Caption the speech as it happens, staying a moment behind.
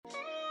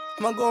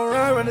I'ma go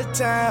around the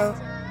town,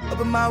 up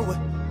in my way,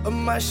 up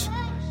my shit.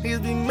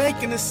 Niggas be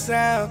making a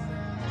sound.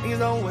 Niggas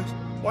don't wish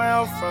where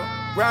I'm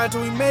from. Ride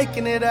till we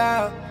making it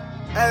out.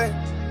 Ay.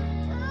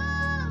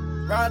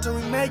 Ride till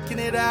we making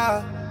it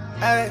out.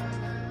 Ay.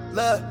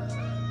 Look,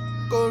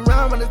 go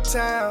around the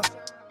town.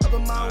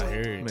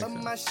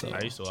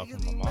 I used to walk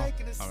with my mom. I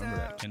remember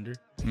that kinder.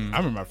 I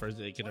remember my first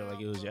day at kinder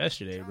like it was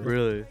yesterday, bro.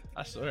 Really?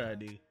 I swear I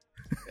do.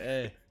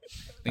 Yeah.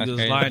 Niggas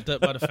was lined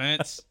up by the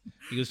fence.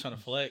 He was trying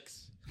to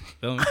flex.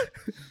 Feel me?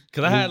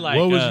 Because I had like.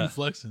 What was you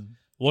flexing?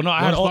 Well, no,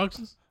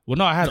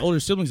 I had older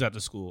siblings at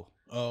the school.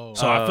 Oh,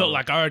 so I felt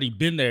like I already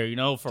been there, you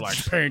know, for like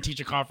parent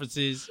teacher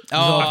conferences.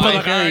 Oh, I felt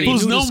like I already knew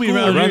the school.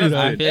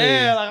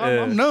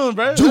 I'm known,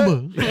 bro.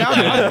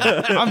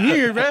 I'm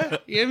here, bro.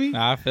 You hear me?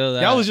 I feel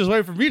that. Y'all was just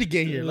waiting for me to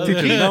get here.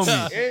 Teachers know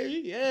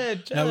me. Yeah,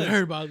 never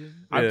heard about it.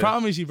 I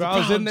promise you, bro. I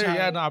was in there.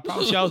 Yeah, no, I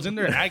promise you, I was in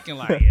there acting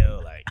like,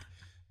 yo, like,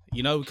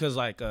 you know, because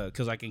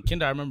in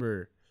kinder, I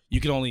remember you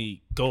could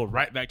only go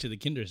right back to the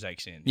kinder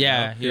section.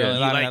 Yeah, you know? in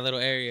that little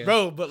area,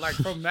 bro. But like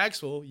from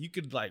Maxwell, you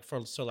could like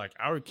like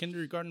our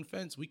kindergarten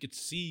fence, we could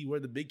see where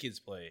the big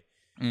kids play,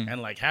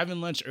 and like having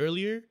lunch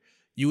earlier,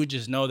 you would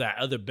just know that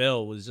other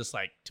bell was just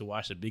like to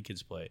watch the big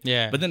kids play.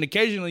 Yeah, but then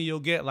occasionally you'll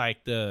get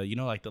like the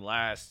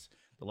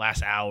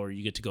last hour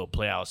you get to go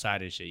play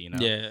outside and shit. You know,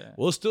 yeah,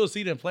 we'll still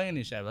see them playing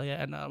and shit. Like,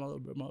 yeah, nah, my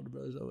older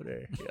brother's over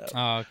there. Yeah.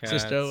 Oh, okay,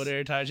 sister over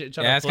there, trying to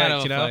flex. Kind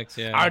of you know, flex,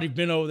 yeah. I already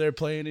been over there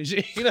playing and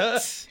shit. You know.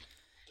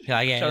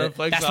 Yeah,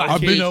 that's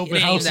I've been open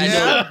houses.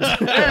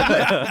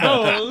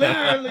 Bro,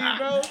 literally,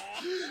 bro.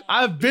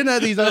 I've been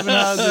at these open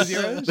houses,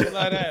 you know, shit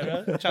like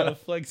that, bro. Trying to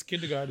flex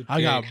kindergarten.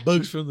 I got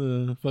books from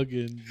the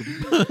fucking.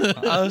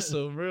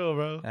 Awesome, real,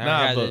 bro.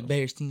 But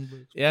Bearstein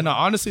books. Yeah, no.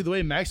 Honestly, the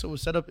way Maxwell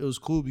was set up, it was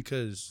cool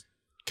because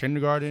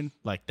kindergarten,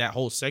 like that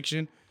whole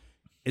section,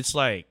 it's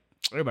like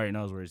everybody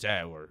knows where it's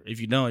at. Or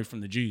if you know, you're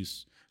from the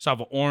juice. So I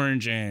have an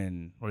orange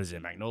and what is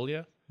it,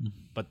 Magnolia?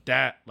 But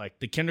that like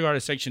the kindergarten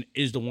section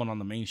is the one on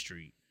the main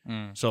street.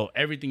 So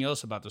everything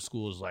else about the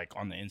school is like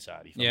on the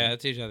inside. Yeah,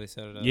 that's usually how they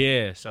set it up.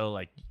 Yeah, so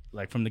like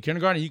from the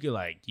kindergarten, you could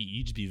like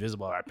you just be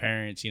visible by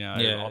parents, you know,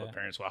 all the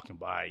parents walking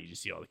by. You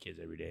just see all the kids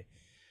every day,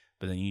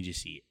 but then you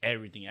just see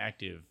everything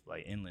active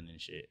like inland and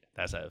shit.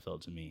 That's how it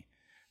felt to me.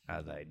 I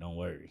was like, don't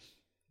worry,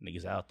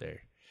 niggas out there.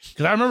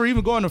 Because I remember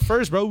even going to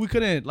first, bro. We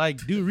couldn't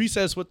like do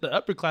recess with the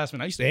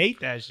upperclassmen. I used to hate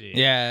that shit.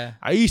 Yeah,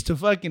 I used to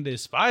fucking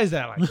despise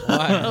that. Like,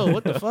 why?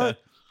 What the fuck?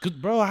 Cause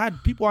bro, I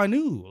had people I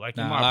knew like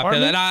in my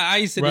apartment. I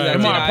used to do that.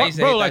 In my apartment,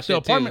 bro, like the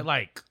apartment,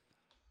 like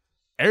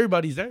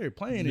everybody's there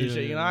playing and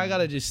shit. You know, I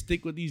gotta just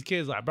stick with these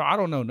kids. Like, bro, I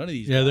don't know none of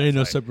these. Yeah, guys. there ain't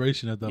no like,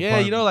 separation at that. Yeah,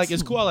 you know, like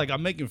it's cool. Like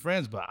I'm making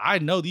friends, but I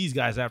know these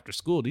guys after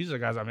school. These are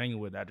guys I'm hanging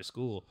with after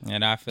school.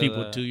 And I feel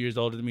people 2 years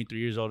older than me, 3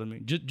 years older than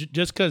me,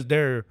 just because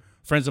they're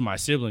friends of my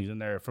siblings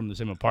and they're from the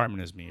same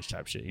apartment as me, and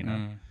type shit. You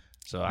know.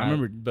 So I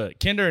remember, but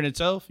kinder in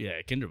itself,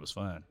 yeah, kinder was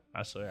fun.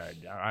 I swear,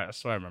 I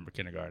swear I remember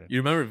kindergarten. You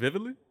remember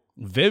vividly?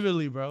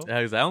 Vividly, bro. Yeah,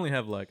 because I only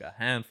have like a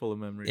handful of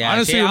memories. Yeah,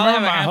 honestly, I remember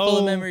have a my handful whole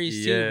of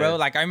memories too, bro.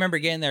 Like I remember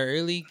getting there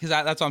early because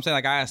that's what I'm saying.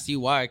 Like I asked you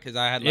why, because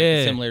I had like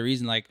a similar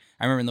reason. Like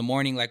I remember in the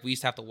morning, like we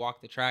used to have to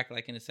walk the track,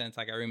 like in a sense,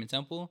 like at Raymond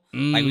Temple.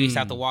 Like we used to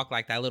have to walk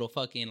like that little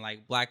fucking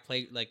like black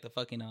plate, like the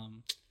fucking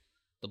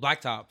the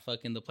blacktop,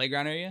 fucking the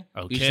playground area.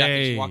 Okay. We used to have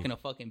to just walk in a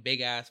fucking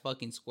big ass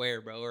fucking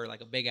square, bro, or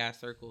like a big ass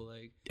circle,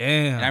 like.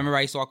 Damn. And I remember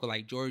I used to walk with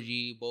like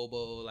Georgie,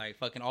 Bobo, like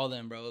fucking all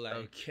them, bro. Like.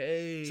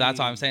 Okay. So that's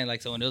what I'm saying.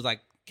 Like so when it was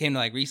like. Came to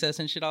like recess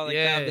and shit all like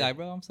that. I'd be like,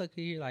 bro, I'm stuck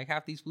here. Like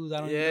half these fools I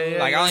don't know.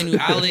 Like I only knew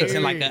Alex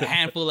and like a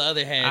handful of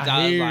other heads.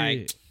 I was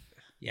like,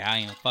 yeah, I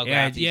ain't fuck with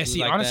half these fools. See,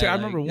 like honestly, that. I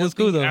remember one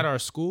thing at our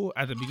school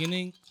at the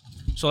beginning.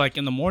 So like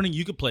in the morning,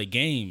 you could play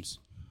games,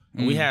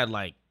 and we had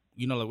like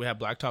like we had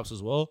blacktops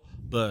as well.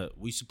 But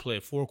we used to play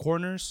four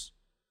corners.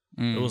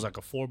 It was like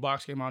a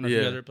 4-box game. I don't know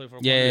if you ever play 4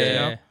 corners.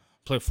 Yeah.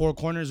 Play 4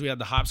 corners. We had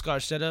the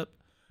hopscotch set up,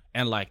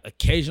 and like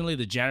occasionally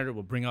the janitor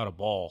would bring out a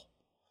ball.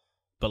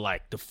 But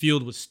like the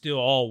field was still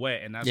all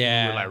wet, and that's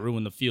when we would like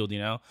ruin the field, you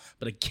know.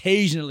 But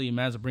occasionally,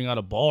 man, to bring out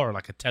a ball or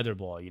like a tether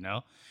ball, you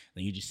know.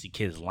 And you just see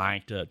kids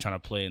lined up trying to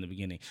play in the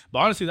beginning. But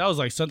honestly, that was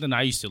like something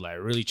I used to like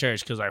really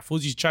cherish because like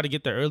fools used to try to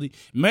get there early,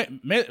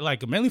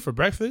 like mainly for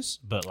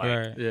breakfast, but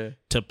like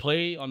to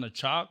play on the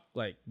chalk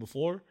like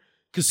before,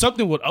 because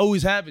something would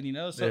always happen, you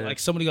know. So like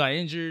somebody got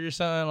injured or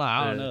something, like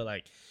I don't know,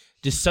 like.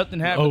 Just something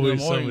happened in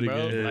the morning,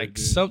 bro. Like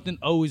something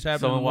always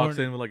happened. Someone in the morning. walks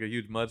in with like a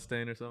huge mud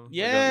stain or something.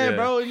 Yeah,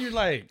 bro, and you're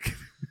like,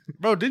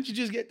 bro, didn't you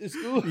just get to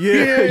school?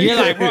 You're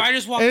like, bro, I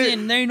just walked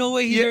in. There ain't no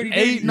way he's already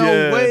there. Ain't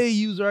no way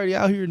he was already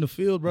out here in the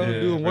field, bro,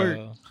 doing work.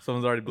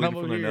 Someone's already bleeding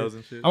from their nose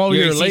and shit. I'm over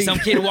here see some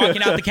kid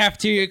walking out the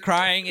cafeteria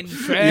crying, and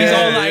he's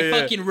all like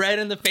fucking red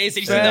in the face.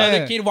 And you see the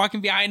other kid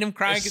walking behind him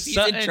crying because he's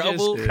in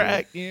trouble.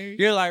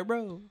 You're like,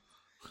 bro,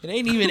 it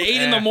ain't even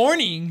 8 in the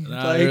morning.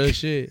 Nah, real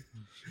shit.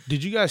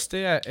 Did you guys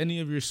stay at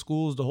any of your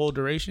schools the whole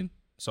duration?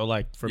 So,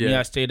 like, for me,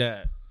 I stayed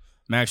at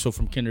Maxwell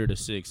from kinder to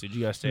 6. Did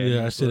you guys stay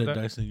at I stayed at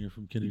Dysinger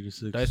from kinder to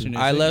 6.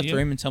 I left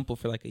Raymond Temple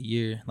for like a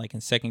year. Like in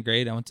 2nd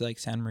grade, I went to like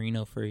San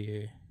Marino for a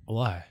year.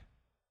 Why?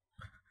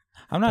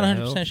 I'm not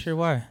 100% sure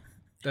why.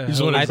 You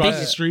just want to I cross think-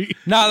 the street.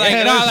 No, like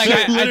Yeah, no, that's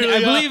like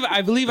literally,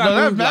 I believe No, I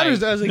that moved,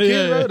 matters like, as a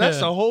kid, bro. yeah, That's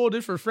yeah. a whole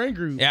different friend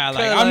group. yeah, like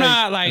 'Cause, I'm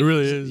not like It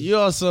really is. You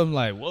on some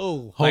like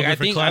whoa. Whole like, I different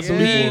think- class I of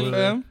believe- people.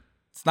 fam.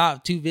 it's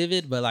not too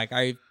vivid, but like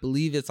I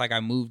believe it's like I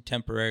moved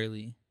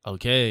temporarily,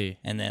 Okay.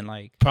 and then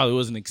like Probably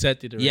wasn't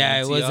accepted.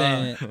 yeah, it TR.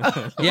 wasn't.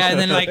 Yeah, and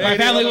then like my They didn't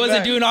family let 'em wasn't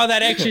back. doing all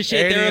that extra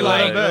shit. They were didn't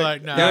let 'em like, back. They're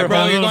like, nah, they're like,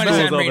 bro, you're going to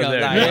schools San over Marino.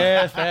 there. Like,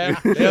 Yeah,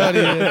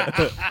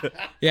 fam. Yeah,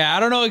 yeah, I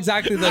don't know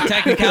exactly the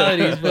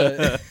technicalities,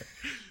 but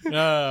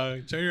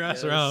turn your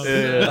ass around.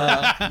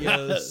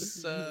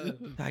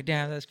 like,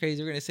 damn, that's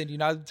crazy. We're gonna send you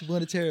not to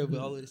Buenaterra, but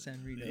all the way to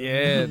San Marino.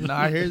 yeah. No,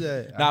 I hear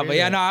that. Nah, but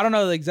yeah, no, I don't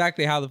know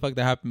exactly how the fuck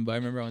that happened, but I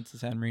remember I went to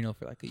San Marino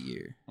for like a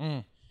year,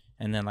 Mm.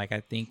 and then like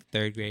I think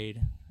third grade.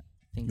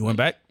 I think You went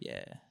back?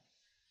 Yeah,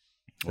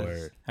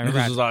 Word. I remember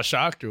Niggas I- was all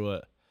shocked or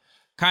what?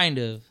 kind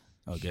of.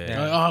 Okay.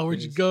 Yeah. Oh, where'd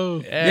you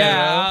go?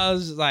 Yeah, I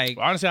was like,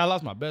 Honestly, I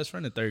lost my best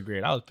friend in third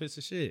grade. I was pissed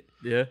as shit.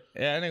 Yeah.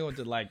 Yeah, I think went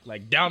to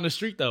like down the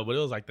street though, but it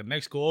was like the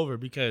next school over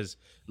because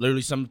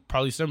literally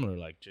probably similar,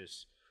 like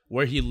just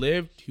where he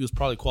lived, he was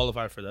probably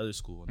qualified for the other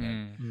school. And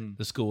then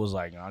the school was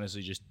like,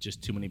 honestly,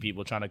 just too many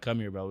people trying to come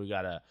here, bro. We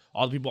gotta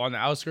all the people on the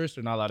outskirts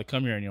are not allowed to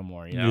come here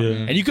anymore, you know. Yeah.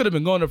 And you could have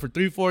been going there for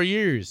 3-4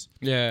 years,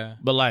 yeah,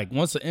 but like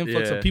once the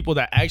influx Yeah. of people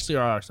that actually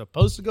are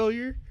supposed to go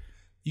here,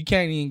 you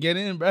can't even get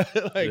in, bro.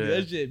 Like Yeah.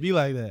 that shit be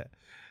like that.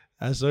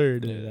 I swear,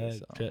 dude. Yeah,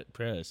 That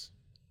press.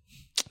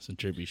 Some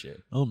trippy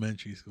shit.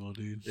 Elementary school,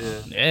 dude.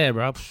 Yeah. Yeah,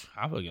 bro.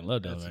 I fucking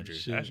loved That's some elementary.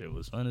 shit. That shit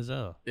was fun as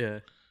hell. Yeah.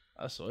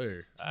 I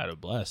swear. I had a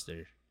blast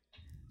there.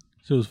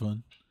 Shit was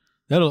fun.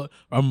 They had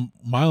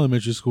my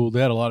elementary school, they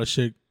had a lot of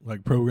shit,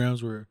 like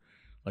programs where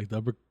like the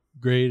upper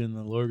grade and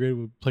the lower grade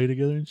would play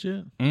together and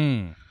shit.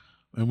 Mm.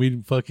 And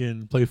we'd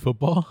fucking play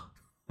football.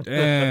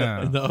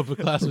 Damn. And the upper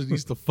classes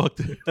used to fuck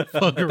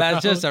around.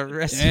 that's just a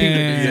recipe.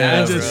 Damn. for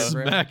Yeah, disaster, just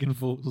bro. smacking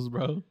fools,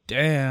 bro.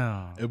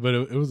 Damn. But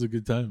it was a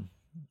good time.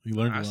 We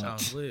learned That a lot.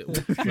 sounds lit.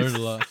 Learned a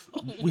lot.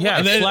 We had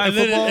And then- flag and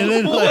then- football. and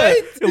then,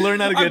 What? You learn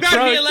how to I'm get glad me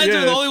truck. and Legend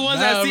are the only ones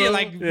that Nah, see it. bro.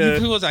 Like Yeah.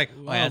 people was like,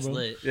 "Oh, that's bro.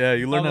 lit." Yeah,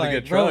 you learn I'm how to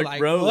like, get truck, like,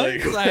 bro.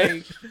 what?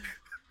 Like,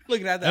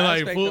 looking at that And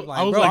like, aspect fool, of like,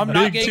 I was bro, like I'm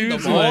not big getting too, the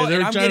so ball, like, they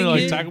and were I'm trying to getting like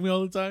hit. tackle me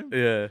all the time.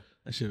 yeah.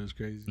 That shit was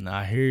crazy. Nah,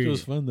 I hear It you.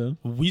 was fun though.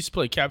 We used to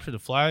play capture the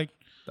flag.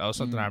 That was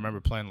something I remember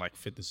playing like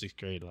 5th and 6th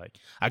grade. Like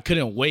I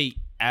couldn't wait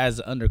as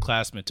an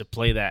underclassman to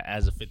play that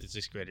as a 5th and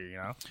 6th grader, you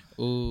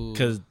know? Ooh,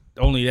 Because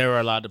only they were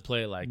allowed to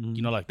play like,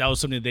 you know, like that was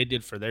something they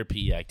did for their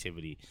PE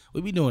activity.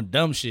 We'd be doing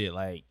dumb shit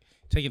like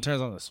taking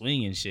turns on the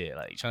swing and shit,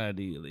 like trying to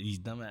do these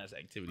dumbass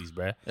activities,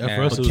 bruh. Yeah,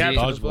 for us But it was capture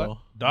the dodgeball.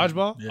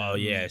 Dodgeball? Yeah. Oh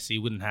yeah, see,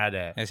 we wouldn't have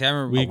that. I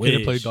remember We I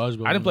couldn't play wish.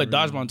 dodgeball. I didn't play when we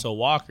were dodgeball until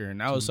Walker, and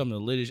that was some of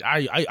the littest.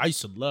 I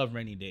used to love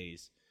rainy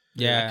days.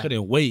 Yeah. I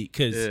couldn't wait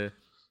because Yeah.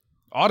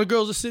 all the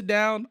girls would sit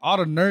down, all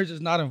the nerds is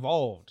not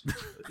involved.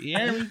 You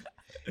hear me?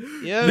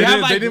 Yeah,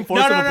 They didn't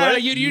force them to play?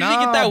 You'd usually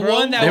Nah, get that bro.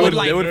 one that They would would-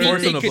 like they would think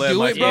force they them to could play do at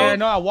my it, school. bro. Yeah,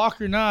 no, at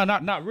Walker,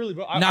 not really,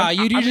 bro. Nah,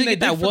 you'd usually they get did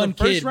that for the one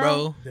first kid,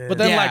 round, bro. But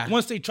then, Yeah. like,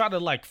 once they try to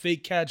like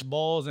fake catch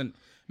balls and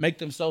make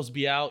themselves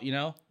be out, you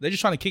know, they're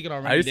just trying to kick it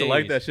on. I used to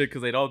like that shit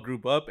because they'd all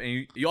group up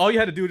and all you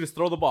had to do was just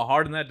throw the ball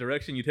hard in that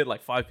direction. You'd hit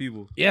like 5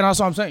 people. Yeah, and that's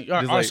what I'm saying.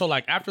 Just Also,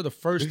 like after the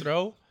first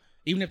throw,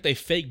 even if they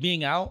fake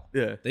being out,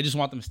 Yeah. they just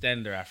want them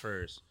standing there at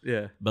first.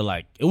 Yeah. But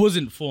like it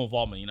wasn't full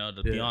involvement, you know,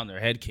 to be Yeah. on their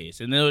head case.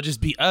 And then it would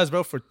just be us,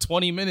 bro, for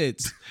 20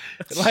 minutes.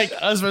 Like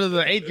us for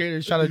the 8th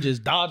graders trying to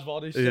just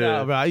dodgeball this shit Yeah.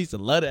 out, bro. I used to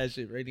love that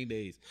shit rainy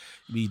days.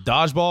 It'd be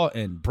dodgeball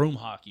and broom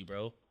hockey,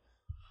 bro.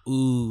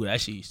 Ooh,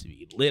 that shit used to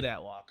be lit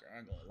at Walker. I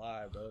ain't gonna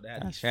lie, bro.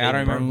 That That's fair. I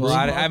don't remember. Broom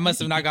I hockey. must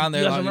have not gone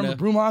there You guys long remember enough.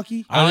 broom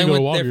hockey? I only didn't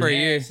go went there to for a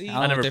Walker. year. See? I I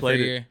only never went there for a played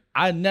it. year.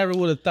 I never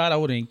would have thought I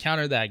would have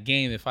encountered that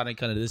game if I didn't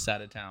come to this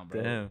side of town,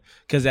 bro. Damn.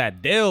 Cause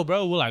at Dale,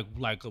 bro, we're like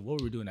what were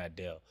we doing at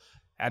Dale?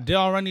 At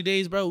Dale on rainy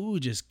days, bro, we were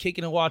just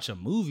kicking and watch a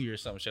movie or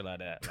some shit like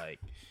that. Like,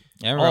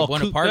 Yeah, I remember all at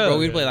Buena cooped Park, bro. up.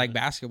 We'd play like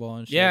basketball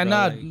and shit. yeah, bro.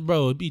 nah, Like,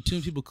 bro, it'd be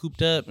 2 people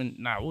cooped up, and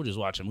we'll just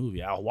watch a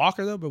movie. At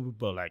Walker though,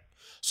 bro, like,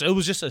 so it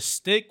was just a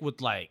stick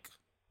with like,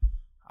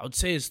 I would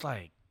say it's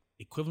like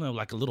equivalent of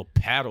like a little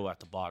paddle at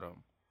the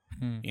bottom,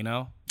 you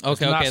know? It's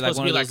okay, not okay, like supposed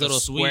to one be of those a little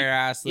sweet- square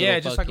ass. Yeah,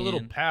 just like a little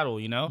fucking- paddle,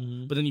 you know?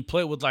 Mhm. But then you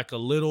play it with like a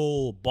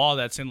little ball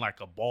that's in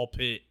like a ball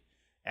pit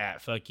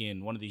at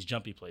fucking one of these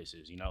jumpy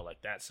places, you know,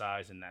 like that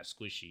size and that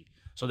squishy.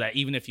 So that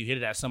even if you hit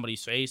it at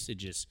somebody's face, it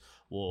just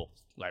will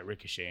like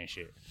ricochet and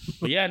shit.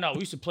 But yeah, no, we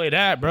used to play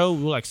that, bro.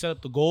 We would like set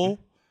up the goal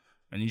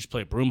and you just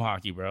play broom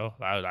hockey, bro.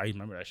 I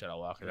remember that shit at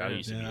Walker. That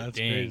used to be a that's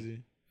thing. crazy.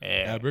 Yeah.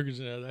 Yeah, Burgers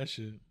didn't have that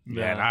shit.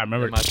 Yeah, and I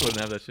remember My school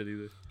didn't have that shit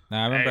either.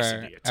 Nah, I That used to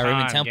remember be a at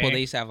Irvine time, Temple, gang. they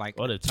used to have like,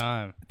 what a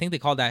time. I think they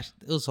called that,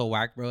 it was so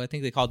whack, bro. I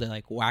think they called it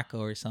like Wacko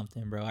or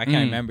something, bro. I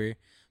can't remember.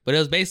 But it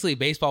was basically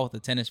baseball with a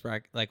tennis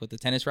racket, like with a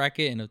tennis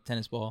racket and a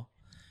tennis ball.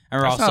 I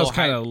remember That I was sounds so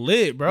kind hyped. of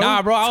lit, bro.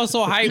 Nah, bro, I was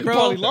so hyped, You bro.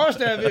 probably launched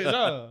that bitch,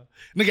 huh?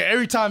 Nigga,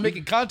 every time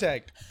making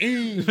contact.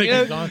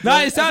 Yeah. contact.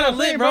 Nah, it sounded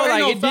lit, bro.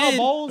 Like it did.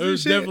 Balls It and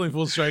was shit. definitely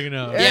full striking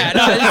out. Yeah,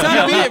 no, it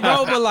sounded lit,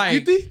 bro. But like,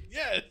 You think?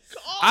 Yes.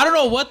 I don't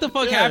know what the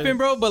fuck happened,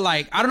 bro. But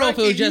like, I don't know if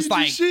it was just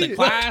like the shit.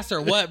 class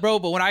or what, bro.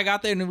 But when I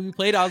got there and we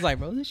played, I was like,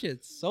 bro, this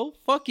shit's so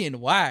fucking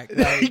whack.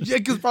 Like, yeah,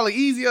 cause probably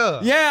easier.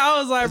 yeah, I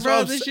was like, That's bro,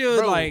 what I'm this saying, shit was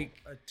bro.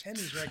 like, A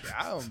tennis racket.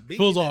 I don't beat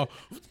Feels off.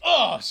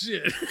 Oh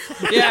shit.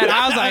 yeah. And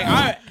I was like, all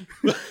right,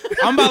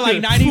 I'm about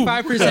like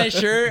 95%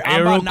 sure. Hey,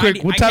 I'm real about quick,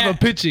 90. what type of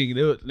pitching?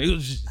 They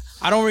was just,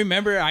 I don't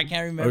remember. I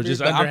can't remember. just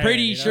But I'm underhand,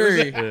 pretty you know? sure.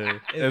 Yeah.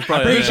 It's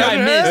I'm pretty sure I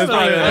missed. It's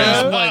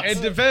probably Like,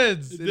 it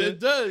depends. It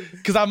does.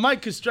 Because I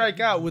might could strike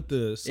out with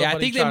the. yeah, I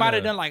think they somebody might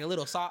have tryna- done like a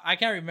little soft. I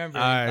can't remember.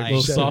 All right, like,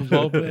 Little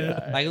softball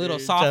player. like a little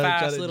Tryna- soft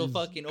ass tryna little just-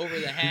 fucking over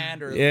the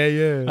hand or Yeah,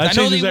 yeah. I I know they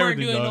changes weren't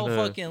everything, doing dog. no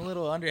Yeah. fucking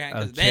little underhand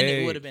because then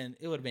Okay. it would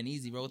have been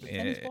easy, bro. With the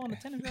tennis ball and the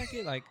tennis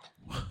racket, like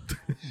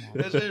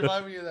That shit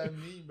remind me of that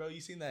meme, bro.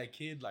 You seen that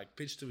kid like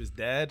pitch to his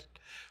dad,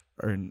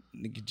 or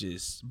nigga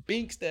just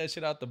binks that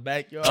shit out the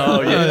backyard.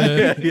 Oh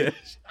yeah, yeah.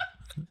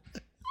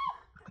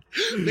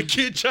 The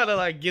kid trying to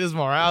like get his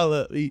morale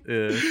up. He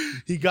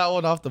Yeah. got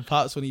one off the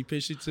pops when he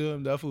pitched it to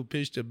him. That fool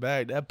pitched it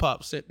back. That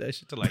pop sent that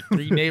shit to like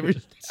 3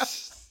 neighbors.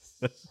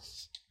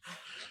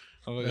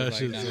 That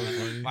shit's so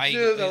funny. Mike,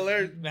 Shit was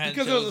hilarious man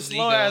because it was a chose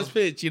slow ego. ass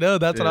pitch. You know,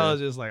 that's what Yeah. I was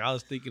just like. I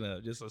was thinking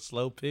of just a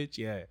slow pitch.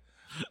 Yeah,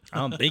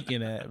 I'm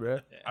thinking that, bro.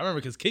 I remember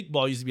because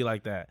kickball used to be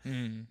like that.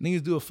 Mm.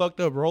 Niggas do a fucked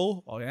up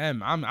roll. Oh yeah,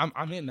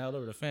 I'm hitting out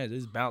over the fence.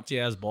 This bouncy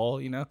ass ball,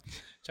 you know.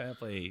 Trying to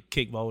play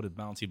kickball with a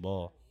bouncy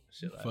ball.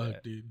 Shit like Fuck,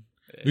 that. dude.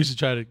 We used to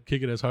try to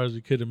kick it as hard as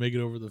we could to make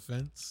it over the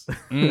fence.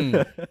 Mm.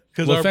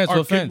 Because What our, fence, our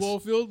what fence?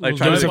 kickball field Like was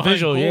try to right hit a behind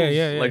visual, Kohl's. yeah,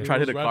 yeah, yeah. Like try to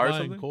hit It a was car or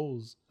behind something?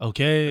 Kohl's,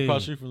 Okay. across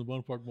the street from the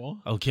Bonner Park Mall.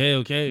 Okay.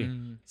 Okay.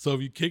 Mm. So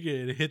if you kick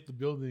it, it hit the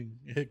building.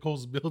 It hit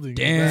Kohl's building.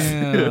 Damn.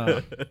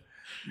 And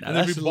there'd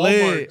That's be ball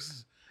lit.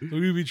 marks. So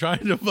we'd be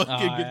trying to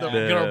fucking get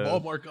yeah. our ball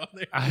mark on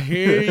there. I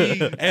hear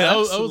you. And that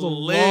was a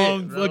lit,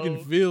 long bro.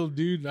 fucking field,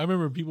 dude. I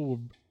remember people were.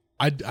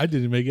 I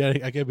didn't make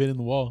it. I kept hitting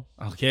the wall.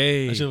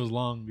 Okay. That shit was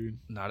long, dude.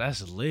 No,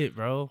 that's lit,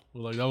 bro.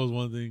 But like that was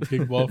one thing.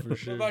 Kickball for What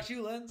sure. about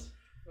you, Lens?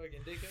 Fucking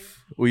dickhead.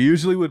 We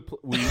usually would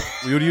we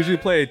would usually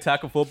play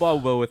tackle football,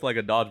 but with like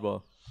a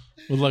dodgeball.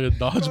 With like a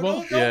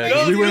dodgeball. Yeah,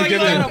 Don't we do weren't like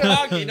given. out of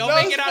pocket. Don't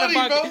That make it was out of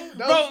funny, pocket, bro.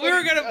 That bro. was We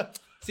were funny. gonna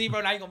see,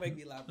 bro. Now you gonna make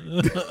me laugh.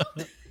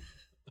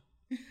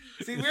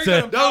 See, we were Don't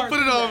gonna power Don't put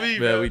it through on that. me, Yeah,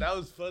 bro. we- That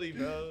was funny,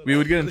 bro. We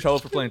would get in trouble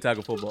for playing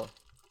tackle football.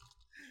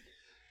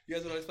 You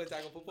guys would always play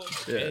tackle football.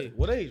 Yeah. Hey,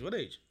 what age? What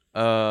age?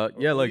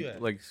 Yeah, were you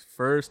at? like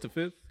first to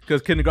fifth,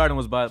 because kindergarten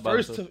was by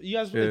First, themselves. you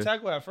guys played Yeah.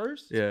 tackle at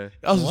first? Yeah.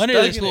 I was One of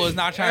the stuck in school it. was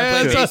not trying to Yeah,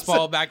 play that's-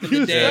 baseball back in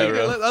the day.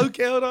 bro.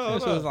 Okay, hold on.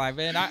 This Hold was on. like,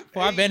 man,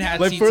 I've been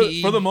had Like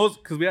CTE. for the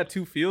most, because we had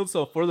 2 fields,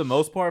 so for the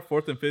most part,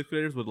 4th and 5th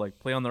graders would like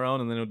play on their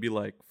own, and then it would be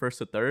like 1st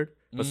to 3rd.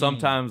 But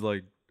sometimes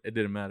like it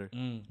didn't matter.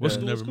 What Yeah.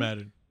 school? Never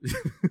mattered.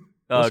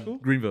 school?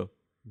 Greenville,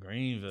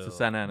 Greenville. to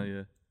Santa Ana.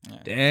 Yeah.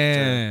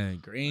 Damn,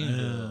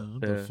 Greenville. Damn,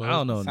 what the Yeah. fuck? I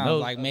don't know. Sounds no,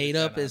 like made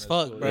up as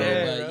fuck, bro.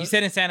 Yeah, But bro. you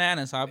said in Santa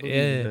Ana, so I believe. you.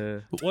 Yeah. Yeah.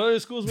 What other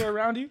schools were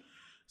around you?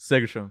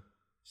 Segerstrom.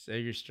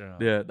 Sagerstrom.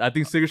 Yeah, I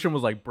think Segerstrom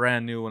was like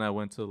brand new when I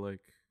went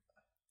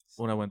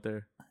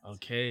there.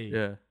 Okay.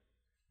 Yeah.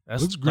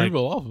 That's What's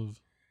Greenville off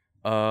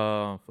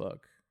of? Fuck.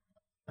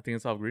 I think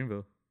it's off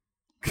Greenville.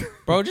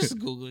 Bro, just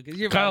Google it. 'Cause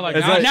you're Kinda like,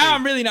 like- now, It's now like-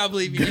 I'm really not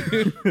believing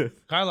you.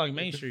 kind of like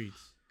Main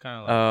Streets.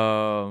 Kind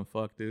of like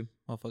Fuck, dude.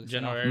 Motherfuckers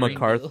General off Area.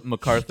 Greenville.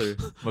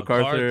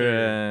 MacArthur,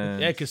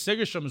 and yeah, because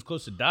Sagerstrom is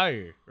close to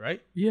Dyer,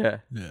 right? yeah,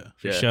 Yeah.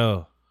 For Yeah.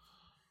 sure.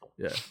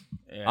 yeah.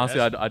 Yeah, Honestly,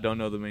 that's- I don't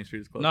know the main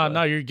street is close. No, by.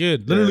 no, you're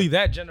good. Literally,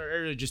 that general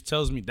area just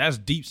tells me that's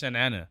deep Santa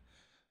Ana.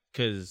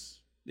 Because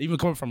even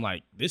coming from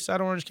like this side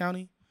of Orange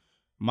County,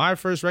 my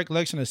first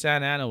recollection of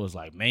Santa Ana was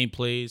like Main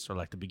Place or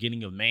like the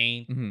beginning of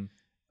Maine. Mhm.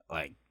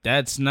 Like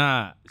that's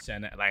not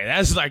Santa. Like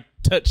that's like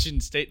touching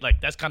state.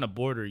 Like that's kind of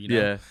border, you know.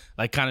 Yeah,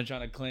 Like kind of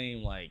trying to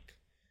claim like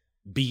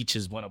beach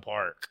is Buena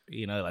Park.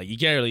 You know, like you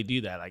can't really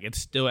do that. Like it's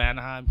still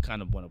Anaheim,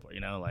 kind of Buena Park. You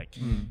know, like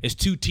it's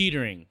too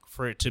teetering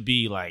for it to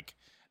be like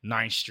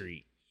 9th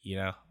Street. You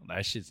know,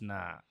 that shit's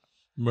not.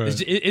 Right.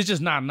 It's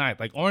just not nice.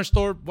 Like Orange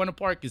Store, Buena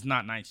Park is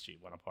not 9th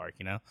Street, Buena Park,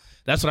 you know?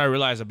 That's what I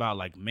realized about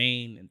like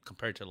Maine and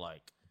compared to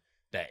like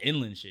that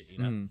inland shit, you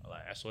know?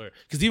 Like I swear.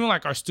 Because even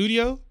like our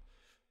studio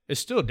is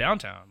still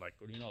downtown. Like,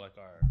 you know, like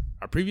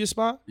our previous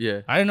spot.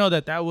 yeah. I didn't know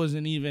that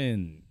wasn't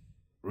even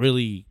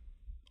really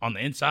on the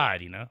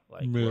inside, you know?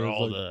 Like Yeah, where it's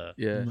all like- the.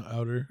 Yeah, In the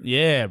outer.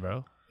 Yeah,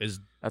 bro. It's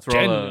that's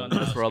where genuinely on the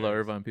that's where all the outskirts.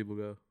 Irvine people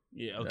go.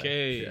 Yeah,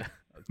 okay. Yeah.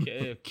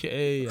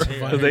 Okay.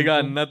 Because they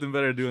got nothing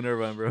better to do in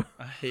Irvine, bro.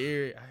 I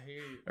hear it.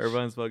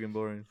 Irvine's fucking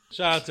boring.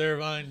 Shout out to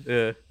Irvine.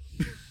 Yeah.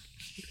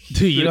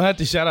 Dude, you don't have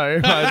to shout out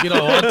everybody if you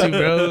don't want to,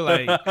 bro.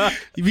 Like,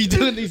 you be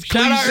doing these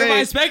Shout out cliche-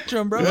 Irvine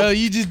Spectrum, bro. Bro,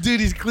 you just do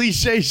these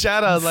cliche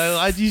shout outs. Like,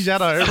 why'd you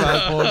shout out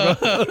everybody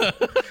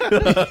for,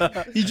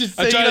 bro? You just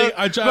say,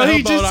 I try to bro, he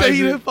help just out say he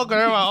Isaac. didn't fuck with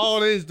everybody. All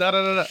this, da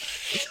da da da.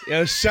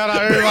 Yo, shout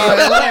out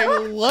everybody.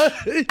 Like, what?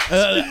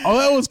 All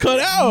that was cut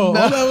out. All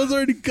that was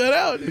already cut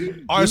out.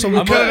 Dude. All right, so we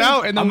I'm cut gonna- it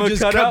out and then I'm we gonna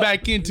just cut cut out-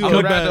 back into I'm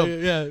a gonna-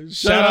 random. Yeah.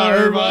 Shout out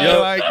everybody. Yo,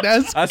 Like,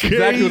 that's That's crazy.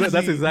 exactly what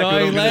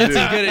I'm Lance is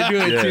gonna do. good at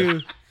doing it Yeah.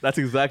 too. That's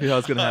exactly how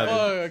it's gonna happen.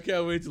 Oh, I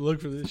can't wait to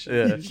look for this shit.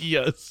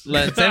 Yeah.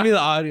 Yes. Send me the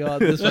audio on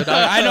this one.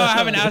 I know I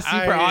haven't asked you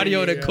for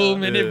audio in a cool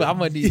minute, but I'm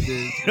gonna need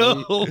this.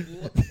 bro.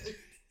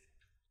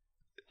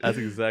 That's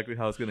exactly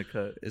how it's gonna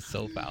cut. It's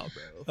so foul,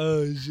 bro.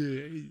 Oh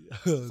shit.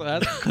 So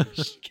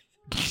that's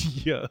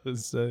Yo,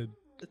 son.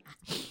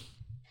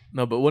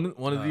 No, but one of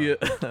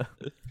the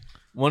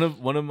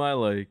one of my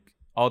like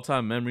all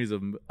time memories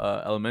of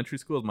elementary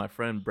school is my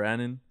friend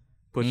Brandon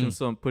pushing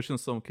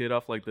some kid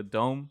off like the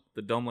dome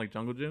like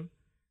jungle gym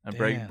and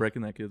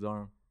breaking that kid's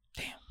arm.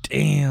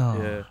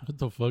 Damn. Yeah. What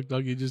the fuck,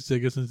 dog? You just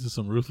take us into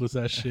some ruthless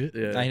ass shit.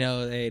 Yeah. I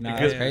know. Hey, nah,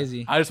 that's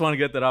crazy. I just want to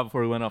get that out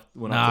before we went off.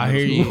 Nah, I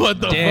hear you. What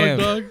the Damn.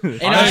 fuck, dog?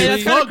 And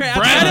that's kind of crazy.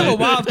 That's kind of a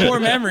wild core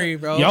memory,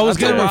 bro. Y'all was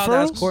That's a getting wild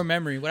ass referrals? core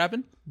memory. What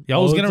happened?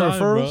 Y'all was All the getting time,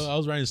 referrals? bro. I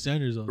was writing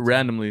standards on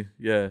Randomly,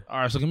 yeah. All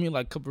right, so give me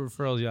like a couple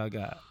referrals y'all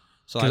got.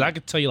 So Because I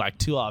could tell you like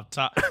two off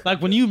top.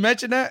 Like when you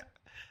mentioned that,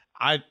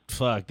 I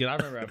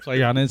remember I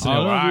played on Instagram.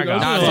 Oh, where I dude, got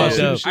that's Nah, a fucked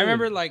so up. shit. I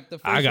remember like the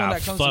first I one got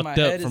that comes to my fucked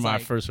head up for is my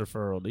like, first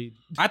referral, dude.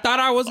 I thought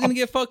I was gonna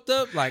get fucked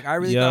up. Like I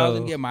really thought I was Yo.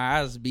 gonna get my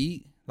ass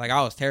beat. Like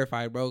I was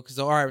terrified, bro. Cause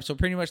all right, so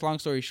pretty much long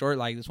story short,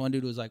 like this one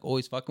dude was like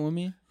always fucking with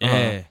me.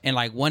 Yeah. And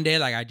like one day,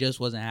 like I just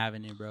wasn't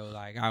having it, bro.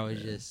 Like I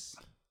was just,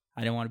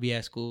 I didn't want to be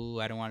at school.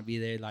 I didn't want to be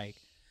there. Like,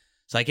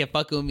 so I kept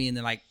fucking with me, and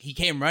then like he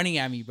came running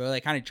at me, bro.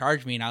 Like kind of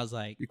charged me, and I was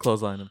like, You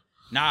clothesline him.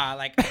 nah,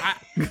 like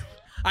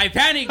I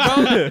panicked,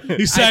 bro.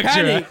 He sacked I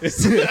your panicked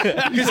ass.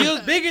 because he was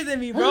bigger than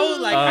me, bro.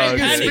 Like I okay.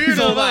 panicked,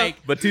 so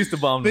like. Batista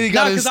bombed him.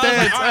 No, because I was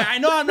like, all right, I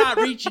know I'm not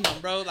reaching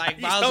him, bro. Like,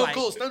 but I was like,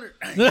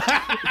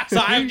 so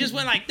I just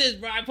went like this,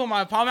 bro. I put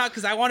my palm out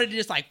because I wanted to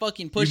just like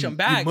fucking push him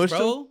back, mushed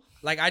bro.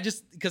 Like I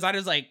just because I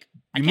was like,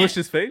 I You can't- mushed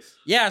his face?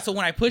 Yeah, so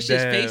when I pushed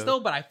his Damn. face though,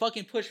 but I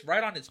fucking pushed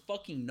right on his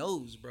fucking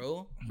nose,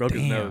 bro. Broke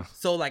his nose.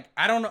 So like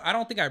I don't know, I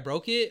don't think I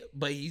broke it,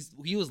 but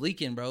he was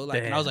leaking, bro.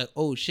 Like and I was like,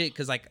 oh shit,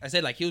 because like I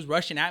said, like he was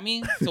rushing at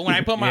me. So when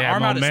I put my Yeah,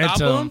 arm out to stop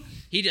momentum. him,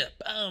 he just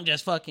boom,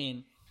 just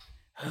fucking,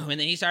 and then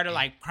he started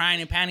like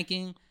crying and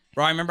panicking,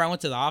 bro. I remember I went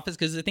to the office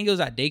because I think it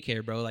was at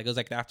daycare, bro. Like it was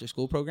like the after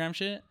school program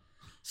shit.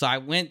 So I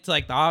went to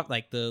like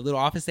the little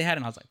office they had,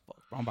 and I was like, fuck,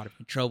 bro, I'm about to be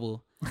in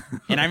trouble.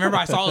 And I remember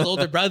I saw his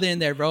older brother in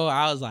there, bro.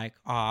 I was like,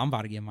 oh, I'm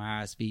about to get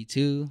my ass beat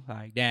too.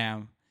 Like,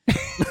 damn.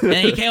 And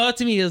then he came up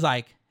to me. He was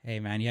like, hey,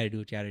 man, you got to do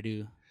what you got to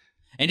do.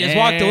 And just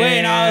walked away.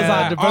 And I was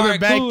like, the brother all right,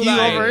 back cool. you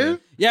like, over him?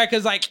 yeah,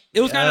 because like, it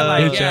was kind of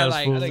like, Bitch yeah, ass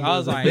like, fool. I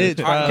was like, Bitch,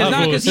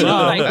 because he was bro.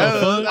 like, What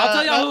I'll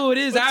tell y'all who it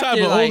is What type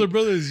after. of Like, older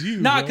brother is you?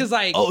 nah, bro? because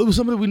like, Oh, it was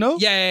somebody we know?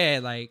 yeah,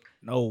 like,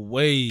 No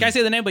way. can I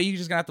say the name? But you're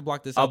just going to have to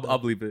block this out. I'll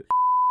believe it.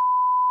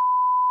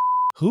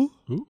 Who?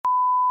 Who?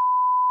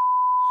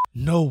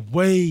 No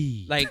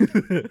way. Like,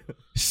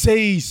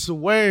 Say,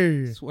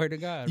 swear. swear to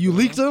God. You bro.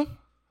 leaked him?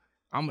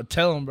 I'm gonna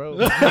tell him, bro.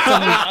 I'm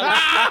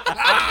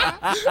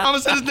gonna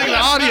send this nigga the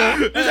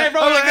audio. He's like,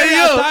 bro, I'm like, like, hey, hey,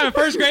 yo. time in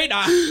first grade.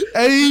 Nah.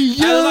 Hey,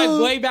 yo. I was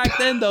like way back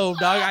then though,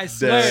 dog. I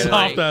swear. Damn.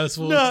 Like, Soft ass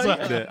fool.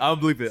 Yeah, I'll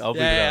believe it. I'll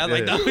believe yeah, it. like,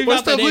 Yeah. don't leave What's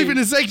out the the name. bleeping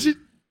in section?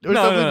 What's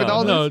No, the no, bleeping no,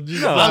 all no, this?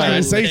 just- No, I was no, gonna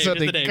no. say It's the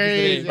something name, it's the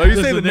crazy. name. Oh, you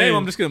Just say the the name, name.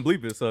 I'm just gonna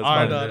bleep it. So it's All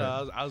right, fine.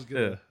 no, I was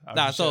good.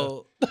 Nah,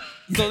 so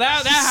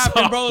that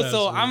happened, bro. Soft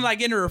So ass, I'm man. like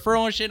getting a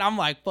referral and shit. I'm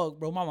like, fuck,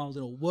 bro, my mom's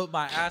gonna whoop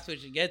my ass when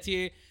she gets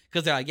here.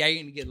 Cause they're like, yeah,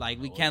 you're gonna get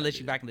like, we can't let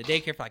you back in the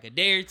daycare for like a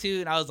day or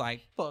two. And I was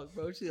like, fuck,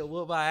 bro, she's gonna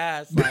whoop my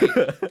ass.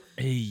 Like,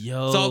 Hey,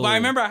 yo. so, but I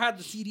remember I had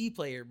the CD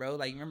player, bro.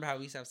 Like, remember how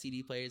we used to have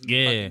CD players and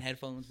Yeah. fucking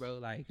headphones, bro?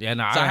 Like, Yeah,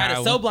 no, so I had a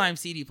one. Sublime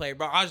CD player,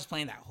 bro. I was just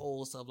playing that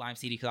whole Sublime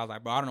CD because I was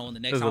like, bro, I don't know when the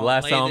next This is time the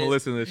last time I'm play gonna this.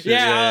 listen to this shit.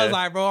 Yeah, I was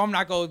like, bro, I'm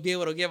not gonna be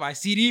able to get my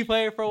CD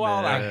player for a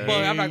while. Like, Yeah.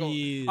 fuck, I'm not gonna.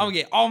 I'm gonna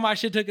get all my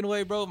shit taken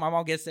away, bro. My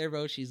mom gets there,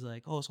 bro. She's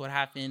like, oh, so what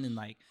happened? And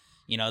like,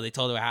 you know, they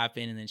told her what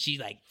happened, and then she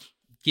like,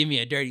 give me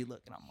a dirty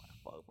look, and I'm like,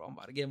 fuck, bro, I'm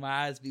about to get my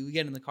eyes beat. We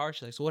get in the car.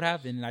 She's like, so what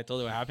happened? And I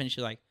told her what happened.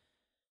 She's like,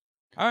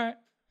 all right,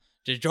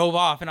 just drove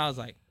off, and I was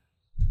like,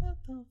 what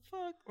the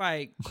fuck?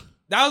 Like,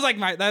 that was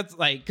like that's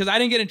like, because I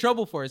didn't get in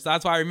trouble for it, so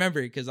that's why I remember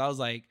it. Because I was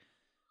like,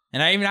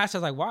 and I even asked her,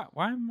 I was like,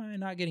 why am I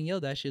not getting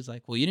yelled at? She was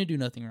like, well, you didn't do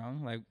nothing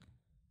wrong. Like,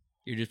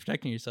 you're just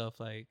protecting yourself.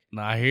 Like,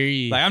 Nah, I hear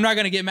you. I'm not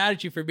gonna get mad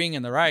at you for being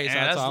in the right. So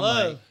Man, that's that's why I'm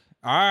love. like,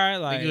 all right,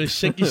 Like, like. you was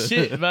shaking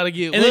shit. About to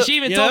get And then whooped, she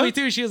even you told know? me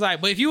too. She was like,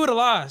 but if you would have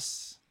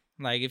lost,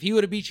 like if he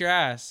would have beat your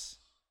ass,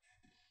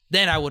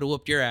 then I would have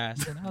whooped your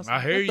ass. And I was I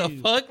like, hear what the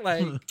you. fuck?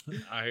 Like,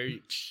 I hear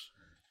you.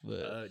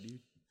 but, Dude.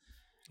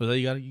 Was that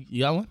you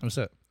got one? What's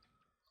that?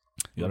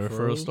 You got a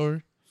referral Referrals?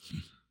 story?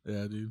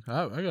 Yeah, dude.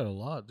 I got a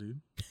lot, dude.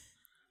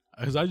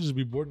 Because I just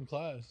be bored in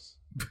class.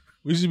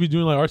 We used to be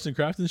doing like arts and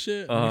crafts and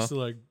shit. I used to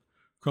like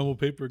crumble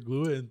paper,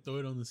 glue it, and throw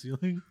it on the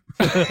ceiling.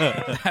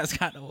 that's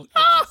kind of.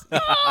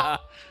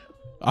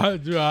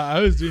 I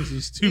was doing some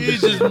stupid You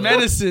shit. just bro.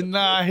 menacing.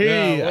 Nah, I hear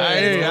you. Yeah, I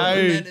hear you. I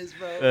hear you.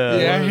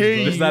 Yeah, I hear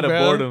you, It's not a bro.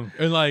 boredom.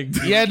 And like,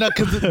 Yeah, no,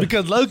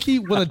 because low key,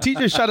 when a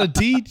teacher's trying to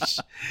teach,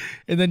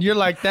 and then you're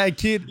like that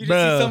kid, You just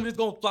bro. see something just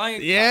going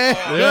flying. Yeah.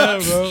 Oh, Yeah,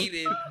 I'm bro.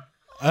 heated.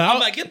 and I'm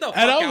like, get the fuck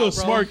and I out, was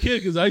a bro. smart kid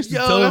because I used to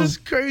Yo, tell them that's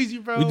crazy,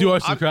 bro. we do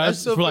arts and I'm crafts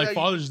so for like glad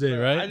Father's Day,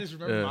 bro. right? I just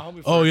remember Yeah. my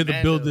homie. Oh, you have to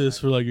Fernando, build this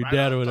for like your right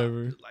dad or off top,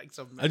 whatever. like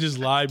some I just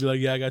lied, be like,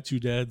 yeah, I got 2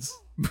 dads.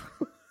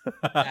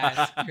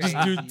 That's crazy,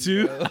 Just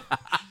do 2. bro.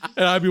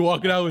 And I'd be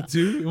walking out with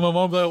 2. And my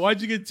mom be like,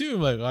 "Why'd you get 2?"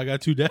 I'm like, "I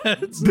got 2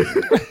 dads."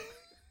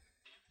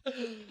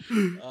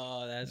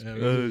 Oh, that's Yeah,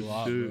 crazy. it was a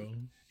lot, shit. bro.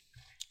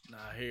 Nah,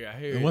 I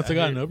hear. And once I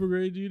got an upper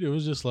grade, dude, it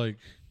was just like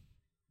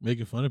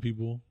making fun of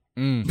people.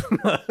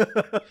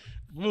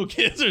 Little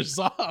kids are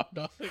soft,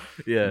 dog.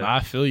 Yeah. Nah, I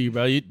feel you,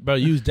 bro.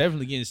 You was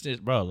definitely getting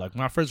snitched, bro. Like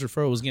my first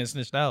referral was getting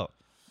snitched out.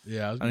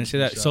 Yeah, I didn't say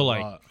that. So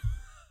like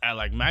at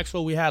like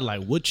Maxwell, we had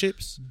like wood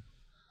chips.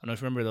 I don't know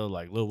if you remember those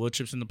like little wood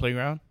chips in the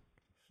playground.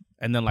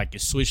 And then like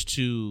it switched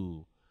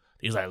to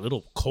these like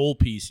little coal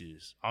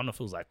pieces. I don't know if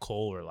it was like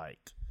coal or like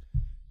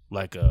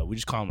we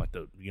just call them like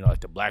the like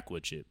the black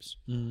wood chips.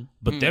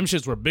 But them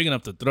shits were big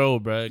enough to throw,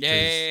 bro.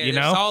 Yeah, you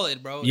they're know,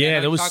 solid, bro. Yeah, I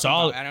know they what was you're talking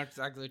solid. about. I know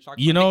exactly what you're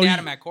talking You about. know, I think they had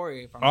them at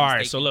Corey. If I'm all not right,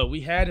 mistaken. so look,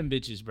 we had them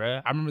bitches,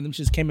 bro. I remember them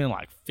shits came in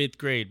like 5th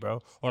grade,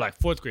 bro, or like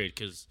 4th grade,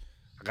 because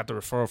I got the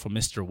referral from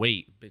Mr.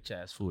 Wait, bitch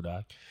ass fool,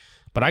 dog.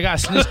 But I got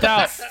snitched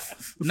out.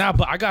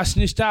 But I got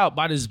snitched out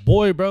by this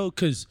boy, bro,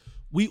 because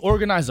we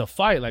organized a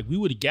fight. Like we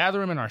would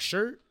gather him in our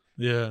shirt.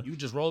 Yeah. You would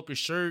just roll up your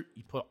shirt,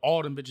 you put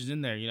all them bitches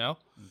in there, you know?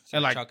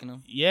 And like, chucking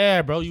them?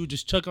 yeah, bro, you would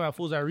just chuck them at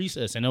fools at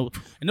recess. And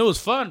it was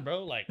fun,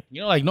 bro. Like,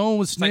 like no one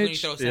would It's like when you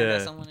snitch. throw sand at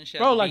Yeah. someone and shit.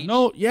 Bro, at the like, beach.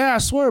 no, yeah, I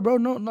swear, bro.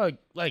 No,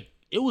 like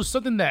it was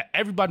something that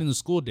everybody in the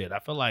school did. I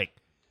felt like,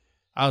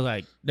 I was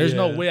like, there's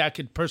no Yeah. way I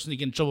could personally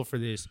get in trouble for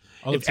this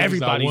All it if takes is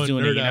that everybody's one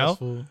doing it, you nerd-ass know?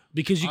 fool.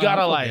 Because you I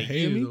gotta fucking like, you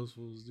hated know me? those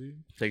fools, dude.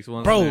 Takes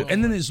one. Bro, snitch.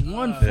 and then this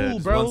one Yeah, fool,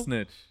 just bro. one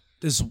snitch.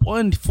 This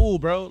one fool,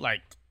 bro.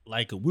 Like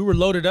we were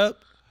loaded up.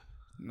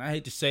 And I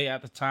hate to say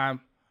at the time,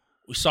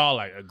 we saw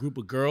like a group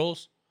of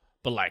girls,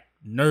 but like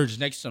nerds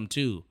next to them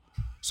too.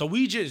 So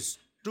we just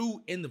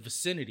threw in the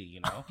vicinity,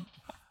 you know.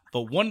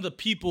 But one of the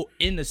people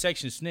in the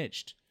section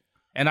snitched.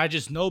 And I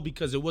just know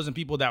because it wasn't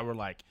people that were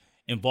like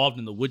involved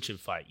in the wood chip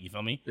fight, you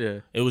feel me? Yeah.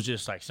 It was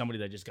just like somebody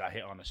that just got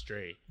hit on a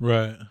stray.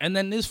 Right. And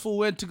then this fool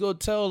went to go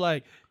tell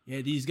like, yeah,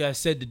 these guys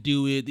said to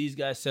do it. These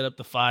guys set up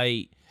the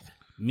fight.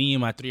 Me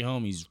and my 3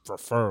 homies,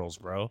 referrals,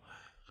 bro.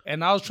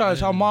 And I was trying to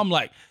tell mom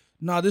like,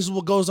 nah, this is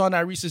what goes on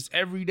at recess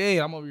every day.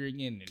 I'm over here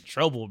getting in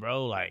trouble,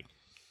 bro. Like,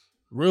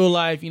 real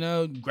life, you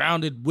know,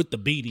 grounded with the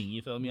beating,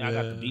 you feel me? I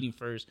got the Yeah. beating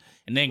first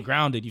and then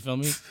grounded, you feel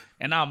me?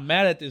 And I'm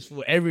mad at this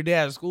fool every day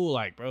at school.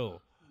 Like,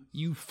 bro,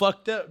 you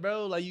fucked up,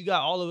 bro. Like, you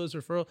got all of us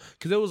referral.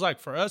 Because it was like,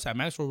 for us at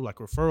Maxwell, like,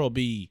 referral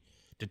be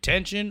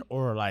detention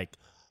or like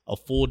a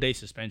full day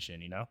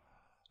suspension, you know?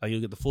 Like,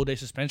 you'll get the full day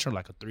suspension or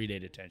like a 3-day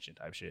detention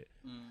type shit.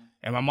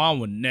 And my mom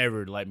would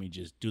never let me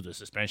just do the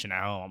suspension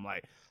at home. I'm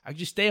like, I can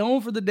just stay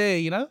home for the day,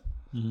 you know?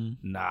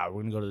 Nah,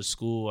 we're gonna go to the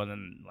school and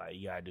then like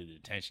you gotta do the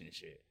detention and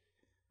shit.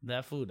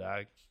 That fool,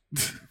 dog,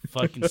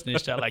 fucking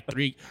snitched out like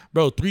 3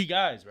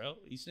 guys, bro.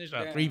 He snitched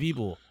out 3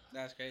 people,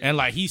 That's crazy. and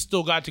like he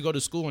still got to go to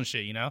school and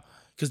shit, you know?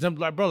 Cause them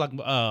like, bro, like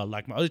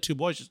my other 2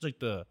 boys just took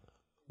the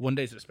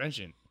 1-day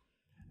suspension,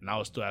 and I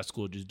was still at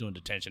school just doing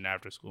detention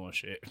after school and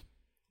shit.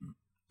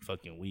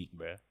 Fucking weak,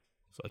 bro.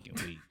 Fucking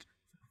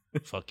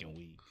weak. Fucking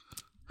weak.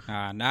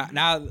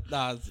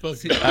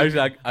 Actually,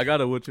 I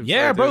got a wood chip.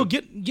 Yeah, story, bro,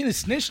 too. getting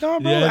snitched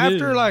on, bro. Yeah, it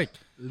after is. like,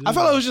 It I felt is.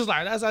 like it was just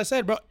like, as I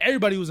said, bro,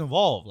 everybody was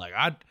involved. Like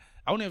I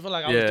wouldn't even feel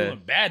like I was Yeah.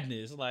 doing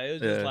badness. Like it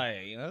was just Yeah.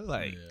 like, you know,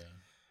 like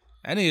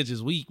that nigga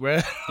just weak, bro.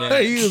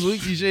 He was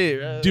weak as shit,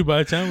 bro. Dude,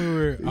 by the time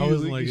I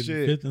was was weak like in as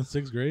shit. 5th and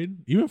 6th grade,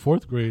 even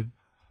 4th grade,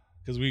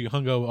 because we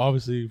hung out.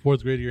 Obviously,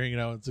 4th grade, you're hanging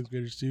out with 6th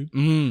graders too.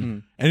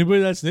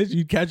 Anybody that snitched,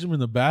 you'd catch them in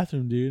the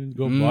bathroom, dude, and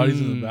go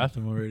bodies in the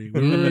bathroom already. We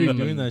were already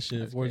doing that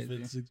shit. 4th,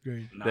 5th, 6th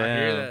grade. Nah, I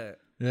hear Damn. that.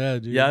 Yeah,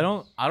 dude. Yeah,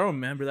 I don't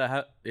remember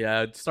that.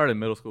 Yeah, it started in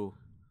middle school.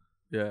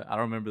 Yeah, I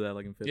don't remember that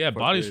like in 5th. Yeah, 4th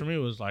bodies grade. for me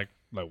was like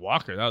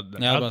Walker. That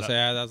Yeah, I was about to say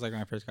that was like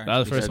my first. that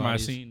was the first time I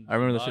bodies. seen. I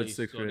remember the bodies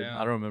shit 6th go grade. down. I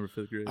don't remember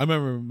 5th grade. I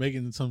remember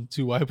making some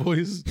 2 white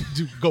boys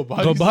do go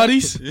bodies. Go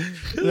bodies.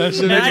 That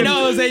shit. I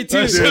know Jose too.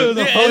 That shit was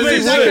Yeah, a Jose Jose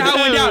exactly would. how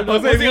it went down.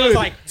 Jose Jose was would.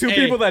 like, Two hey,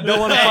 people that don't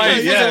want to hey, fight.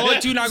 these Yeah, are the only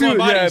 2 not going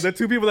bodies. Yeah, the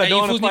 2 people that Hey, don't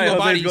you want to fools need fight. to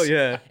go Jose bodies. go,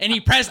 yeah. And he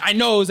pressed. I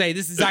know, Jose.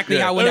 This is exactly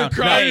Yeah. how it went They're down.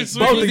 crying, Hey, sweet.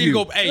 both of need to you.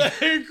 go. Hey,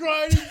 They're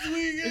crying and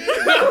swinging.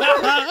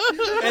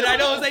 and I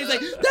know Jose's like,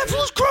 that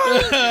fool's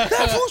crying.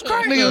 That fool's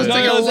crying. Nigga was No,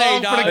 taking a Jose,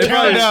 long dog. for the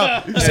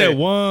countdown. He said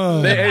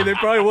 1. They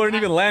probably weren't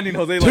even landing.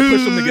 Jose like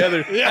pushed them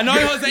together. I know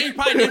Jose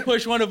probably did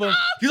push one of them.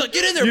 He's like,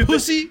 get in there,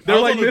 pussy. They're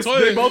like on the missing.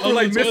 toilet. They both I were was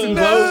like on the missing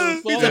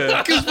toilet. blows. He's Yeah.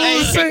 like,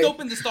 hey, he kicked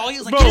open the stall. He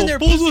was like, get in Bro, there,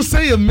 fools pussy. will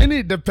say a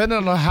minute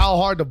depending on how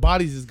hard the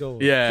bodies is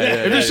going. Yeah,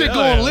 If this shit yeah,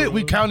 going yeah. lit,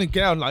 we counting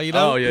down, like, you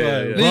know? Oh, yeah,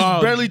 yeah, yeah. They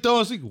Wow. barely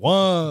throwing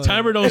 1.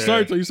 Timer don't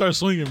start till you start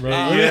swinging, bro.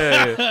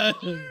 Yeah,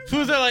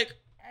 Fools are like,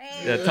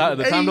 yeah.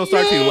 The time don't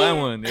start till you land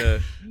one. Yeah,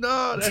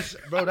 No,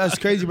 that's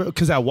crazy, bro.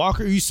 Because at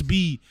Walker, it used to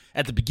be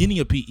at the beginning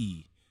of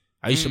PE.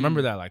 I used to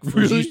remember that. Like, fools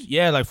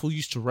Really? fools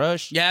used to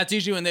rush. yeah, that's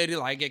usually when they do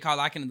like get caught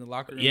locking in the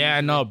locker room. Yeah,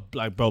 I know.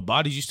 Like, bro,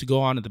 bodies used to go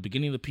on at the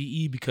beginning of the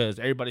PE because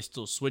everybody's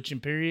still switching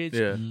periods.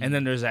 Yeah. And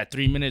then there's that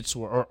 3 minutes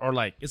or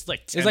like, it's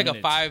like 10 It's like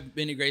minutes. a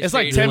 5-minute grace. It's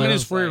like period 10 where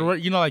minutes it's for,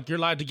 like- you know, like you're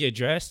allowed to get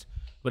dressed.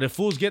 But if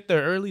fools get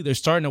there early, they're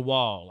starting to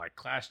wall. Like,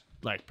 class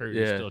like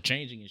periods Yeah. still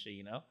changing and shit,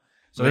 you know?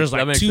 So That there's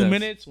like makes 2 sense.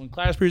 minutes when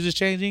class periods is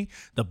changing,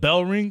 the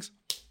bell rings,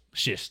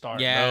 shit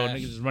starts, Yeah. bro.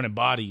 Niggas is running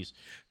bodies.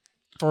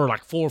 for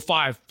like 4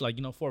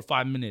 or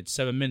 5 minutes,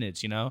 7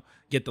 minutes,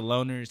 get the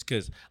loaners,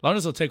 because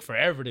loaners will take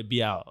forever to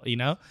be out,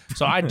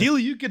 So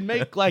ideally you could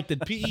make like the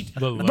PE,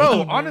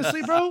 bro,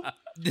 honestly, bro.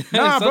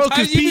 Nah, bro,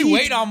 because PE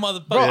wait on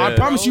motherfuckers. Bro, I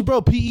promise you,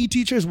 bro, PE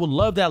teachers will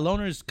love that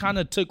loaners kind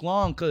of took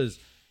long because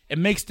it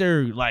makes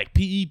their like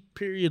PE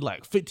period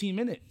like 15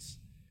 minutes.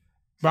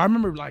 Bro, I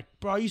remember like,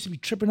 bro, I used to be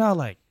tripping out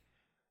like,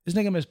 this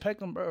nigga Miss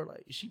Peckham, bro,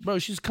 like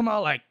she's come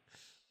out like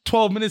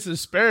 12 minutes to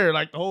spare,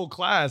 like the whole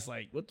class.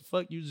 Like, what the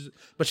fuck?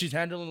 But she's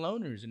handling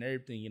loaners and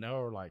everything,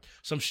 or like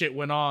some shit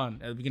went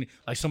on at the beginning,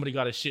 like somebody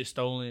got his shit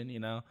stolen,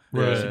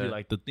 Where it used to be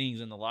like the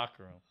things in the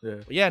locker room.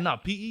 Yeah. But yeah, no,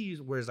 PE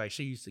is where it's like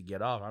shit used to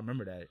get off. I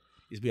remember that. It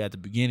used to be at the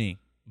beginning.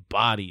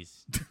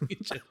 Bodies.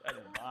 Get your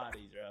fucking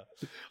bodies,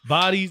 bro.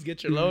 Bodies,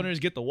 get your loaners,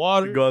 get the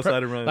water. Go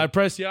outside and run. Like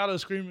Preciado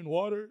screaming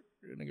water.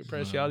 Nigga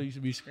Preciado used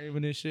to be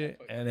screaming and shit.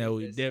 And then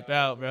we dip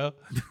out, bro.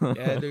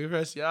 Yeah, nigga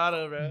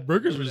Preciado, bro.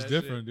 Burgers was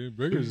different, dude.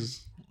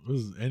 Burgers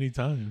was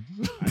anytime.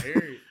 I hear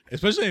it.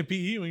 Especially in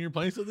PE when you're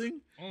playing something.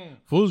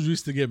 Fools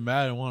used to get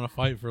mad and want to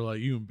fight for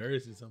like you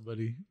embarrassing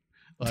somebody.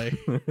 Like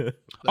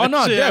oh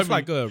no, that's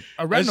like a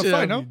random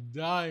fight, no?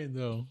 Dying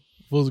though.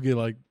 Fools get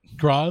like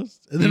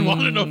crossed and then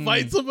wanted to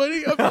fight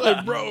somebody. I'm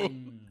like, bro.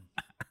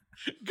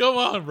 Come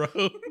on, bro.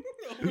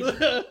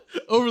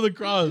 Over the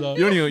cross, dog.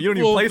 You don't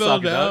even play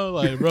soccer, down,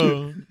 like,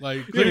 bro.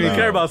 Like, you don't even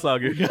care about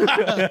soccer.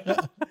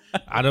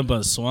 I done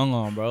been swung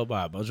on, bro,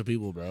 by a bunch of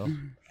people, bro.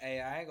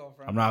 Hey, I ain't going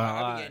front. I'm not gonna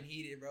I lie. be getting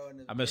heated, bro.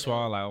 I've been swung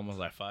on like almost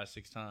like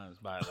 5-6 times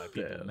by like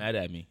people mad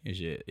at me and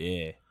shit.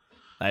 Yeah,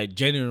 like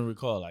genuinely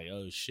recall, like,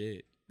 oh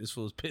shit, this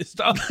fool's pissed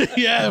off.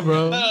 Yeah,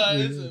 bro.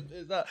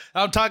 It's not,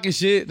 I'm talking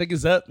shit.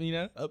 Niggas up,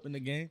 up in the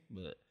game.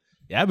 But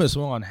yeah, I've been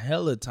swung on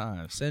hella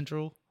times.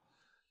 Central.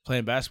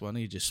 Playing basketball,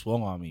 nigga just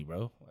swung on me,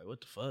 bro. Like, what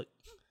the fuck?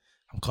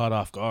 I'm caught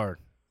off guard.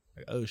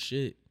 Like, oh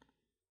shit.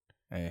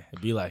 Hey,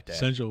 it be like that.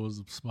 Central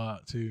was the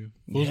spot too.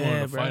 Fools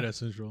wanted to fight at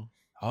Central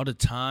all the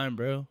time,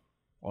 bro.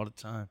 All the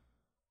time.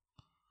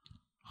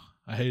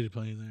 I hated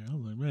playing there. I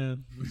was like,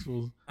 man, this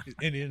fools,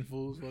 Indian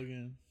fools,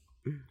 fucking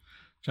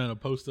trying to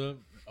post up,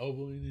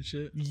 elbowing and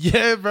shit.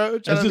 Yeah, bro.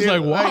 It's just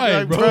like,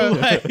 why, bro?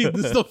 Like,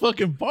 this is the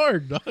fucking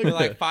park, dog. You're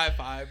like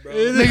 5'5", bro.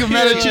 Nigga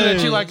mad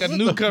at you like a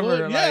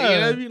newcomer. Like, yeah. You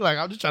know what I mean? Like,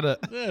 I'm just trying to.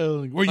 Yeah,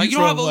 like, where Like, you you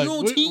don't from? have a Like,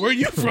 own team? where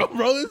you from,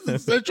 bro? This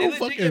is Central They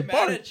fucking get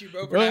park. mad at you,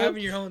 bro, for not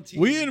having your own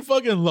team. We in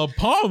fucking La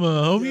Palma,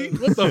 homie.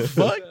 What the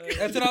fuck?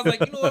 That's when I was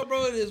like, you know what,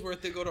 bro? It is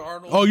worth it. Go to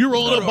Arnold. Oh, you're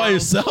rolling Go up to by Arnold.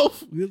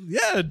 yourself?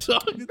 Yeah,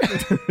 dog.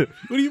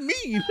 What do you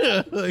mean?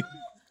 Like,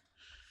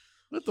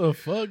 what the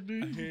fuck,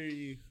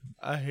 dude?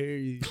 I hear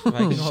you.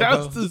 Like,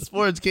 Shouts to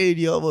sports,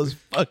 Katie. Almost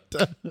fucked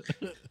up.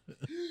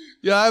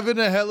 Yeah, I've been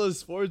in hella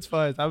sports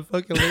fights. I'm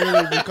fucking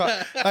literally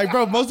like,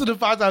 bro. Most of the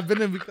fights I've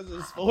been in because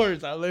of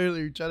sports. I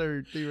literally try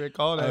to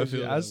recall that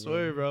shit. I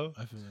swear, bro.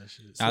 I feel that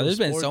shit. Nah, there's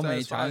been so sports many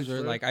ass times fights,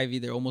 where bro. like I've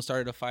either almost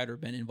started a fight or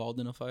been involved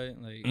in a fight.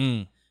 Like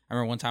I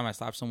remember one time I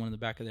slapped someone in the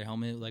back of their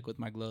helmet like with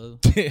my glove.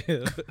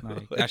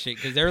 Like that shit,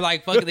 because they're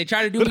like fucking. They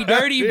try to do me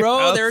dirty,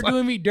 bro. They were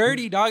doing me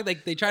dirty, dog.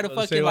 Like they try to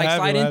Let's say fucking what like happened,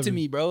 slide what into happened?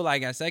 me, bro.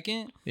 Like at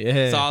second.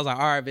 Yeah. So I was like,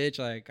 all right, bitch,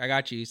 like I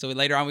got you. So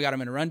later on we got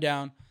him in a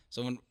rundown.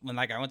 So when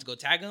like I went to go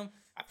tag him,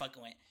 I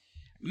fucking went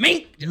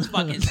mink, just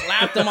fucking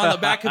slapped him on the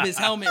back of his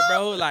helmet,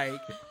 bro. Like.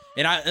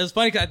 And it was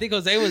funny because I think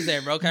Jose was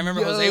there, bro. 'Cause I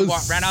remember Jose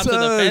ran out to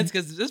the fence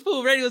because this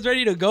fool was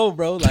ready to go,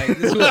 bro. Like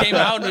this fool came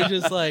out and was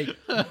just like,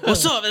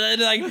 "What's up?" And then,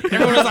 like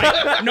everyone was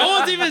like, no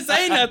one's even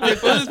saying nothing.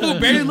 Bro. This fool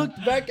barely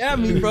looked back at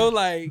me, bro.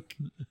 Like,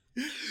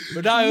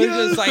 but no, it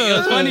was just like it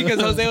was funny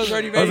because Jose was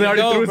already ready to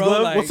go,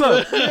 bro. Like, what's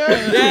up?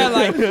 yeah,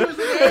 like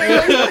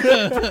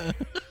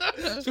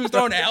he was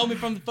throwing a helmet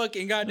from the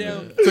fucking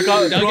goddamn Took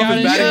off his dugout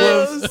and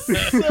batting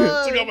shit.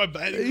 gloves. Took out my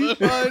batting glove.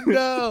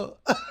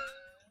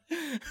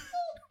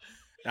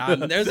 I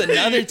know. There's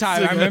another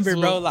time I remember,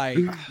 bro. Like,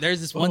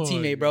 there's this one Oh,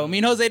 teammate, bro. Me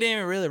and Jose didn't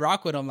even really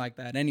rock with him like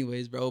that,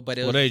 anyways, bro. But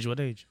it was What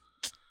age?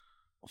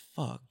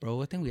 fuck,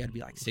 bro. I think we had to be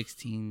like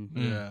 16.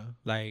 Yeah.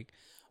 Like,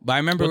 but I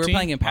remember What we were team?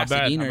 playing in My bad.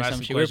 Pasadena I'm or some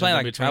asking shit. We were playing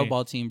like a questions in travel between.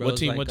 ball team, bro. What It was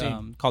team? like, What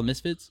team? called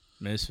Misfits.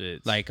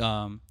 Misfits. Like,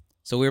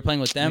 so we were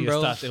playing with them, Niggas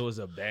bro. thought it was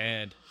a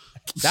band.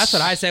 That's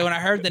what I said when I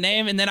heard the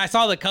name, and then I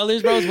saw the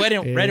colors, bro. It was red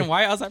and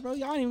white. I was like, bro,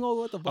 y'all don't even know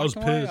what the I black was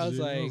and white. pissed. I was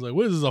Dude. like,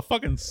 what is this, a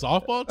fucking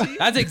softball team?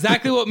 that's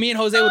exactly what me and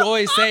Jose would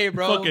always say,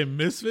 bro. Fucking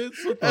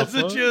misfits? What the That's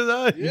what fuck? you was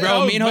on. Yeah, I Bro,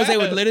 was me and Jose mad.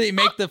 would literally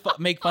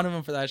make fun of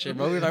him for that shit,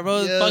 bro. We were like,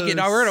 bro, Yo, fuck it,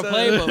 dog, we're gonna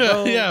play, but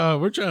bro, Yeah,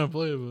 we're trying to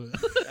play,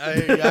 but I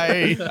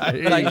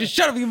hear you. like, just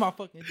shut up, you my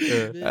fucking.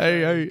 bitch. I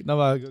hear you. No,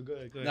 go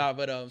ahead. Nah,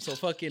 but so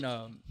fucking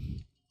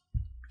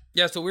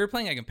yeah. So we were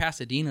playing like in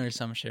Pasadena or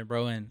some shit,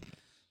 bro, and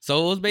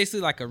so it was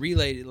basically like a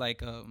relay,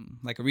 like a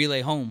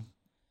relay home,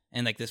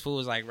 and like this fool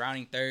was like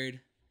rounding third,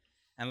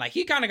 and like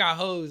he kind of got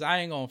hosed. I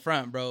ain't gonna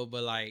front, bro,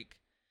 but like,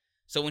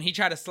 so when he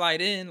tried to slide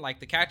in, like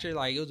the catcher,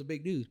 like it was a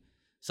big dude,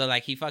 so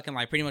like he fucking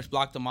like pretty much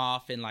blocked him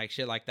off and like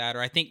shit like that,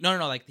 or I think no,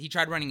 like he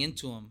tried running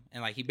into him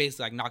and like he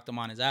basically like knocked him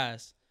on his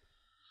ass.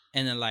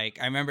 And then, like,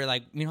 I remember,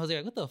 like, me and Jose,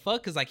 like, what the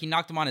fuck? Because, like, he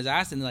knocked him on his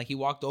ass, and then, like, he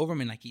walked over him,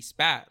 and, like, he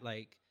spat,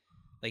 like,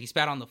 Like he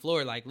spat on the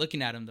floor, like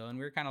looking at him though, and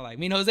we were kind of like,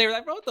 me and Jose were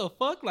like, bro, what the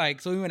fuck?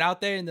 Like, so we went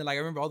out there, and then like I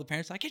remember all the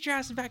parents like, get your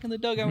asses back in the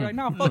dugout. We're like,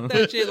 nah, fuck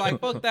that shit, like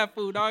fuck that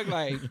food, dog.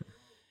 Like,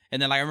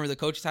 and then like I remember the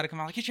coaches had to come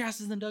out like, get your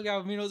asses in the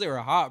dugout. Me and Jose were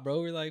hot,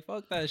 bro. We're like,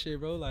 fuck that shit,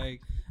 bro.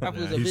 Like that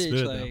food's a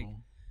bitch. Like,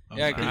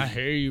 yeah, I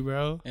hear you,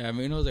 bro. Yeah,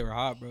 me and Jose were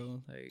hot,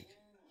 bro. Like,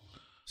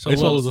 So it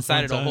was a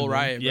decided fun a whole time,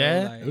 riot, bro.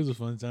 Yeah? Like, It was a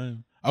fun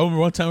time. I remember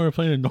one time we were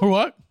playing in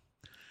Norwalk,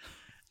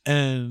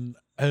 and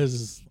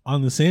as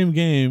on the same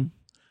game,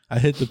 I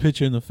hit the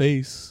pitcher in the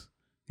face.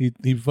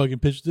 He fucking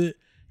pitched it,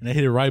 and I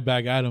hit it right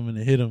back at him, and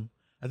it hit him.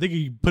 I think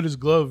he put his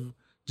glove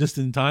just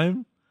in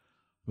time,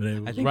 but it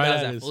was I think right that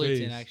was at at his Fullerton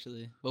face.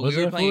 actually. But Was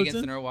we it were at playing against the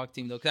Fullerton? Norwalk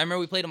team though, because I remember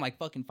we played them like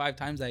fucking 5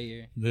 times that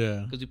year.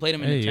 Yeah, Because we played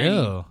them in Hey, the tourney.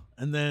 yo.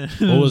 and then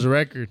What was the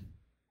record?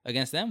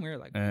 Against them, we were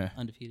like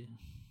undefeated. Oh,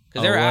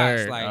 Because they were ass.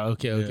 word. Like,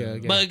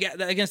 Okay.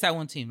 but against that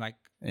one team, like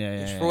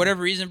yeah. for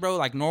whatever reason, bro,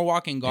 like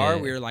Norwalk and Gar,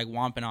 Yeah. we were like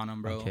womping on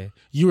them, bro. Okay.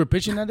 You were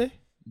pitching that day?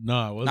 no,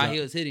 I wasn't. Nah, he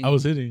was hitting. I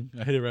was hitting.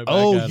 I hit it right back.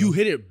 Oh, at you him.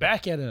 hit it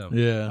back at him.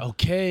 Yeah.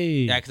 Okay.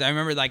 Yeah, because I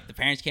remember like the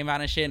parents came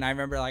out and shit, and I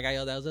remember like I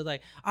yelled, I was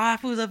like,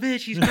 fool's a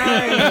bitch, he's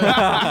crying. And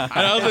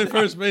I was in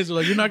first base. They're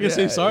like, you're not gonna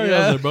say sorry. I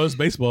was like, bro, it's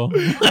baseball.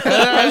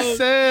 I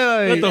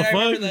said, What the And I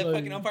remember fuck? the Like-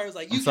 fucking umpire was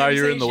like, I'm you sorry can't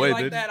you were say in the shit way,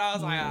 like dude. that. I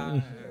was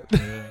like,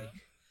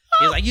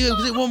 He's like, you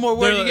say one more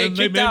word, you get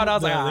kicked out. I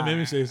was like, they made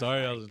me say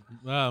sorry. I was like,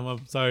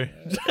 I'm sorry.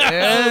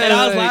 and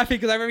I was laughing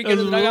because I remember getting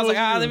to the dugout. I was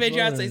like, they made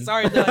you have to say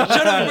sorry. They're like,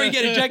 shut up before you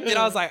get ejected.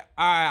 I was like,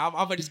 all right, I'm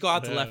gonna just go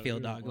out to left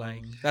field, dog.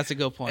 Like, that's a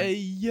good point. Hey,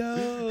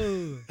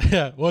 yo.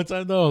 Yeah, one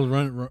time though, I was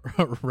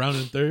running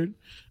rounding third.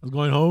 I was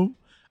going home.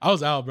 I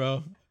was out,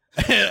 bro.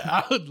 And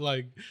I would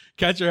like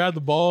catcher had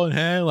the ball in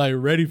hand, like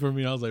ready for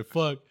me. I was like,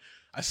 fuck.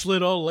 I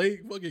slid all late,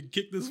 fucking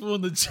kicked this fool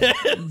in the chest.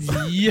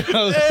 Yo,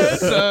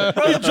 son.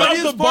 Bro, the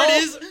funniest part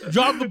is,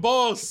 drop the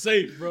ball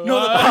safe, bro. no,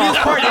 the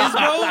funniest part is,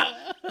 bro.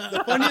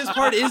 The funniest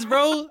part is,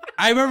 bro.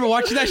 I remember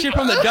watching that shit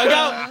from the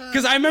dugout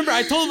because I remember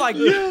I told him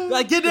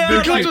like get down.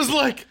 The coach was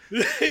like,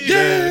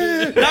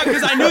 yeah,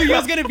 because I knew he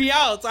was gonna be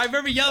out. So I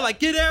remember yelling like,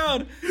 "Get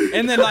down!"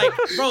 And then like,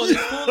 bro, this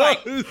fool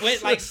like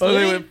went like Oh, they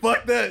slid, went,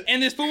 fuck that.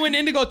 and this fool went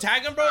in to go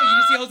tag him, bro. You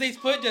just see Jose's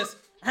foot just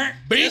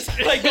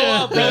like go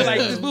up, bro. Like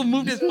this fool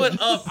moved his foot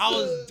up. I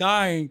was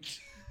dying.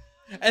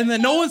 And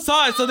then no one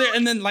saw it, so there.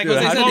 And then like Dude,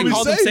 Jose how said, do they you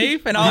called him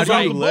safe, and I was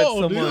How do like, you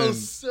let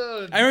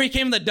someone? I remember he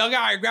came in the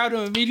dugout. I grabbed him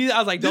immediately. I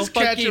was like, "Don't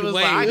fucking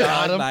wait, I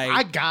got dog." him. Like,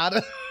 I got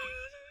him.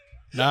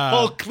 nah.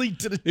 Whole cleat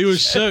to the He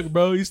was shook,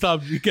 bro. He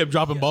stopped. He kept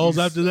dropping balls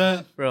after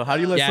that. Bro, how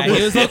do you let yeah, someone?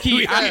 he was low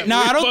key. No,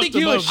 I don't think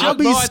he was shook,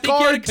 bro. I think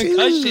he had a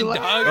concussion, dog.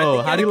 I Oh,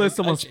 think how he do you had a let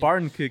someone concussion.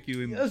 Spartan kick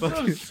you in the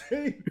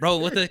fucking? Bro,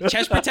 with the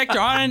chest protector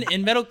on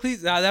and metal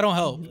cleats, that don't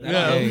help. That don't Yeah,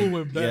 help. that fool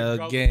went back, yeah,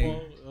 dropped the gang.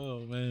 ball.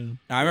 Oh man.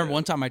 I remember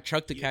one time I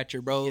trucked the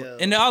catcher, bro,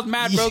 and I was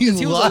mad, bro, because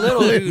he was a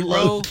little dude,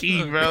 bro.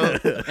 Key, bro.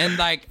 And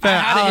like, I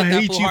Fam, had I'll to hit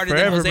that hate fool you harder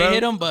forever, than Jose bro.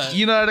 hit him, but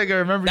You know they're gonna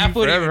remember that you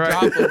fool didn't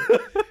forever, even right?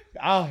 drop him.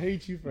 I'll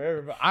hate you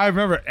forever, bro. I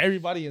remember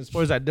everybody in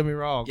sports that did me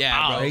wrong. Yeah,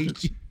 I'll bro.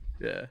 hate you.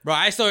 Yeah. Bro,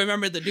 I still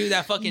remember the dude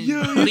that fucking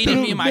bleeded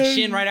me in my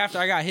shin right after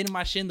I got hit in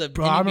my shin the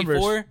Bro, I inning remember,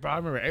 before. bro, I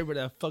remember everybody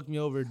that fucked me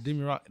over did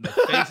me wrong in the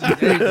face and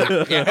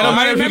everything. Yeah, And bro,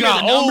 I if you remember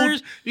got the old,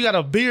 numbers. you got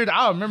a beard.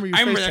 I remember your I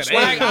remember the face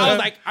swag. today. I was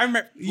like, I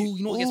remember, ooh,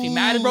 you know what gets me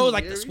mad, bro?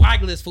 Like the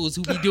swagless fools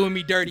who be doing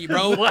me dirty,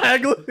 bro.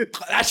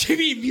 That shit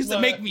used to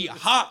make me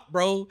hot,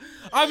 bro.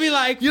 I'll be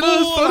like, You know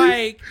what's fool, funny?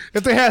 like,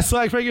 if they had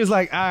swag figures,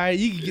 like, all right,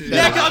 you can get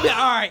yeah, that. I'll be like,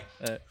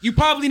 all right, you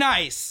probably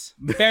nice,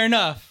 fair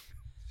enough.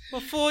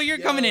 But fool, you're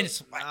coming in.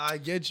 I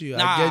get you.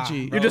 Nah, I get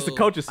you. bro. You're just a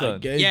coach's I son.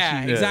 get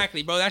Yeah, you.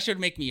 exactly, bro. That should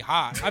make me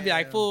hot. I'd be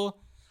like, fool,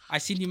 I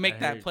seen you make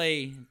that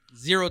play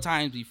 0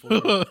 times before.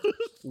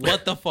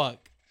 What the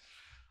fuck?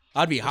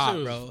 I'd be hot,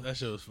 bro. That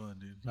shit was fun,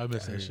 dude. I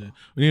miss that shit.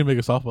 We need to make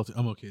a softball team.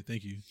 I'm okay.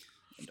 Thank you.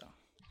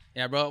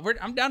 Yeah, bro.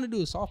 I'm down to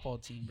do a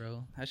softball team,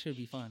 bro. That should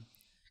be fun.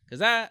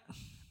 Cause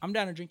I'm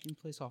down to drink and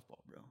play softball,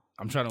 bro.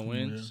 I'm trying to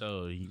win,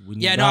 so we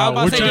need, Yeah, no, I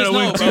was about to say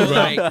we're just trying no, to bro. win too,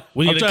 bro. Like,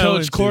 we I'm need to trying to win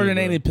coach too,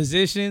 coordinated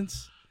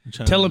positions, I'm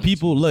trying to telling win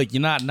people, look,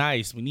 you're not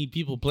nice. We need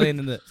people playing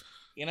in the,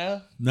 you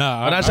know?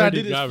 Nah, When I I try to already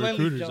do this got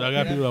friendly recruiters. joke, I got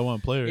you know? people that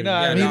want players. You know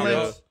what Yeah, I mean? nah, Like,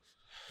 bro.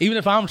 even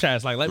if I'm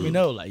trash, like, let me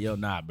know. Like, yo,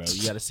 nah, bro.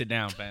 You got to sit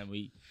down, fam.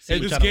 Hey,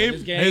 we this tryna win game?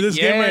 this Hey, this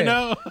game right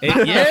now?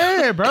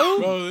 Yeah, bro.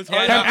 Bro, it's Yeah,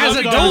 hard. nah, as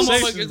bro, adults,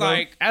 motherfuckers,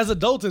 like, As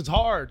adults, it's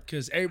hard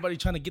because everybody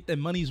trying to get their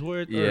money's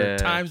worth or Yeah.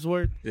 time's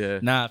worth. Yeah.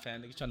 Nah,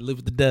 fam. Niggas trying to live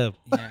with the dub.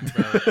 yeah,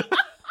 bro.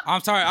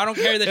 I'm sorry. I don't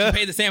care that you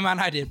pay the same amount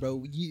I did,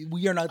 bro.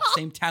 We are not the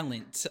same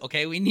talent.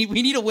 Okay, we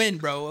need a win,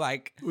 bro.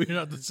 Like We're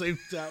not the same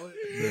talent.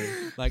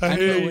 I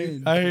need a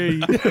win. I hear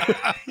you.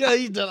 Yeah,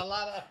 you done a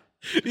lot of.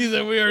 He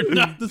said we are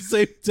not the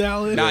same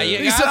talent. Nah, yeah,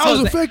 He said I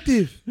was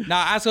effective. Nah,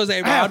 ask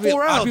Jose, bro. I had I'd be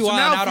 4 outs, wilding an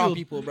out on outfield.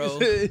 people, bro.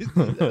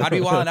 I'd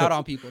be wilding out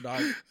on people,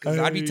 dog. Because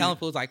I'd be telling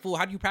fools like, fool,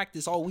 how do you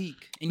practice all week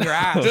in your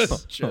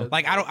ass?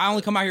 Like I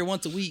only come out here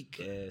once a week,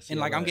 Yeah, see, and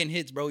like I I'm like- getting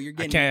hits, bro. You're I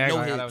getting can't act no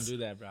like I hits. don't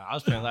do that, bro. I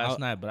was playing last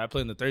night, but I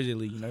played in the Thursday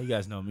league. You know, you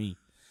guys know me.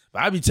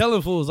 But I be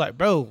telling fools like,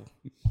 bro,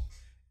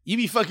 you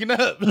be fucking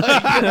up.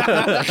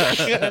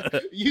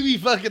 Like, you be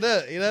fucking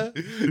up, you know?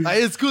 Like,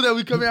 it's cool that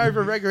we come out here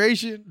for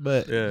recreation,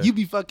 but you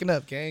be fucking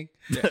up, gang.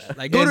 Yeah,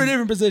 like, go to a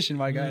different position,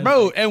 my guy.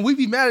 Bro, and we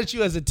be mad at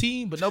you as a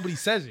team, but nobody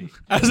says it.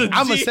 As a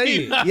I'm going to team. say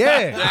it.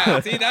 Yeah. Yeah,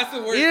 see, that's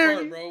the worst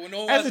part, bro. When no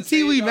one As wants a to say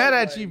team, we it, mad dog,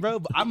 at like- you, bro,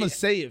 but I'm going to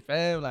say it,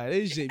 fam. Like,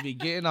 this shit be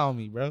getting on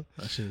me, bro.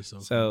 That shit is so.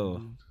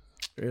 So,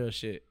 real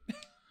shit.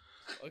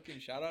 Fucking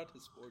shout out to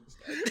sports.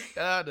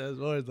 Shout out to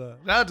sports, though.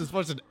 Shout out to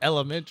sports in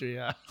elementary,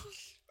 yeah.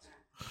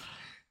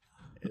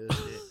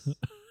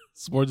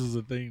 Sports is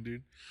a thing,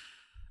 dude.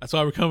 That's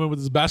why we're coming with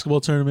this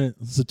basketball tournament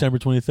September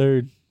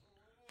 23rd.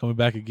 Coming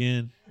back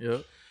again.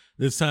 Yep.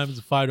 This time it's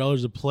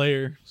 $5 a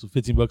player, so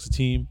 $15 a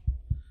team.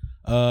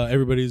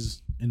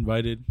 Everybody's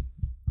invited,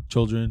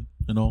 children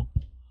and all.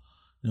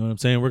 You know what I'm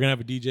saying? We're gonna have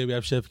a DJ. We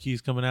have Chef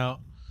Keys coming out.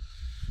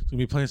 He's gonna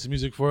be playing some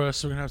music for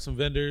us. We're gonna have some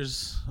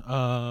vendors.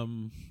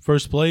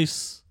 First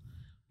place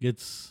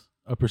gets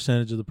a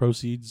percentage of the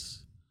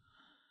proceeds.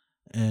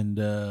 And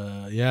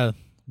yeah,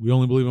 we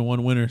only believe in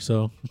one winner,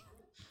 so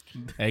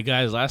Hey,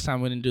 guys, last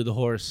time we didn't do the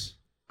horse.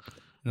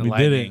 we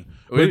didn't.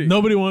 But Wait.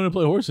 nobody wanted to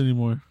play horse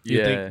anymore.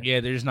 Yeah.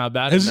 They're just not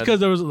bad. It's just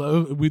because there was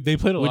they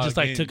played a We lot. just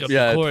of like took games. up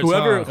Yeah, the courts.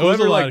 whoever huh? It was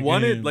a lot like of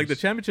won it, games. like the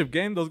championship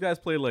game, those guys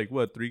played like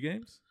what, 3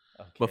 games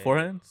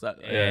beforehand? So,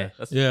 Yeah.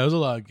 that's, Yeah, it was a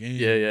lot of games.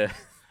 yeah.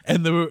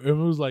 And it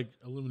was like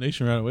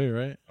elimination right away,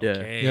 right? Yeah.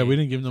 Okay. Yeah, we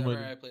didn't give I nobody.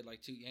 remember I played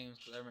like 2 games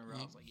because I remember I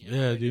was like, Yeah,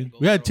 we're dude. gonna go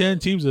We had for 10 all-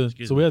 teams,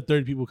 Excuse so me. we had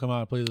 30 people come out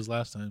and play this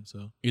last time.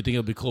 So You think it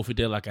would be cool if we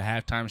did like a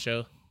halftime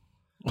show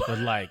with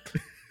like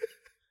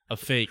a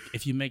fake?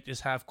 If you make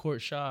this half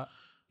court shot,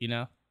 you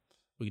know,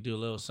 we could do a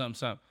little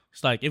something.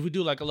 It's like if we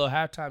do like a little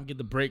halftime, get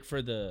the break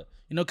for the,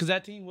 you know, because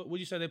that team, what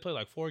you say they play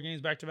like 4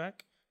 games back to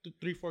back,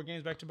 3-4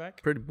 games back to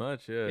back. Pretty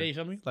much, yeah. Yeah, you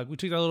feel me? Like we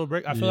took that little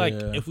break. I feel like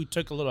Yeah. if we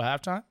took a little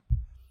halftime,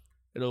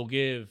 it'll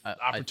give I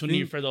opportunity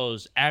think- for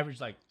those average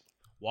like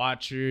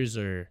watchers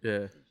or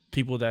Yeah.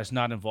 people that's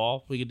not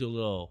involved. We could do a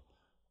little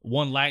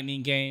one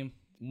lightning game,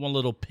 one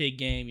little pig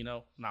game, you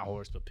know, not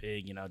horse but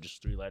pig, you know,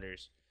 just 3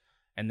 letters.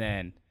 And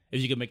then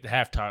if you could make the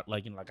half top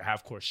like in like a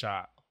half court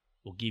shot,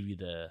 we'll give you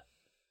the,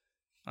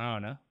 I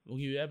don't know, we'll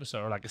give you an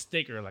episode or like a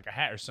sticker or like a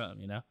hat or something,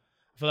 you know.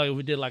 I feel like if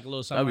we did like a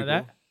little something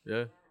That'd like be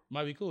that, cool.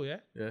 might be cool, yeah.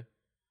 Yeah.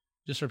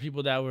 Just for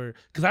people that were,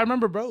 because I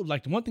remember, bro,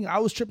 like the one thing I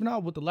was tripping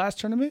out with the last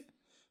tournament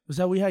was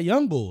that we had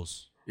young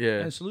bulls. Yeah.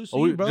 And salute to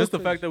Oh, you, bro, just the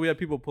 'cause- fact that we had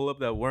people pull up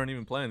that weren't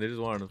even playing, they just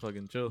wanted to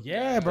fucking chill.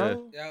 Yeah,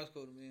 bro. Yeah, that was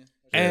cool to me.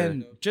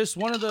 And just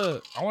one of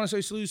the, I want to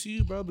say salute to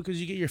you, bro, because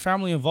you get your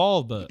family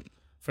involved. But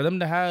for them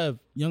to have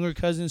younger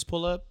cousins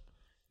pull up,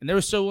 and they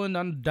were still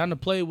willing down to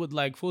play with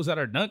like fools that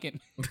are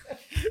dunking.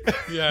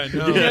 yeah, I You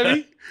know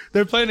me?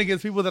 They're playing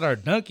against people that are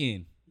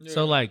dunking.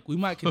 So like we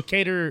might could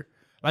cater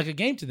like a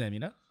game to them, you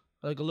know?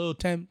 Like a little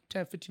 10,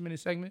 15 minute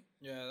segment,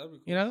 Yeah, that'd be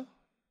cool. you know?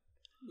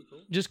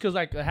 Just because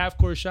like a half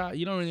court shot,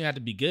 you don't really have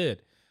to be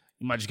good.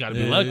 You might just got to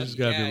be Yeah, lucky. you just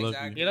gotta Yeah, be lucky.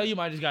 exactly. You know, you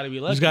might just got to be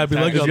lucky. Just gotta be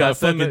lucky You on gotta that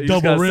send that, fucking you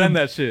just double gotta rim. send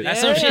that shit.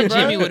 That's Yeah, some shit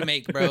bro. Jimmy would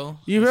make, bro.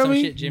 You That's feel some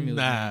me? shit Jimmy would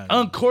Nah,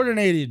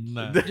 Uncoordinated.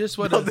 Nah. Just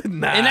what Nah. make. In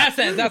that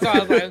sense, that's why I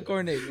was like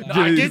uncoordinated. Like, I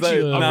Jimmy's get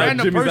you. like, A nah,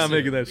 random Jimmy's person. not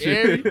making that You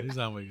hear shit. me? he's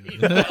not making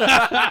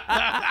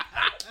it.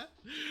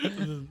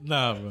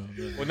 Nah, bro.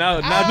 Well,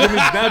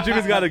 now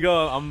Jimmy's got to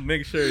go. I'm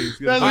making sure he's That's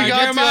gonna what Alright, we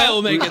got Jeremiah to-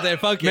 will make it there.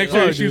 Fuck make it.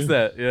 sure he Oh, shoots dude.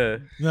 that. Yeah.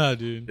 Nah,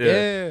 dude.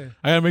 Yeah.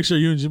 I gotta make sure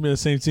you and Jimmy are the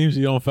same team so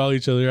you don't foul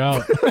each other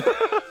out.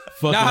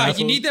 Fucking Nah, assholes.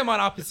 you need them on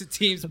opposite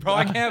teams, bro.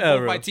 I can't Yeah, both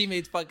bro. my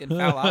teammates fucking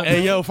foul out.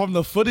 Hey, yo, from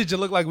the footage, it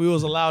looked like we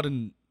was allowed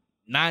in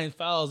 9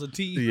 fouls a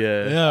team.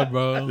 Yeah. Yeah,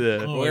 bro. Yeah. Oh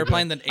We my were God.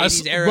 playing the I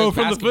 80s era Bro, of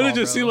from the basketball, footage,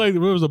 it bro. seemed like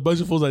there was a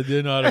bunch of fools that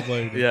didn't know how to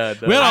play. Yeah.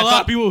 We had a I lot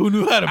thought- of people who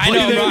knew how to I play.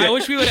 know, bro. that. I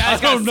wish we would have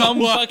I got don't know some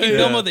why. fucking Yeah.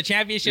 film of the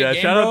championship Yeah.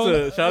 game, Shout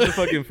bro. out to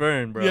fucking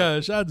Fern, bro. Yeah,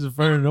 shout out to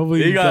Fern. Hopefully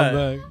He he can got-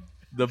 come back.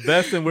 The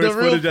best and worst The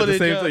real footage at the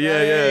same footage,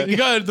 time. yeah. You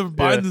got the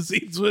behind the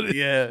scenes with it.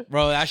 Yeah.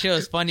 Bro, that shit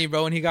was funny,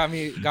 bro. When he got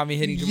me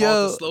hitting Jamal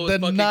Yo, the slowest the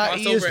fucking not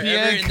crossover ESPN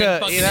ever, and cut, then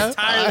fucking you know?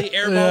 entirely Yeah,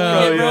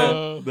 airballing it,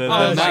 bro. The Oh,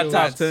 not that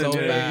top shit 10. was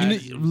so yeah.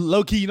 bad.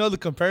 Low key, you know the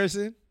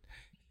comparison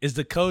is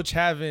the coach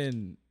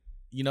having,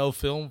 you know,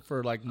 film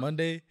for like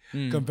Monday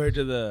compared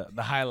to the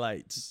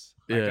highlights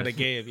like Yeah. of the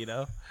game. You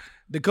know,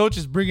 the coach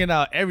is bringing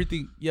out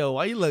everything. Yo,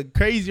 why you look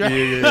crazy? Right?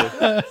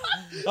 Yeah.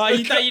 Oh,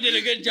 you thought you did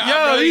a good job, Yo,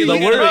 bro. he You look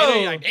the at worst.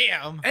 it, you're like,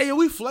 damn. Hey, yo,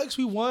 we flex,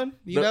 we won,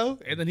 you The- know?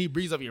 And then he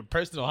brings up your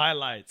personal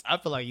highlights. I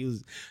feel like he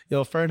was,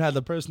 Fern had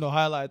the personal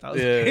highlights. I was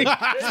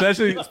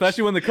Yeah.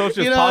 especially when the coach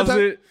just You know what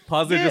I'm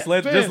pauses it, Yeah,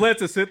 just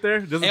lets it sit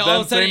there. Just And them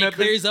all of a sudden saying it that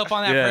thing. clears up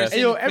on that Yeah. person.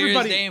 Hey, yo, clears day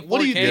everybody, in what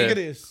do you 4K. think of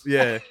this?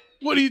 Yeah.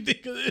 What do you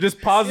think of this? Just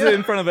pause it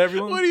in front of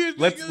everyone. What do you think?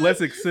 Let's of let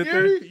this? it sit You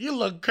there. hear me? You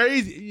look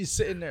crazy. You're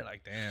sitting there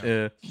like, damn.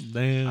 Yeah.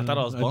 Damn. I thought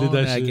I was did balling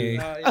that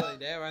game. Oh, you're like,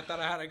 damn, I thought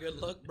I had a good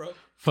look, bro.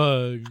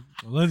 Fuck.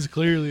 Lens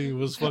clearly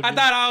was fucking. I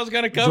thought I was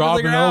gonna cover the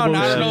dropping ground.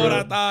 I elbows, don't know what bro.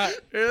 I thought.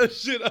 Yeah,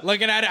 shit.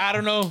 Looking at it, I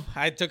don't know.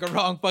 I took a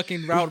wrong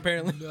fucking route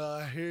apparently. No,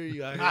 I hear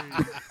you. I hear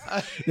you.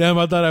 Damn,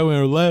 I thought I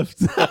went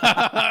left.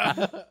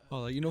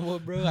 Oh, you know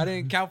what, bro? I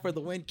didn't count for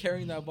the wind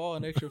carrying that ball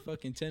an extra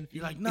fucking 10 feet.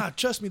 You're like, nah,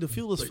 trust me, the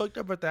field was fucked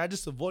up right there. I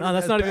just avoided No,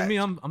 that's that not even patch. me.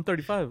 I'm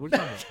 35. What are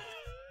you talking about?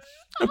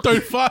 I'm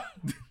 35.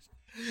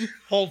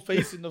 Whole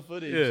face in the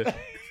footage.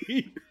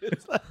 Yeah.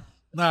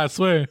 Nah, I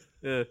swear.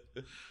 Yeah.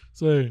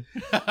 Swear.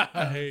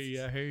 I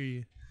hear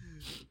you.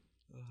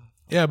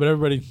 Yeah, but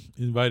everybody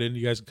invited.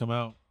 You guys can come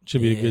out.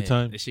 Should be a good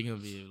time. This shit gonna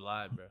be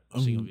live, bro.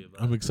 This shit gonna be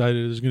I'm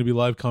excited. There's gonna be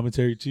live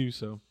commentary too,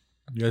 so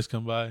you guys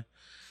come by,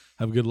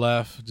 have a good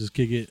laugh, just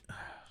kick it.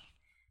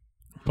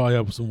 Probably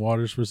have some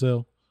waters for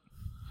sale.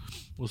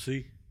 We'll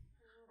see.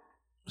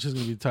 It's just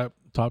gonna be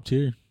top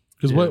tier.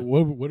 Because what are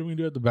we gonna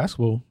do at the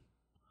basketball?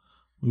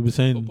 We've been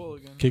saying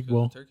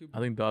kickball. I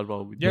think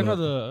dodgeball would be Yeah, no,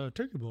 the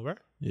turkey bowl, right?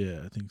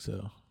 Yeah, I think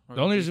so. The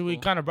only reason we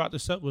kind of brought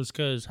this up was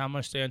because how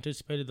much they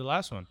anticipated the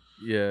last one.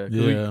 Yeah,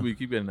 Yeah. We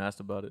keep getting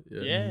asked about it.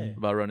 Yeah, Yeah.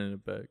 About running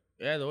it back.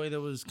 Yeah, the way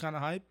that was kind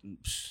of hyped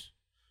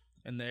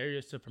in the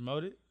areas to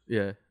promote it.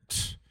 Yeah.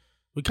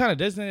 We kind of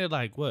designated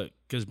like what?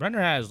 Because Brenner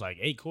has like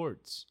 8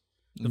 courts.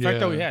 The fact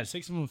that we had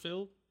 6 of them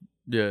filled,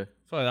 Yeah.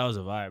 I feel like that was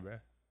a vibe, bro.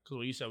 Because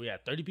when you said we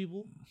had 30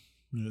 people,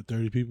 Yeah,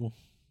 30 people.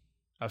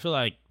 I feel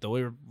like the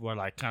way we're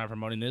like kind of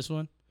promoting this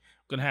one,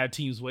 we're gonna have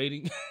teams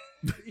waiting.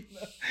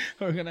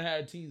 We're gonna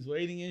have teams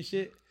waiting and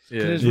shit.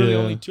 Yeah. There's really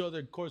only 2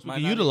 other courts we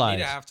can utilize.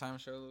 Need a halftime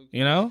show.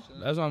 You know,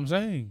 that's what I'm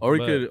saying. Or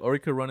we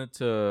could run it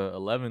to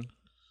 11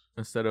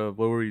 instead of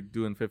what were we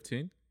doing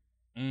 15?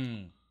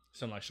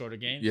 Some like shorter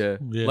games. Yeah.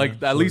 Yeah,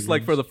 Like at least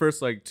like for the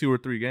first like 2 or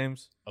 3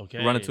 games, Okay.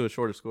 run it to a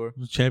shorter score.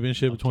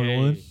 Championship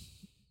 21.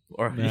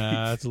 Or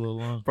Nah, that's a little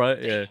long.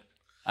 probably, yeah.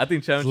 I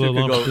think a little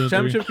long for 2 or 3.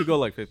 championship could go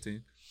like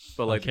 15.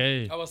 But like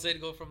Okay. I would say to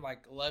go from like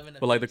 11 to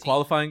but like the 15,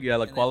 qualifying,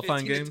 and then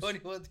qualifying 15 games.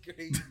 to 21's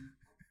crazy.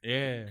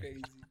 Yeah.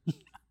 Crazy.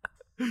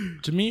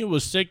 To me, it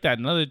was sick that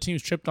none of the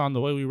teams tripped on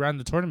the way we ran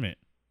the tournament.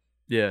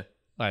 Yeah.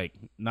 Like,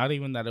 not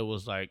even that it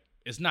was like,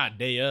 it's not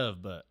day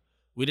of, but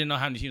we didn't know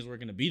how many teams were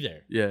going to be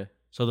there. Yeah.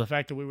 So the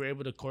fact that we were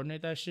able to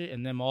coordinate that shit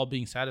and them all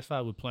being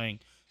satisfied with playing,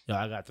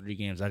 I got 3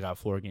 games, I got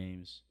 4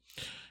 games.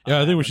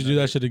 Yeah, I think we should do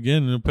that shit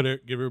again and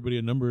give everybody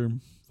a number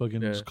and fucking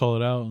just call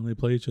it out and they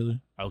play each other.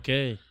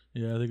 Okay.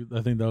 Yeah,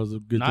 I think that was a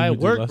good Nah, thing it we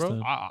did worked, last bro.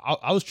 time.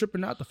 I was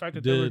tripping out the fact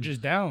that they were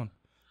just down.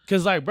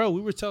 Because, like, bro,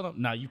 we were telling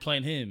them, nah, you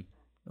playing him.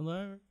 I'm like,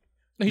 all right.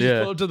 He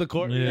just pulled up to the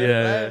court.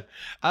 Yeah.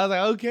 I was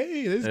like,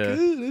 okay, that's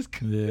good. That's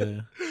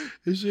good. Yeah.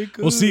 This shit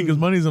cool. We'll see because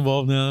money's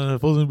involved now. The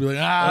folks gonna be like,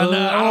 I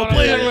won't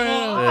play him right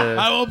now. Yeah.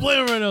 I won't play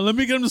him right now. Let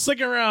me get him the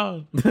second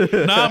round. Nah,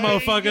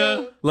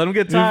 motherfucker. Let them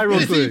get tired real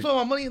You quick. put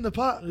my money in the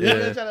pot. Yeah.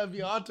 They're trying to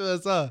be onto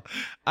us, huh?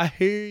 I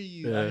hear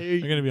you. I hear They're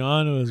you. gonna be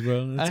on to us,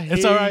 bro. I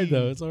It's hear all right you.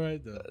 though. It's all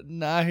right though.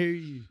 Nah, I hear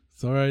you.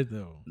 It's all right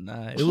though.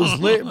 Nah, it was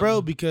lit,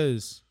 bro,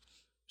 because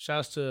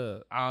shouts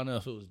to, I don't know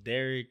if it was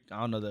Derek,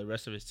 I don't know the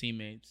rest of his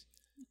teammates.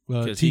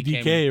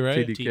 TDK,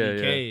 right?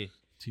 TDK.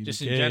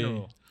 Just in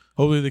general.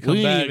 Hopefully they come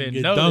We back didn't and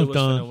even get know they dunked was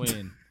gonna on.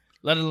 win,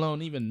 let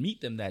alone even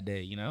meet them that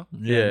day,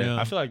 Yeah.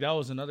 I feel like that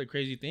was another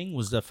crazy thing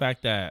was the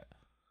fact that,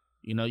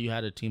 you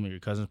had a team of your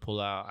cousins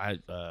pull out. I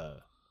had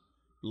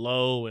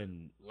Lowe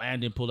and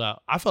Landon pulled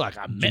out. I feel like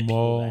I met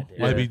Jamal,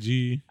 people that day.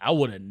 YBG. I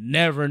would have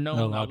never Met a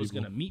known lot I of was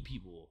people. gonna meet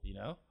people,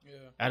 Yeah.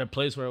 at a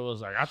place where it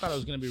was like I thought it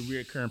was gonna be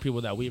reoccurring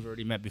people that we've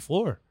already met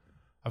before.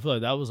 I feel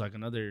like that was like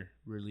another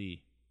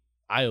really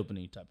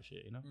eye-opening type of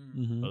shit,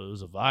 Mhm. But it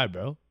was a vibe,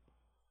 bro.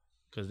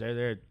 Cause they're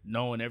there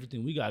knowing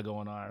everything we got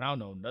going on, and I don't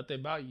know nothing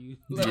about you.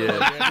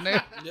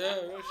 Yeah. Yeah,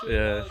 real shit.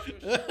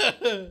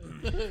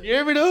 Yeah. You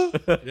hear me though?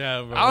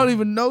 Yeah, bro. I don't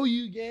even know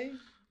you, gang.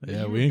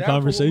 Yeah, You we in down for what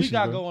conversation. we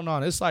got bro. going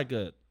on. It's like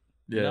you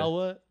Yeah. know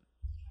what?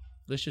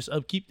 Let's just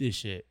upkeep this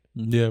shit.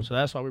 Yeah, So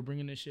that's why we're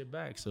bringing this shit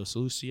back. So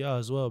salute to y'all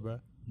as well, bro.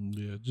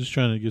 yeah. Just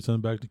trying to get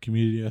something back to the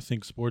community. I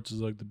think sports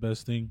is like the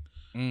best thing.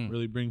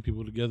 Really bring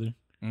people together.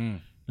 You know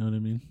what I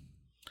mean?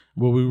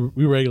 Well,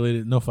 we regulate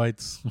it. No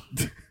fights.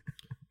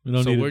 We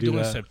don't So need we're to do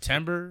doing that.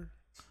 September,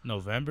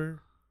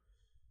 November.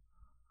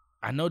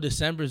 I know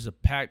December is a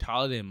packed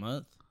holiday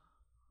month.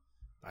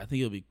 I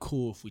think it'd be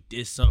cool if we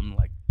did something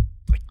like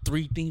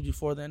 3 things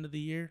before the end of the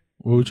year.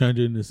 What are we trying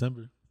to do in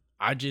December?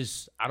 I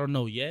don't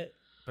know yet,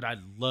 but I'd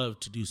love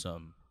to do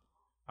something.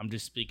 I'm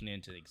just speaking it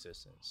into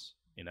existence,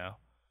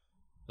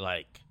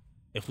 Like,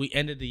 if we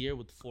ended the year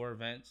with 4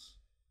 events,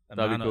 the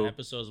That'd be amount cool. of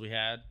episodes we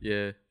had,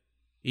 Yeah.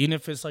 even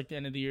if it's like the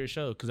end of the year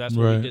show, because that's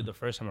what Right. we did the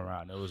first time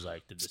around. It was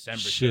like the December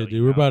show. Shit,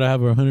 dude, we're about to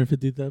have our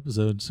 150th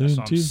episode soon That's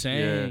what too. I'm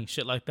saying. Yeah.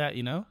 Shit like that,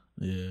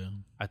 Yeah,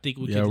 I think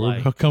we yeah, could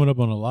we're coming up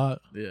on a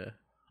lot. Yeah.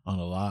 On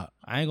a lot.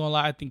 I ain't gonna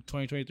lie, I think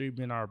 2023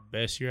 been our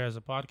best year as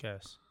a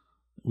podcast.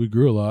 We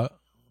grew a lot.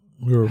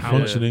 We were How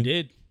much we functioning.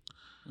 did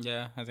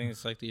Yeah, I think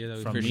it's like the year that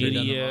we from for sure done the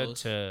media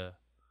most. to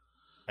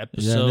Yeah,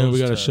 episodes. I know we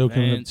got to a show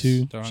coming up events.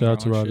 too. throwing Shout out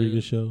to our own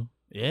Rodriguez shit. show.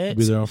 Yeah, We'll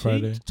be there on see?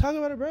 Friday. Talk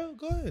about it, bro.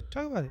 Go ahead,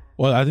 talk about it.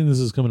 Well, I think this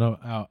is coming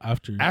out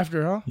after.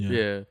 After, huh?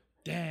 Yeah.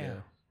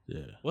 Damn. Yeah.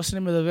 What's the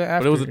name of the event?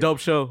 After? But it was a dope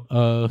show.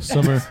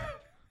 Summer.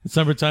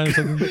 Summertime or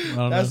something. I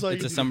don't That's know. why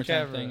It's you a need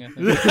summertime camera. thing. I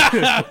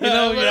think. You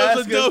know, you're That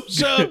was a asking. dope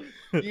show.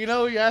 You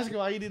know, you're asking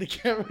why you need a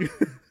camera.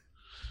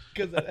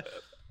 Because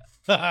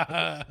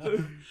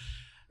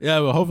Yeah,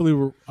 but hopefully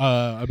we're.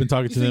 I've been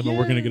talking to them, and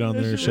we're gonna get on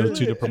that their shit show was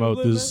too to lit. promote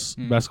It was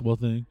this basketball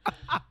thing.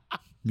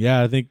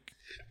 Yeah, I think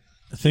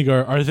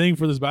our thing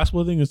for this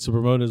basketball thing is to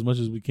promote as much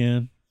as we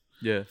can.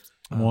 Yeah.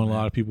 I want a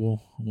lot of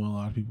people. A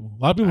lot of people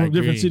from different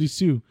agree. cities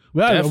too.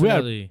 We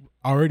Definitely.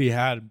 already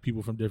had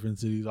people from different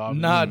cities.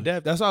 Obviously. Nah,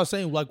 that's what I was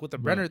saying. Like with the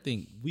Brenner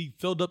thing, we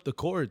filled up the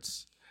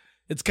courts.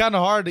 It's kind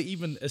of hard to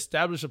even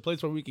establish a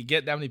place where we could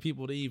get that many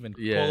people to even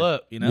pull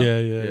up, you know?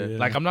 Yeah.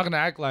 Like, I'm not going to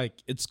act like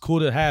it's cool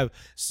to have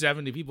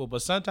 70 people,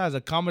 but sometimes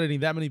accommodating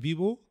that many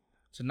people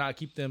to not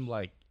keep them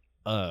like,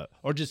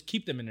 or just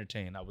keep them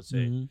entertained, I would say.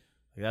 Mm-hmm.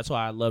 Like, that's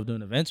why I love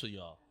doing events with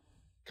y'all,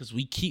 because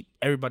we keep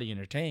everybody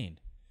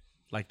entertained.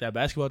 Like that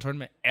basketball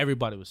tournament,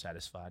 everybody was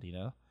satisfied, you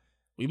know?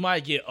 We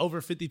might get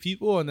over 50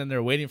 people and then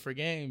they're waiting for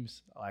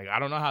games. Like, I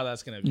don't know how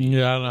that's going to be.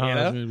 Yeah, I don't know how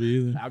that's going to be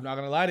either. I'm not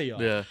going to lie to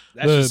y'all. Yeah.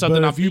 That's just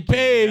something if you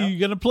pay, you know? you're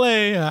going to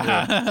play.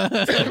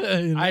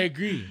 I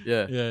agree.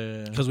 Yeah.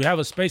 Because we have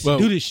a space to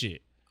do this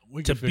shit.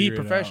 We To can be figure it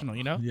professional, out.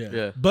 you know?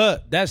 Yeah.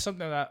 But that's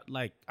something that,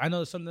 like, I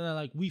know it's something that,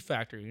 like, we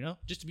factor, you know?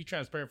 Just to be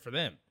transparent for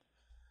them.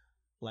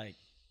 Like,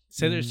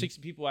 say there's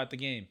 60 people at the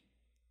game.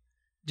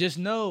 Just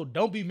know,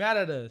 don't be mad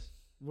at us.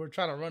 We're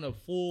trying to run a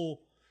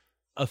full,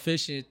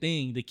 efficient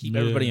thing to keep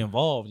everybody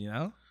involved, you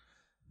know?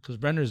 Because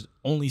Brenner's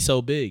only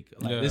so big.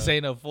 Like, this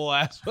ain't a full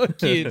ass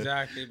fucking.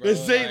 Exactly, bro.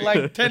 This ain't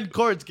like 10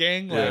 courts,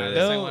 gang. Like,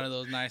 This ain't one of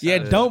those nice.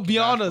 don't be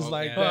on us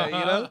like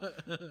basketball that,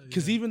 you know?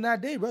 Because even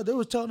that day, bro, they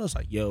was telling us,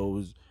 like,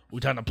 yo, we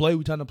trying to play,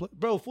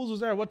 Bro, Fools was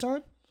there. What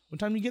time? What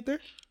time you get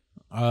there?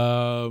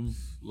 So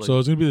it's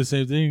going to be the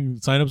same thing.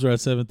 Signups are at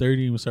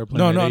 7:30 and we start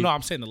playing No, at 8.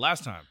 I'm saying the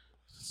last time.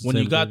 When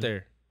you got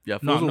there. Yeah,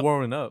 fools were no.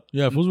 warming up.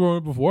 Yeah, Fools were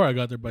before I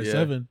got there by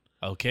 7.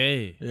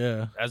 Okay.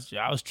 Yeah.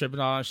 I was tripping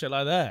on shit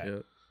like that. Yeah.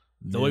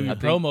 The way we I think-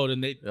 promoted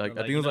and they I think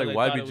it you was know, like they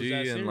thought it was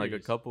YBG that and like a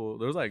serious. couple.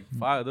 There was like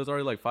 5. There's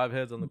already like 5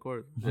 heads on the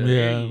court.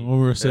 Yeah, when we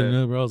were setting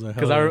up, bro, I was like,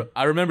 Because hell yeah.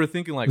 I remember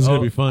thinking like, This is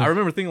gonna be fun. I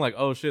remember thinking like,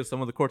 oh shit,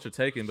 some of the courts are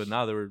taken, but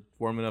now they were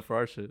warming up for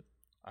our shit.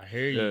 I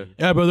hear you.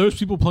 Yeah, bro, there was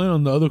people playing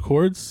on the other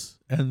courts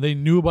and they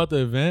knew about the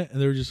event and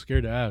they were just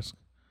scared to ask.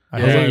 I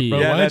I was hear like, you. bro,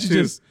 Yeah, why that don't you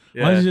too. just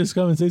Yeah. why don't you just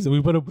come and say something?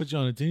 We put you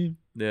on a team.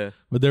 Yeah,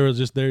 But they were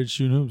just there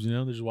shooting hoops, you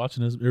know? They're just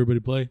watching us, everybody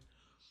play.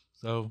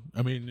 So,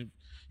 I mean,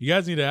 you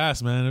guys need to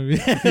ask, man. I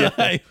mean,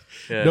 like,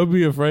 yeah. don't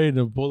be afraid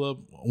to pull up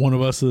one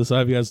of us to the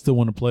side if you guys still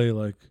want to play.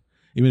 Like,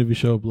 even if you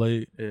show up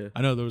late. Yeah.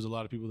 I know there was a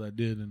lot of people that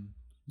did and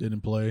didn't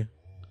play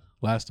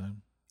last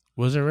time.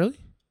 Was it really?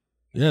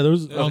 Yeah, there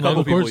was a on the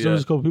couple other courts. people, There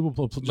was yeah. a couple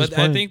people just But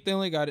playing. I think they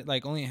only got it,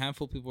 like, only a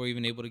handful of people were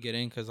even able to get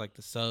in because, like,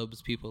 the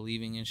subs, people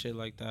leaving and shit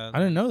like that. I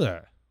didn't know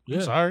that. Yeah.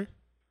 I'm sorry.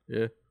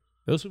 Yeah.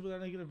 Those people that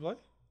didn't get to play?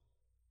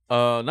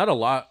 Not a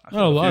lot.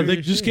 not a lot. They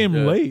few just shit. came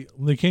Yeah. late.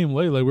 They came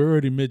late. Like, we were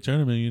already mid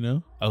tournament, you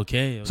know.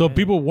 Okay. So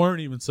people weren't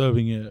even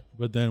subbing yet.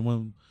 But then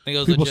when I think it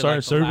was people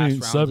legit, started like, the last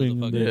rounds of subbing,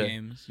 the fucking yeah.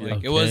 games. Yeah. Like, it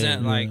Okay,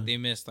 wasn't yeah. like they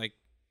missed, like,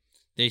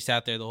 they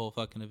sat there the whole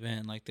fucking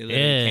event. Like, they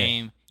literally Yeah.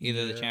 came.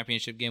 Either the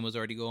championship game was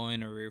already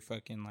going or we were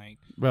fucking, like,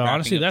 Bro, wrapping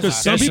honestly, up that's the a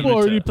last some game. people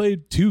already to-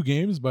 played 2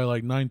 games by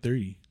like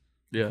 9:30,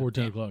 Yeah. before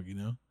 10 o'clock, you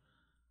know.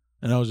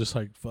 And I was just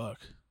like, fuck,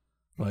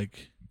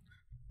 like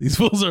these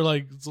fools are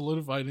like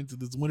solidified into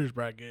this winners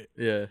bracket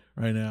Yeah.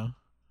 right now.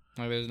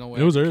 Like, there's no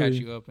way It was I could early.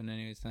 catch you up. And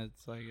anyways,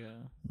 that's like,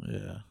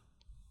 Yeah,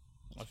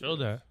 I feel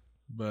that.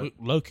 but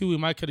Low key, we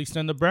might could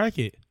extend the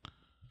bracket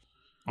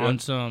Yeah. on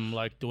some,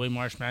 like, the way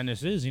March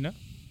Madness is, you know?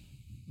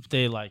 If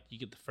they, like, you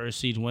get the first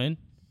seed win.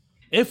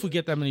 If we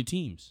get that many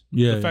teams.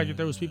 Yeah, The fact yeah, that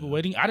there was people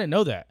waiting, I didn't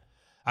know that.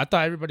 I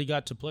thought everybody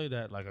got to play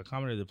that, like,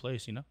 accommodated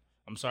place, you know?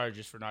 I'm sorry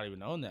just for not even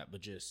knowing that, but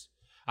just,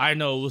 I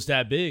know it was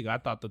that big. I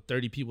thought the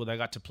 30 people that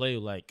got to play,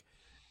 like,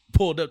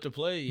 pulled up to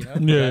play, you know?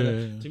 Yeah, That- yeah,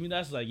 yeah. To me,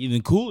 that's, like,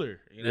 even cooler,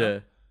 you know? Yeah.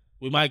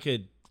 We might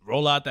could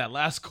roll out that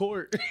last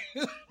court.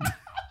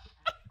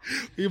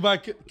 We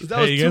might, because that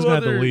hey, was you guys two gonna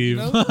have to other, leave.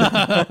 you know?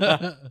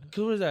 Because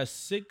what was that,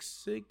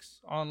 6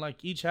 on,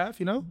 like, each half,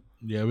 you know?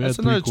 Yeah, we That's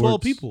had 3 another 12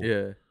 courts. people.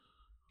 Yeah.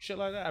 Shit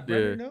like that. Yeah.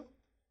 Brandon, you know?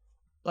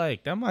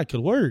 Like, that might could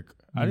work.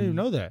 I didn't even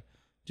know that.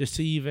 Just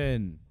to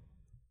even,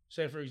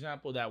 say, for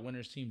example, that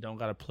winners team don't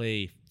got to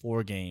play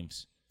 4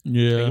 games. They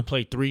Yeah, can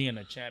play 3 in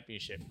a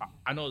championship.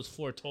 I know it's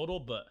 4 total,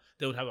 but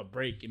they would have a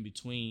break in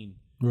between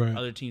right.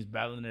 other teams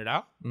battling it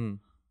out. Mm.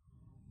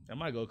 That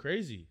might go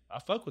crazy. I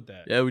fuck with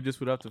that. Yeah, we just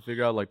would have to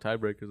figure out like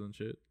tiebreakers and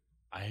shit.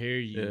 I hear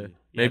you. Yeah.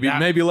 Yeah,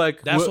 Maybe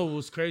like that's what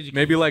was crazy.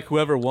 maybe like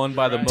whoever won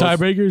by the Right. most.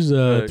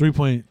 Tiebreakers,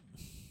 3-point.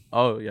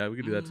 Oh yeah, we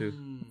could do that too.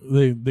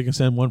 They can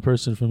send one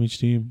person from each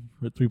team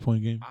for a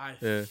 3-point game. I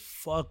Yeah.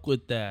 fuck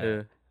with that.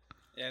 Yeah.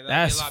 yeah,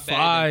 That's that'd be a lot better than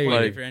fire. point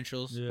Like-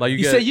 differentials. Like you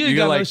You get said you ain't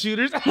get got like no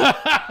shooters.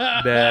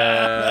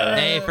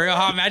 Hey, for real,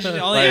 how imagine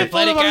only Like-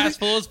 athletic ass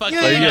fools fucking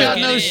You ain't got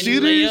fucking no in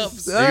shooters.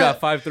 layups. you got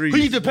 5 threes.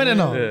 Who you depending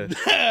on? Yeah.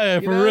 Yeah,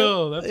 for know?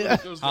 real. That's what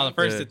it goes Oh, the down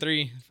first Yeah. to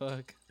 3.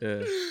 Fuck.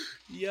 Yeah.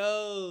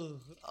 Yo,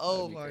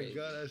 oh be my crazy.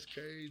 god, that's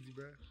crazy,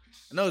 bro.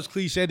 I know it's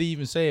cliche to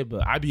even say it,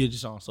 but I be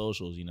just on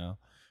socials, you know,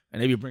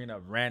 and they be bringing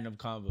up random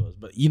combos.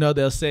 But you know,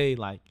 they'll say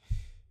like,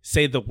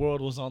 say the world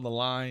was on the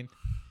line,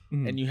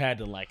 and you had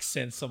to like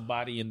send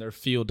somebody in their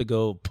field to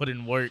go put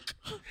in work.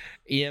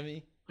 You know what I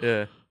mean?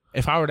 Yeah.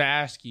 If I were to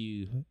ask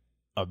you,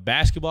 a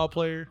basketball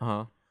player,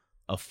 Uh-huh.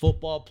 a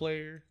football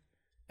player,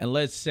 and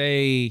let's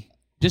say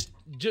just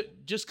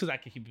because I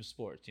can keep it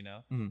sports, you know,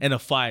 and a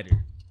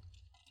fighter,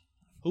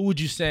 who would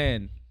you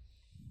send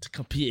to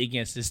compete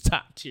against this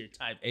top tier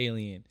type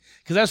alien.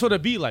 Because that's what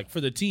it'd be like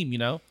for the team, you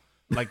know?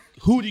 Like,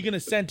 who are you going to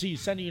send to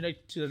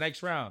the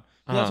next round?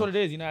 That's what it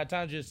is. You know, at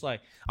times just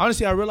like,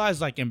 honestly, I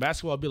realized like in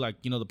basketball, it'd be like,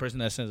 you know, the person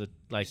that sends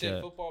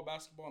football,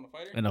 basketball, and a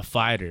fighter? And a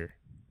fighter.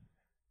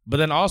 But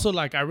then also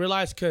like I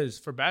realized because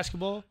for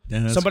basketball,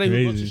 Damn, somebody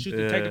crazy. who wants to shoot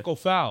the technical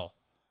foul,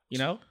 you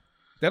know?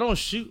 They don't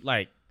shoot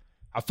like,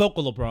 I fuck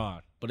with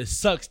LeBron. But it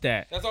sucks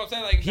that That's what I'm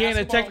saying. Like, he ain't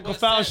a technical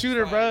foul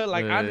shooter, bro.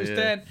 Like, I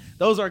understand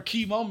those are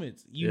key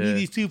moments. You need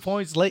these 2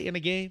 points late in the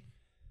game.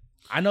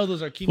 I know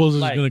those are key moments.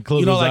 Like,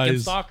 you know, like in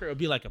soccer, it'll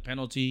be like a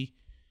penalty.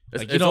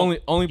 Like, you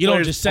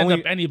don't just send up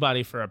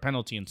anybody for a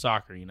penalty in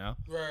soccer, you know?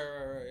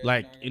 Right.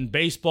 Like, in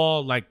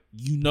baseball, like,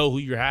 you know who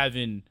you're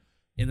having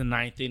in the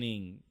 9th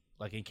inning,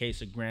 like in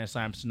case of grand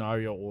slam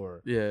scenario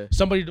or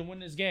somebody to win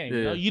this game.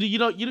 You know, you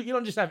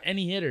don't just have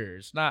any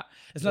hitters.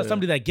 It's not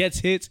somebody that gets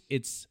hits.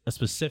 It's a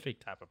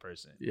specific type of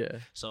person. Yeah.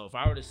 So if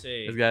I were to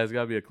say, this guy's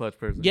got to be a clutch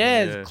person.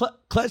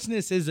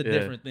 Clutchness is a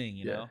different thing.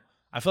 You know,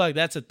 I feel like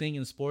that's a thing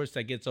in sports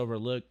that gets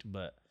overlooked,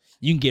 but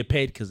you can get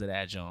paid because of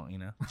that, John. You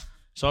know.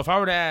 So if I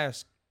were to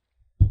ask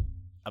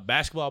a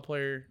basketball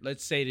player,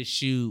 let's say to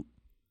shoot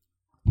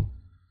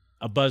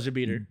a buzzer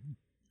beater.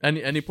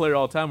 Any player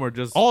all time or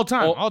just all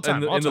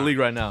time in the league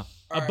right now?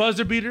 A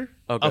buzzer beater,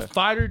 a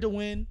fighter to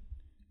win,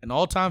 an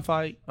all-time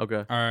fight. Okay.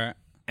 All right.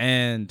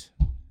 And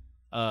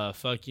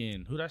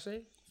fucking who'd I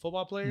say?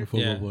 Football player?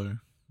 Football player.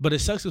 But it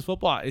sucks with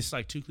football. It's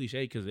like too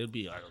cliche because it'd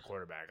be like a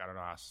quarterback. I don't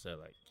know how to say it.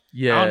 Like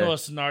I don't know a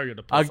scenario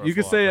to put for you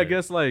could say, player. I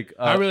guess like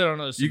I really don't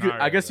know the scenario.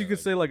 I guess you could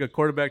say like a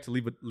quarterback to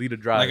lead a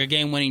drive. Like a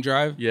game-winning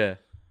drive? Yeah.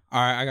 All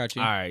right, I got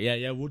you. All right,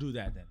 yeah, we'll do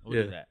that then.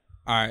 We'll do that.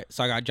 All right,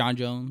 so I got John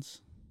Jones.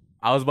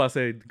 I was about to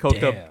say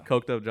coked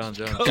up John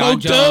Jones. John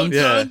Jones.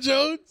 Yeah. John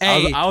Jones.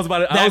 Hey, I was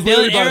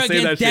literally about to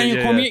say that Daniel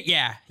shit. Cormier.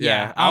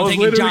 Yeah. I I'm was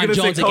taking literally John gonna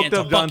say Jones coked against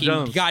up a John fucking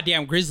Jones.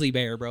 goddamn grizzly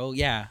bear, bro.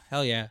 Yeah,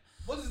 hell yeah.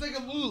 What this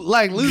nigga move?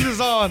 Like loses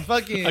on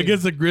fucking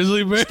Against a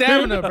grizzly bear.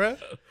 stamina, bro.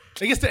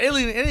 Against the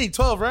alien, it ain't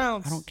 12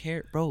 rounds. I don't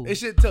care, bro. It's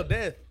shit till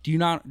death. Do you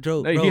not,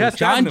 Joe? Hey, bro, he has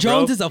John stamina,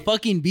 Jones bro. is a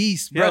fucking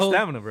beast, He has bro.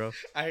 stamina, bro.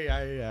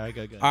 I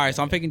got. All right,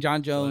 so I'm picking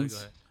John Jones. Go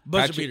ahead.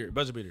 Buzzer Patrick- beater.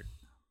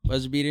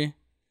 Buzzer beater.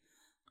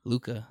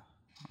 Luca.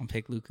 I'm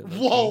pick Luca.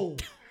 Whoa.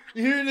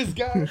 You hearing this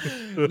guy?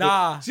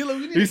 Nah.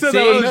 He said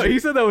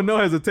that with no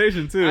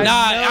hesitation too.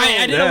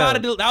 I did a lot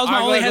of. That was my All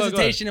right, only go ahead.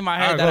 hesitation in my All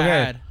head right, that go I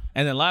ahead. had.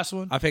 And then last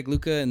one. I picked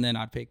Luca, and then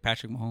I'd pick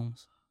Patrick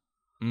Mahomes.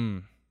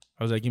 I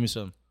was like, give me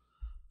some.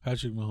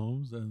 Patrick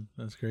Mahomes.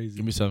 That's crazy.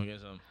 Give me some.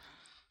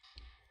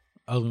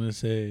 I was gonna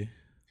say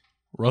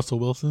Russell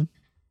Wilson.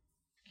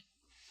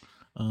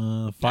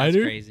 That's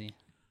Fighter. crazy.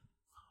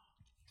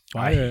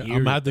 Fighter. I'm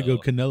gonna have to go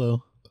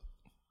Canelo,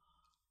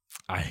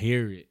 I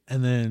hear it.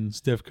 and then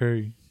Steph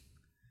Curry.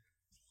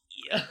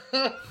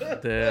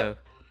 Damn.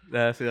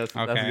 That's a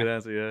good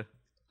answer. Yeah.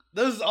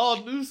 This is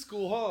all new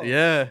school, huh?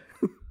 Yeah.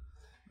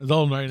 It's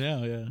all right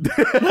now. Yeah.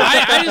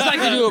 I just like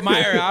to do it my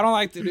era. I don't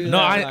like to do No,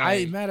 that. I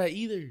ain't mad at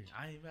either.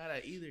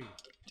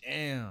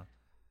 Damn.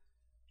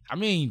 I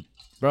mean,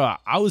 bro,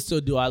 I would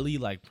still do Ali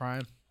like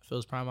prime. If it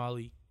was prime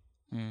Ali.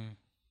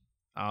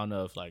 I don't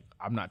know if like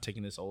I'm not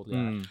taking this old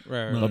guy.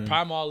 Right. But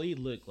prime Ali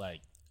looked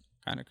like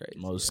Kind of crazy.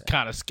 most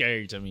kind of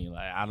scary to me.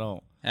 Like I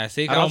don't. Yeah,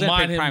 see, I I was don't gonna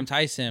mind pick him Prime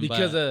Tyson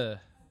because but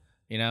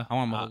you know, I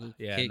want him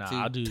to kick too.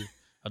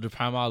 I'll do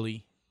prime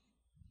Ali.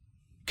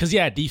 Cause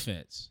yeah,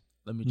 defense.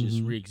 Let me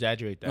just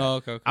re-exaggerate that. Oh,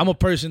 okay. I'm a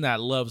person that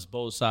loves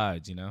both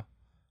sides. You know,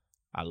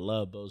 I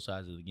love both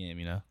sides of the game.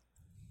 You know,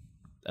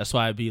 that's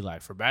why I'd be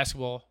like for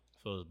basketball,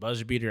 if it was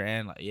buzzer beater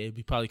and like it'd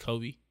be probably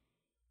Kobe.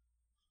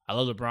 I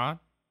love LeBron,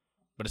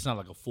 but it's not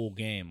like a full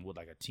game with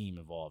like a team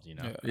involved. You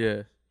know,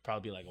 Yeah.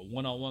 probably like a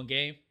one-on-one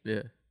game.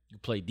 Yeah. You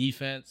play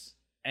defense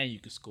and you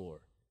can score.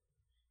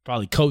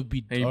 Probably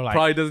Kobe And he or like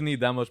probably doesn't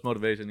need that much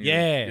motivation either.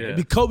 yeah, it'd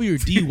be Kobe or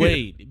D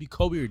Wade. It'd be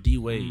Kobe or D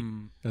Wade.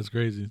 That's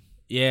crazy.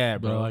 Yeah,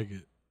 But bro. I like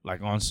it.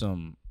 Like on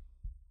some.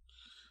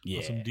 Yeah,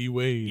 On some D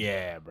Wade.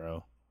 yeah,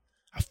 bro.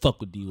 I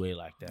fuck with D Wade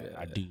like that.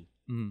 I do.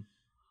 Mhm.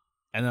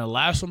 And then the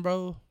last one,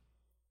 bro.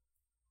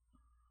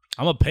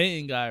 I'm a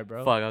Peyton guy,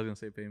 bro. Fuck, I was gonna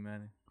say Peyton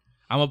Manning.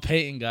 I'm a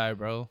Peyton guy,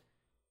 bro.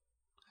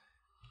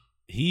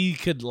 He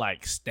could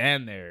like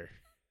stand there,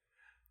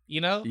 you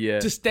know? Yeah.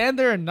 To stand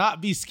there and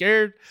not be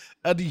scared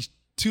of these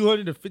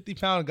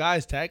 250-pound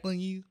guys tackling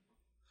you.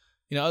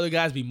 You know, other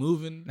guys be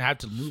moving, have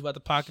to move out the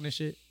pocket and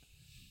shit.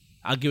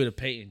 I'll give it to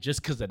Peyton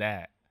just because of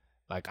that.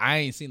 Like, I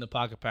ain't seen the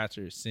pocket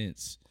passer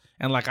since.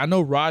 And like, I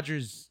know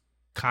Rodgers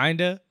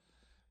kinda,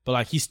 but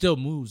like he still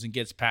moves and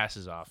gets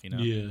passes off, you know?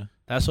 Yeah.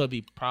 That's what'd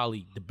be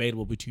probably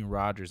debatable between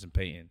Rodgers and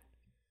Peyton.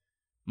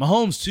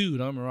 Mahomes too,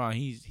 don't get me wrong,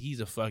 he's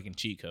a fucking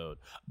cheat code.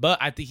 But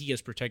I think he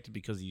gets protected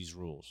because of these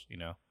rules, you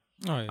know?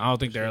 Oh, yeah, I don't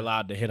think they're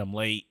allowed to hit him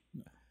late.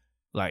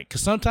 Like,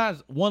 cause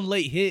sometimes one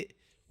late hit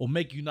will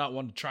make you not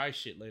want to try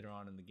shit later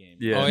on in the game.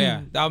 Yeah. Oh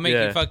yeah, that'll make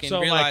Yeah. you fucking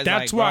So realize like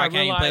that's like, why bro, I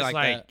can't even play realized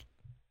like like that.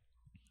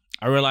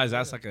 I realize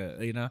that's like a,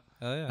 you know?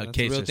 Oh yeah, a that's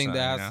case a real or thing something,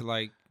 that you has know? to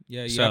like you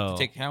have So- to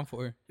take account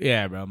for.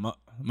 Yeah, bro.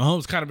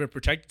 Mahomes kind of been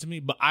protected to me,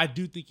 but I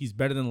do think he's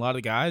better than a lot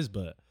of guys.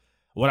 But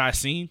what I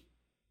seen,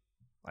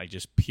 like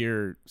just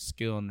pure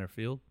skill in their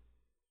field,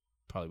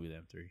 probably be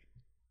them three.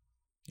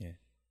 Yeah.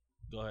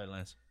 Go ahead,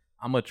 Lance.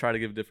 I'm gonna try to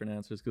give different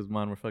answers because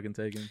mine were fucking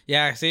taken.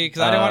 Yeah, see,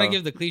 because I didn't want to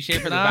give the cliche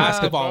for the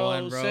basketball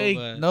one, bro.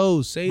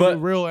 Say But the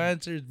real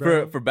answers,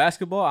 bro. For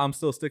basketball, I'm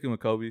still sticking with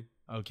Kobe.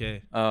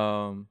 Okay.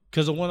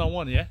 Because of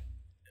 1-on-1, yeah.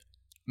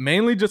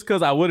 Mainly just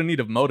because I wouldn't need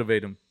to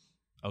motivate him.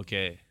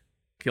 Okay.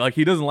 Like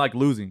he doesn't like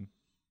losing.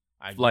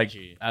 I like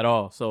you. At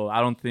all. So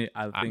I don't think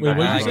I think Wait,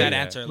 I like that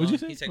answer. What'd you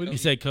say? He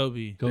said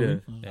Kobe.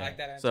 Kobe. Yeah. I like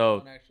that answer. So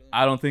alone, actually.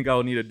 I don't think I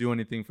would need to do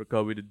anything for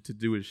Kobe to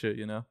do his shit,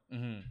 you know?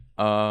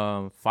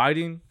 Mm-hmm.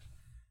 Fighting,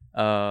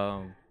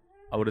 I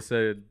would have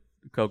said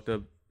coked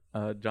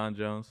up John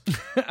Jones.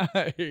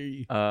 I hear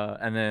you.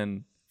 And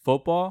then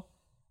football,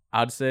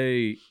 I'd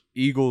say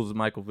Eagles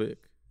Michael Vick.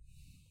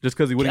 Just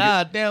because he wouldn't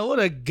God damn, what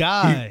a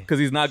guy. Because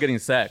he's not getting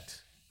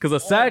sacked.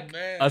 Because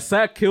a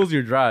sack kills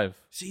your drive.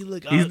 See,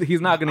 look, he's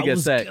not gonna get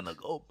sacked.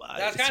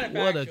 That's kind of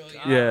what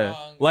factual. Yeah,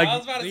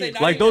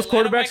 like those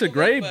quarterbacks are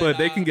great, but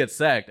they can get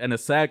sacked, and a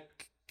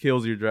sack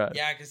kills your drive.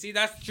 Yeah, cause see,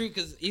 that's true.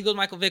 Cause Eagles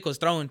Michael Vick was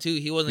throwing too.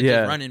 He wasn't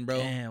just running, bro.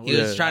 Damn, he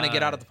was trying to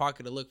get out of the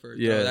pocket to look for it.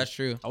 Yeah, bro. That's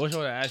true. I wish I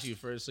would have asked you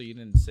first, so you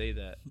didn't say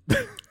that.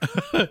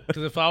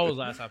 Because if I was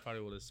last, I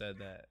probably would have said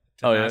that.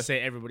 I say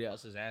everybody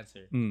else's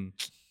answer.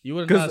 You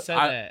would have not said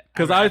that.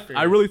 Because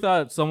I really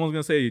thought someone was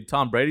gonna say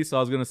Tom Brady, so I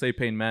was gonna say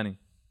Peyton Manning.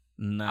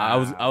 Nah,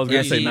 I was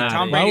gonna say Manning.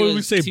 Tom Brady. Why would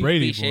we say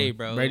Brady, cliche,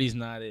 bro? Brady's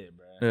not it,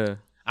 bro. Yeah,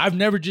 I've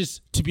never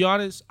to be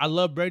honest, I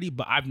love Brady,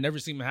 but I've never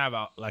seen him have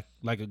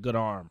like a good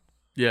arm.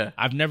 Yeah,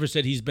 I've never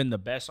said he's been the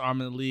best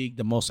arm in the league,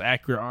 the most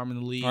accurate arm in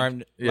the league. Or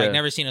I've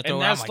never seen a throw.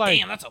 I'm like,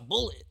 damn, that's a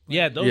bullet.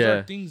 Yeah, those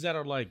are things that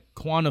are like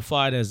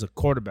quantified as a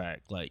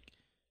quarterback. Like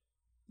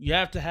you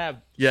have to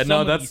have.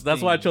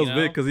 That's why I chose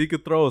Vic, because he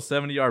could throw a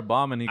 70-yard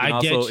bomb and he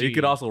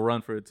could also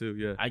run for it too.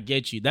 Yeah, I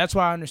get you. That's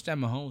why I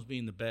understand Mahomes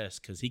being the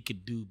best, because he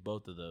could do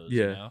both of those.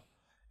 Yeah. You know?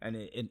 And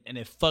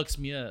it fucks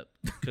me up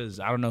because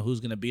I don't know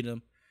who's gonna beat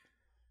him.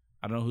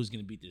 I don't know who's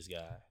gonna beat this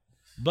guy.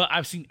 But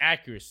I've seen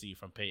accuracy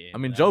from Peyton. I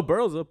mean, Joe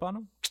Burrow's up on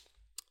him,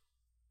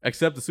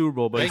 except the Super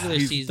Bowl. But regular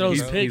season,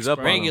 he's up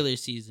regular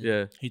season.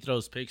 Yeah, he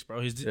throws picks,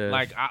 bro. He's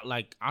I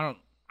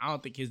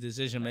don't think his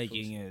decision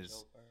making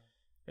is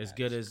as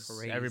good as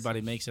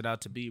everybody makes it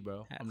out to be,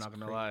 bro. I'm not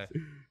gonna lie.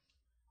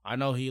 I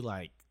know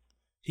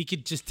he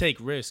could just take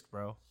risks,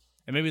 bro,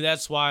 and maybe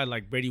that's why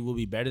like Brady will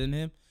be better than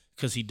him,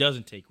 because he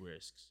doesn't take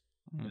risks.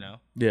 You know?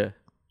 Yeah.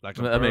 Like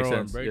that Burrow makes sense.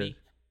 and Brady,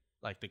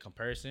 like the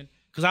comparison.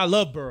 Because I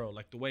love Burrow,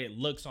 like the way it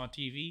looks on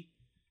TV,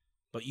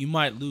 but you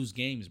might lose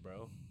games,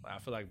 bro. I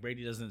feel like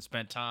Brady doesn't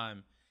spend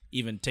time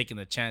even taking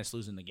the chance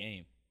losing the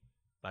game.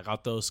 Like I'll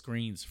throw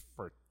screens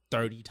for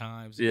 30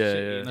 times. Yeah,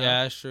 shit, you know?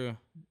 Yeah, that's true.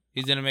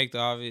 He's gonna make the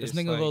obvious.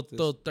 This nigga will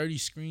throw 30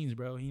 screens,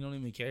 bro. He don't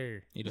even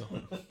care. You know,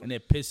 and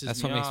it pisses me off.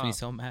 That's what makes me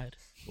so mad.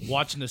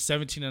 Watching the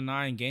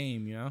 17-9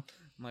 game, you know.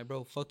 I'm like,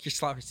 bro, fuck your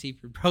slot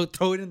receiver, bro.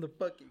 Throw it in the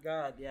fucking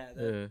God. Yeah,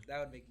 that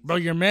would make me bro,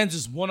 your man's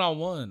just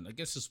 1-on-1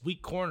 against this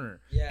weak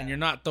corner. Yeah. And you're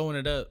not throwing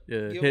it up.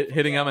 Yeah,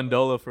 hitting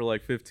Amendola for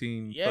like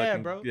 15. Yeah,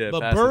 bro. Yeah, but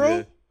passes,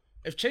 Burrow,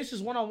 if Chase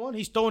is 1-on-1,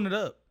 he's throwing it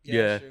up.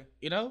 Yeah.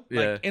 You know?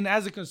 Yeah. Like, and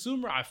as a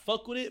consumer, I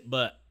fuck with it,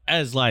 but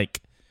as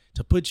like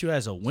to put you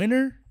as a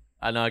winner,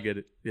 I know, I get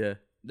it. Yeah.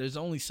 There's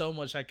only so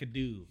much I could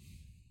do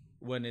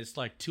when it's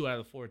like 2 out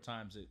of 4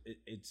 times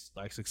it's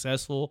like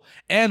successful.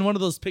 And one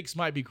of those picks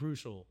might be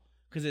crucial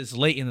because it's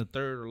late in the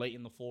third or late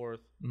in the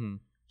fourth.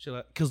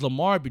 Because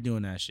Lamar be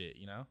doing that shit,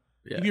 you know?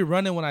 Yeah. He be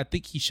running when I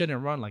think he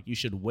shouldn't run. Like, you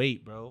should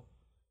wait, bro.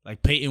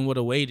 Like, Peyton would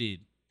have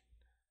waited.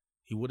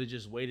 He would have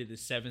just waited the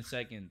 7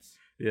 seconds.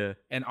 Yeah.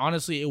 And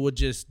honestly, it would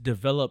just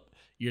develop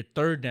your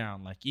third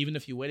down. Like, even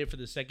if you waited for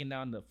the second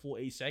down the full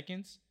 8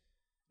 seconds,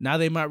 now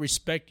they might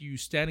respect you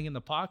standing in the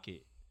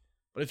pocket.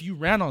 But if you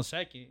ran on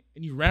second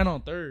and you ran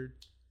on third,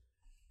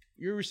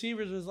 your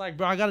receivers was like,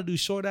 bro, I got to do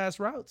short-ass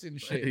routes and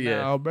shit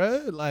now,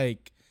 bro.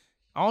 Like,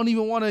 I don't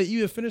even want to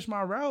even finish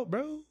my route,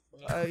 bro.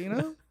 You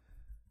know?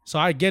 So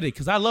I get it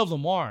because I love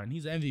Lamar and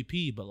he's an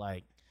MVP, but,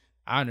 like,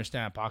 I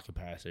understand pocket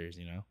passers,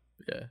 you know?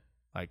 Yeah.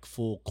 Like,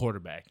 full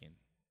quarterbacking.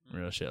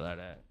 Real shit like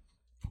that.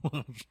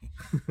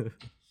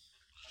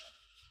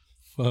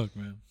 Fuck,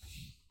 man.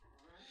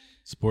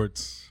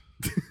 Sports.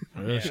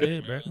 Real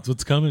shit, bro. That's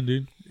what's coming,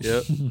 dude.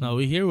 Yep. No,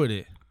 we here with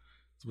it.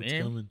 That's what's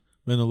coming.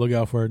 Be on the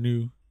lookout for our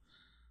new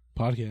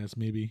podcast,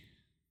 maybe.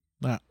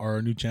 Not or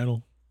our new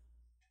channel.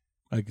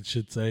 I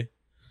should say.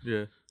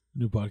 Yeah.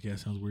 New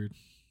podcast sounds weird.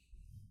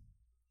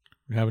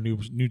 We have a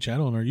new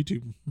channel on our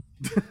YouTube.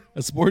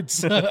 A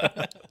sports.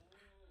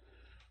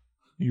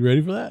 You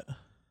ready for that?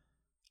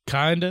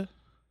 Kinda.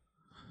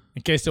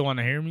 In case they want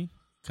to hear me,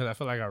 because I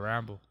feel like I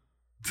ramble.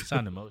 I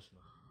sound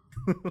emotional.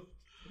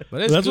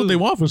 But That's what they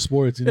want for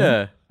sports, you know?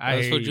 Yeah.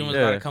 That's what Juma's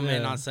about to come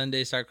in on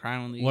Sunday, start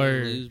crying when the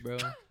Eagles lose, bro.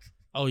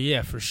 Oh,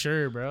 yeah, for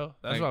sure, bro.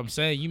 That's what I'm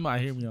saying. You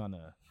might hear me on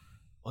a,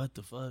 what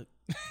the fuck?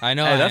 I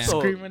know. Hey, I that's am.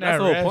 the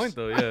whole point,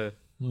 though. Yeah.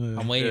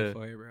 I'm waiting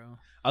for it, bro.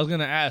 I was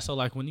going to ask, so,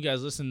 like, when you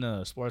guys listen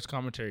to sports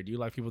commentary, do you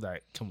like people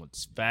that come with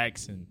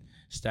facts and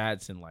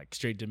stats and like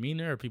straight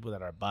demeanor, or people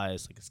that are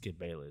biased like a Skip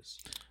Bayless?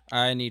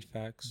 I need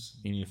facts.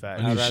 You need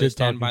facts. I need I'd rather shit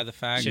stand talking. by the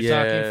facts. Shit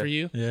Yeah. talking for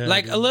you. Yeah,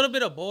 Like dude. a little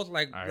bit of both.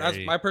 Like that's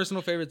Alrighty. my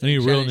personal favorites. I need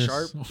Like Shannon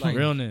realness. Sharp. Like,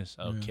 Realness.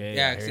 Okay.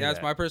 yeah, I hear see, that's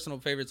that. my personal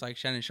favorites. Like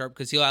Shannon Sharp,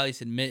 because he'll at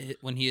least admit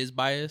when he is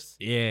biased,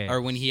 Yeah.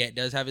 or when he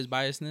does have his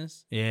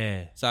biasness.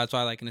 Yeah. So that's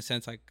why, like in a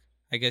sense, like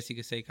I guess you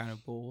could say kind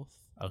of both.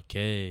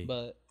 Okay.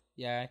 But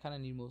yeah, I kind of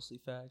need mostly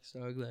facts. So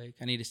like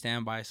I need to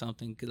stand by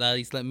something. Cause at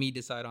least let me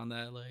decide on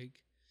that. Like,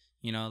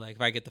 you know, like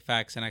if I get the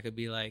facts, and I could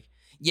be like,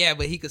 yeah,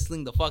 but he could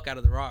sling the fuck out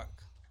of the rock.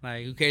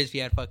 Like, who cares if he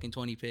had fucking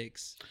 20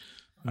 picks?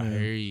 I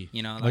hear you.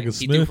 You know, Like like a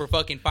he Smith. threw for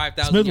fucking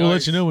 5,000 Smith yards. will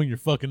let you know when you're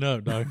fucking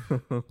up, dog.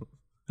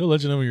 He'll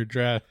let you know when you're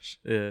trash.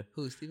 Yeah.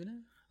 Who, Stephen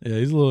A? Yeah,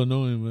 he's a little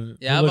annoying,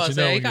 but Yeah, he'll I'm let about you to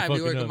know say, he when you're kind of be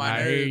fucking working up. my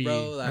I hear nerve, you.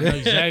 bro. I know Like,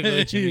 exactly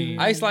what you mean.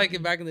 I used to like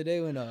it back in the day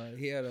when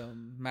he had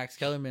Max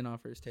Kellerman on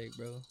First Take,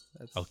 bro.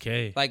 That's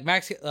Okay. like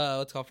Max,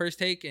 what's it called First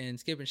Take, and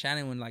Skip and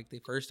Shannon when like they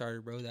first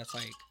started, bro. That's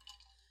like,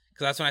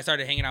 cause that's when I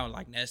started hanging out with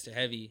like Nestor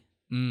Heavy.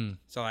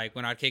 So like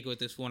when I'd kick it with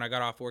this fool, when I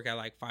got off work at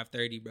like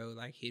 5:30, bro,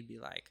 like he'd be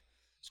like,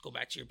 "Let's go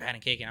back to your pad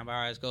and cake," and I'm like,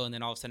 "All right, let's go." And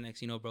then all of a sudden,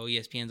 next you know, bro,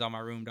 ESPN's on my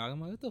room, dog.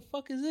 I'm like, "What the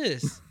fuck is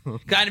this?"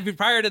 Kind of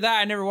prior to that,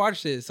 I never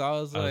watched it, so I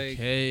was like,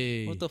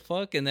 Okay. "What the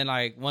fuck?" And then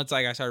like once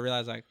like I started to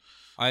realize like,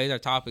 oh, these are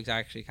topics I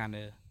actually kind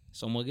of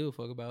somewhat give a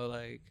fuck about.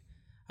 Like,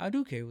 I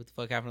do care what the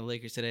fuck happened to the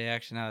Lakers today.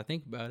 Actually, now that I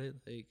think about it,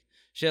 like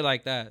shit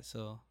like that.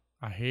 So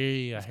I hear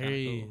you. I it's hear kinda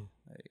you. cool.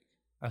 Like,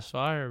 That's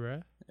fire,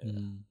 bro.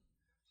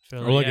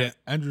 Feel Or like yeah.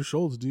 Andrew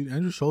Schultz, dude.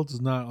 Andrew Schultz is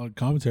not on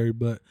commentary,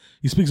 but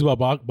he speaks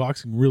about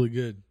boxing really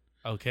good.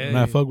 Okay. And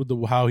I fuck with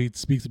how he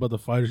speaks about the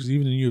fighters. 'Cause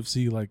even in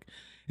UFC, like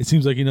it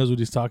seems like he knows what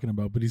he's talking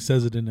about, but he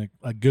says it in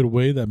a good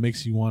way that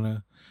makes you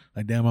wanna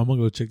like, damn, I'm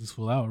gonna go check this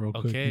fool out real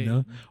quick, Okay. you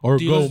know, or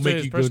Do you go listen to make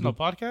his you personal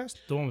go. podcast,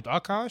 the one with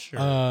Akash?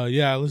 Or?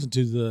 Yeah, I listened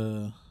to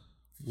the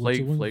what's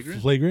it one?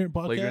 Flagrant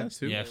podcast, Flagrant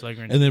too. Yeah,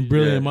 Flagrant. and then Two.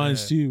 Brilliant Yeah.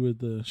 Minds too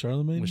with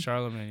Charlemagne. with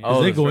Charlemagne. 'Cause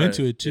Oh, they that's go right.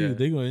 into it too. Yeah.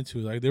 They go into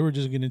it like they were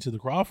just getting into the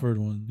Crawford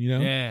one, you know.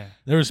 Yeah.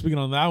 They were speaking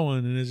on that one,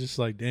 and it's just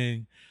like,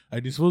 dang,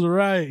 like these fools are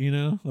right, you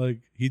know. Like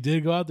he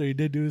did go out there, he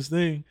did do his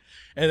thing,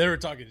 and they were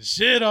talking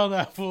shit on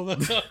that fool.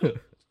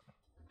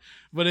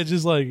 But it's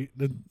just like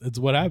it's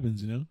what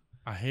happens, you know.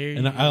 I hear you.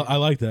 And I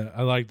like that.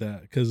 I like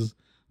that because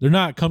they're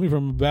not coming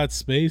from a bad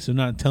space. They're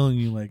not telling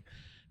you like,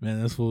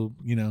 man, this fool,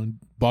 you know,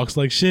 box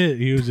like shit.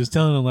 He was just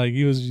telling them like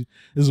this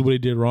is what he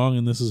did wrong,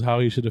 and this is how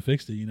he should have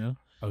fixed it, you know.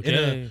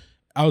 okay.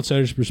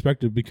 Outsider's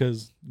perspective,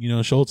 because you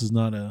know Schultz is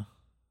not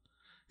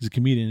he's a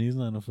comedian. He's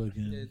not a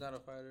fucking he's not a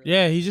fighter.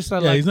 Yeah, he's just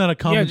not yeah. like he's not a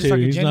commentator. Yeah, just like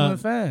a he's genuine not.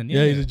 fan.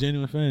 Yeah, he's a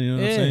genuine fan. You know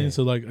what I'm Yeah. saying?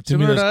 So like to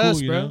Similar me that's to cool.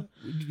 us, You bro. know?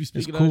 We speak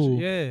It's about cool.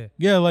 shit.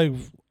 Yeah, like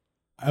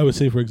I would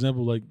say, for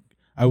example, like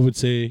I would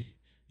say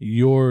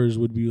yours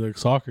would be like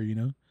soccer. You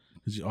know,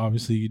 because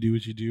obviously you do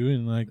what you do,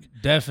 and like Yeah.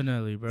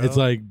 Definitely, bro. it's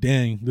like,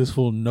 dang, this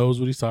fool knows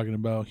what he's talking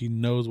about. He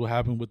knows what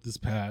happened with this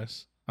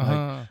pass. Like,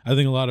 I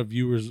think a lot of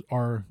viewers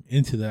are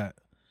into that,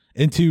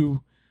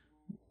 into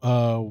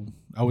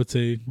I would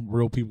say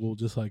real people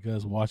just like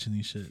us watching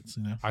these shits,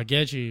 you know, I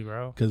get you,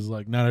 bro. because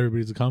like not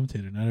everybody's a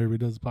commentator, not everybody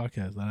does a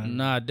podcast,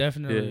 Nah,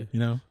 definitely. Yeah. you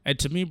know. And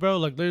to me, bro,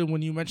 like literally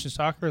when you mention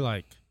soccer,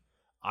 like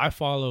I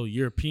follow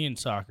European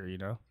soccer, you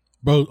know?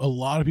 Bro, a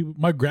lot of people.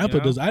 My grandpa You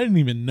know? does. I didn't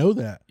even know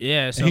that.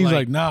 Yeah. So And he's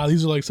like, nah,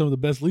 these are like some of the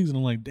best leagues, and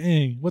I'm like,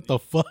 dang, what the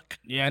fuck?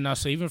 yeah, no.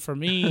 So even for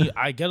me,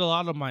 I get a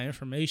lot of my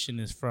information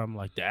is from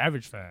like the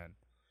average fan,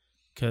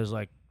 because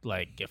like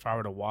if I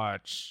were to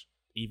watch,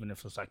 even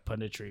if it's like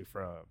punditry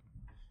from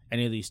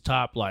any of these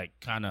top like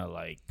kind of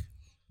like,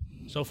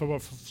 so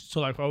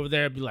like over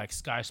there it'd be like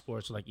Sky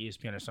Sports or like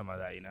ESPN or something like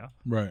that, you know,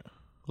 Right.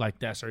 like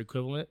that's our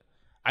equivalent.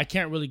 I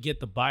can't really get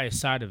the bias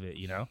side of it,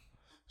 you know.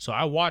 So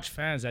I watch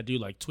fans that do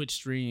like Twitch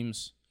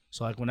streams.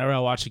 So like whenever I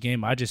watch a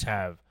game, I just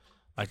have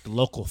like the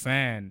local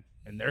fan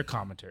and their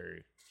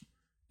commentary,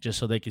 just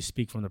so they can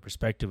speak from the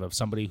perspective of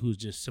somebody who's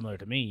just similar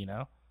to me, you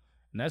know?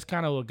 And that's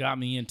kind of what got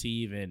me into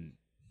even,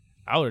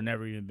 I would have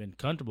never even been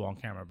comfortable on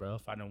camera, bro,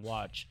 if I didn't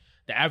watch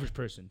the average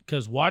person.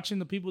 Because watching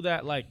the people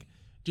that like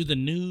do the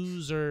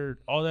news or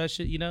all that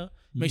shit, you know,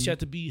 makes you have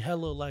to be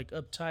hella like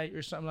uptight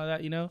or something like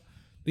that, you know?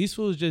 These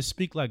fools just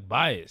speak like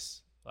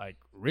bias, like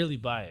really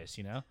biased,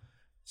 you know?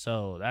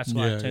 So that's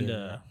why I tend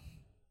to,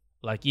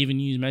 like, even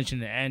you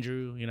mentioned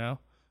Andrew, you know,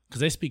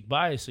 because they speak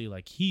biasly.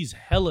 Like, he's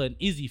hella an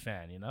Izzy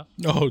fan, you know?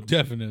 Oh,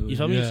 definitely. You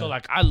feel me? So,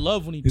 like, I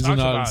love when he he's talks an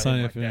about Adam it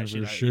Science like fan that for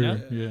shit, like, sure. you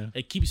know? Yeah.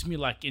 It keeps me,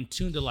 like, in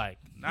tune to, like,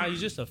 nah,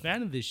 he's just a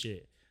fan of this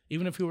shit.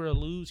 Even if he were to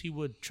lose, he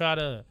would try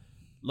to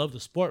love the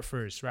sport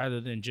first rather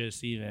than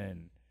just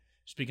even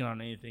speaking on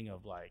anything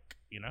of, like,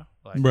 you know?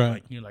 Like, Right.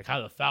 like you know, like how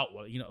the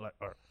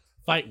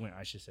fight went,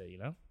 I should say, you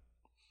know?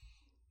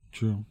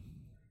 True.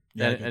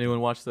 Anyone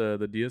watch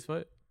the Diaz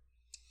fight?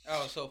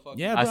 Oh, so fucking.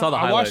 Yeah, I bro, saw the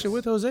I watched it highlights.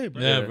 with Jose,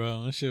 bro. Yeah, Yeah.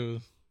 bro. That shit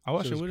was. I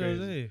watched Shit it was with crazy.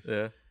 Jose.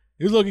 Yeah.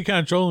 He was looking kind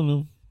of trolling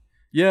him.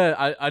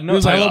 Yeah, I know. He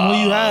was like, Tell him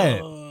who you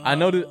had.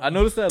 I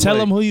noticed that. Tell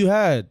like, him who you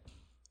had.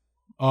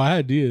 Oh, I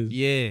had Diaz.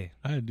 Yeah.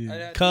 I had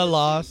Diaz. Cut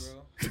loss.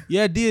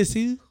 Yeah,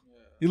 DSC.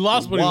 He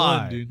lost, but he Why?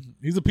 won, dude.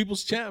 He's a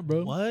people's champ,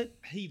 bro. What?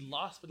 He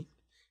lost, but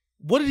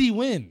what did he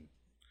win?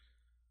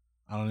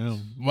 I don't know.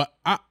 But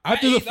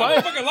after the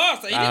fight, That motherfucker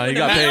lost. He got paid,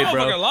 bro. That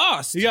motherfucker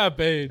lost. he got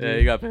paid. Yeah,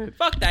 he got paid.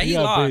 Fuck that. He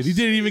got lost. paid. He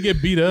didn't even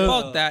get beat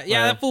up. Fuck that.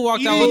 Yeah, that fool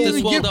walked He out didn't with even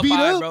this swelled get up beat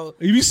eye, up? bro.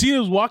 Have you seen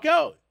his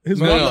walkout? His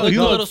Bro, walkout, he he looked a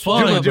looked little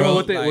swollen, fine, Jimbo, bro.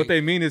 what Like-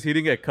 they mean is he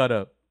didn't get cut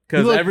up He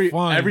because looked every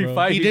fine, bro.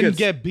 fight He he didn't gets,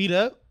 get beat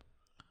up.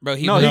 Bro,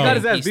 he No, was he got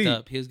getting his ass pieced beat.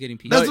 up. He was getting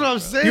pieced That's up. what I'm bro.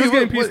 saying. he was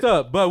getting What- pieced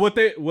up. But what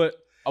I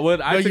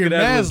But took your it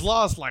as man's was,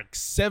 lost like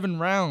 7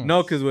 rounds.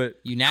 no, because what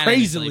Unanimously,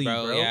 Crazily,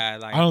 bro. bro. Yeah,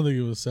 like I don't think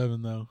it was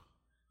 7 though.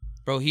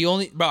 bro,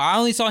 I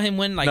only saw him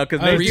win like No, 'cause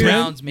 3 10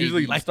 rounds maybe.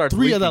 usually like starts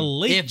 3 of the leaking.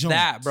 late if joints.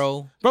 that,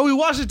 bro. Bro, we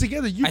watched it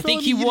together. You I feel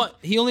think me? he won.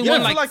 He only Yeah,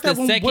 won I feel like like that the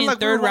when- second, when, like,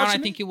 we were third round. I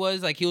watching think it. it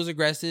was like he was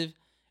aggressive,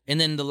 and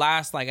then the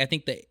last, like I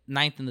think the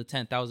 9th and the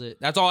 10th. That was it.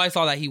 That's all I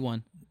saw that he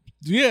won.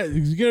 Yeah,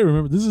 you gotta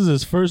remember this is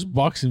his first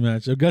boxing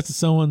match against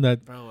someone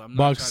that Bro, I'm not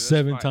boxed trying to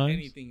 7 justify times.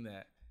 Anything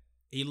that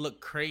he looked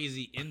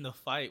crazy in the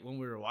fight when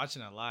we were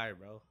watching it live,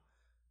 bro.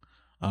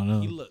 I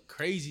don't He know. looked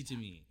crazy to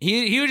me.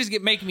 He would just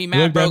making me looked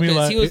mad, at bro, me because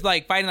like- he was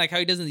like fighting like how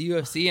he does in the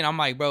UFC, and I'm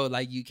like, bro,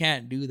 like you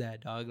can't do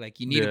that, dog. Like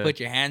you need to Yeah. put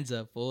your hands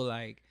up, fool.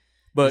 Like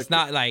but it's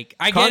not like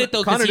I Connor, get it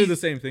though. 'Cause Connor did he's- the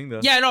same thing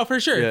though. Yeah, no, for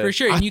sure, Yeah. for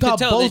sure. I And you thought could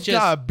tell both it's just,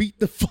 got beat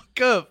the fuck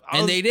up.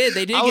 and they did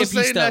I get was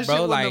saying pieced that up, bro.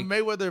 shit Like when the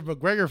Mayweather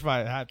McGregor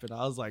fight happened.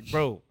 I was like,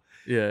 bro,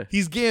 yeah.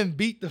 he's getting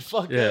beat the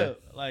fuck Yeah. up.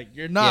 Like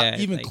you're not yeah,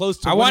 even like, close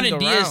to. I winning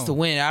wanted the Diaz round. to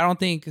win. I don't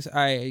think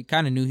I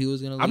kind of knew he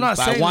was gonna lose. I'm not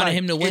but I saying, wanted like,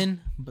 him to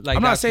win. But like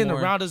I'm not that's saying more-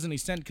 the round doesn't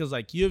extend because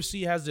like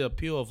UFC has the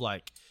appeal of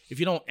like if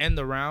you don't end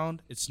the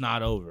round, it's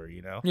not over.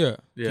 You know? Yeah,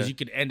 Because Yeah. you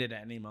could end it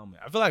at any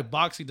moment. I feel like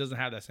boxing doesn't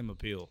have that same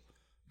appeal.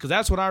 Because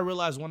that's what I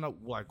realized when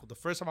the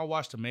first time I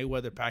watched the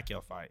Mayweather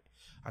Pacquiao fight.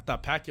 I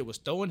thought Pacquiao was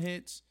throwing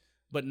hits,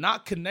 but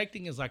not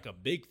connecting is like a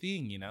big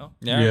thing, you know?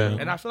 Yeah.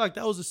 And I feel like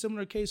that was a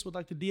similar case with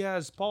like the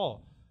Diaz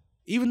Paul.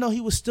 Even though he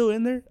was still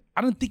in there,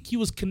 I don't think he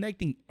was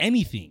connecting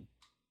anything.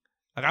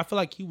 Like I feel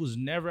like he was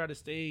never at a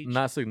stage.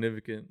 Not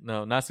significant.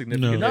 No, not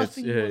significant. No. hits.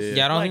 Nothing Yeah, was- yeah.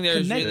 Yeah, I don't Like, think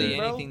there's really connected,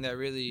 bro. anything that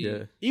really.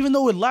 Yeah. Even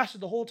though it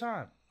lasted the whole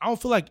time. I don't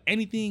feel like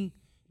anything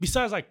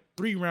besides like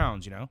 3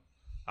 rounds, you know?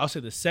 I'll say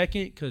the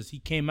second because he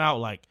came out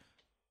like,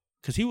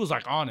 because he was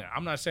like on it.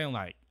 I'm not saying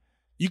like,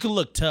 you can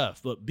look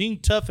tough, but being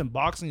tough in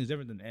boxing is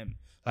different than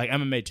like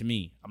MMA to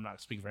me. I'm not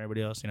speaking for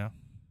everybody else, you know?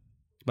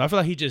 But I feel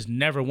like he just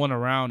never won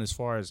around as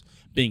far as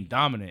being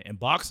dominant. And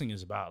boxing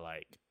is about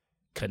like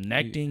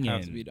connecting You have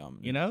and, to be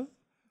dominant. you know?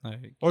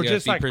 Like, Or you have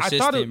just to be like, I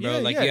persistent, thought it- bro. yeah,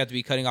 Like yeah. you have to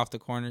be cutting off the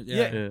corners.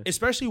 Yeah. Yeah.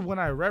 Especially when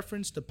I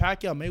referenced the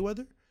Pacquiao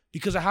Mayweather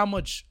because of how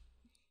much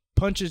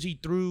punches he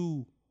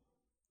threw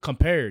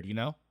compared, you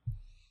know?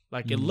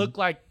 Like it looked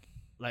like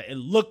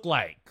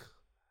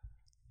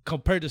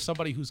compared to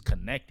somebody who's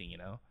connecting, you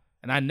know?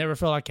 And I never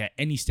felt like at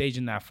any stage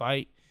in that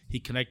fight he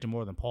connected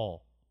more than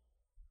Paul.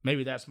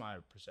 Maybe that's my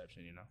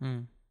perception, you know?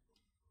 Mm.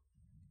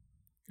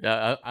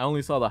 Yeah, I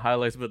only saw the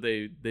highlights, but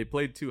they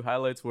played 2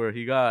 highlights where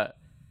he got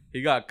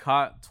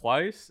caught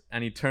twice,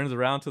 and he turns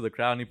around to the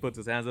crowd and he puts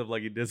his hands up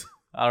like he did.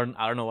 I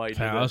don't know why he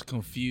did I was that.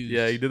 confused.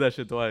 Yeah, he did that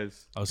shit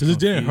twice. I was Because it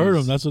didn't hurt him.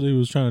 confused. That's what he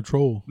was trying to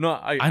troll. No,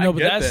 I know, but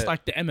get that's that.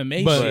 like the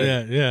MMA But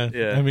shit.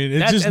 Yeah. I mean, it's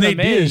That's just Nate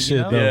MMA, Diaz you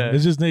shit, know? though. Yeah.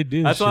 It's just Nate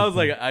Diaz. That's why I shit, was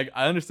like, though.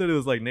 I understood it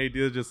was like Nate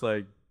Diaz just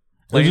like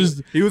It was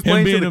just he was him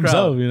playing being to the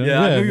himself, crowd. you know? Yeah,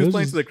 I Yeah, knew he it was was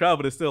playing just- to the crowd,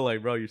 but it's still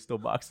like, bro, you're still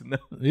boxing now.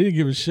 he didn't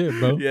give a shit,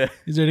 bro. Yeah,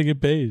 He's there to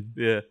get paid.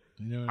 yeah.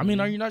 You know what I mean,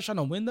 are you not trying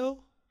to win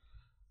though?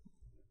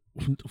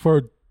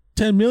 For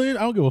 $10 million,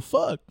 I don't give a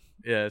fuck.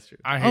 Yeah, that's true.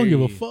 I don't give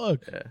a you.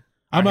 fuck. Yeah.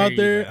 I'm I out hear you,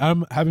 there. man.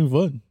 I'm having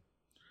fun.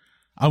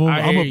 I'm I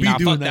gonna hear be you. Nah,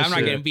 doing fuck that that. I'm not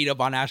shit. getting beat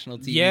up on national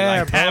TV.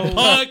 Yeah, like that. bro.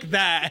 Fuck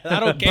that. I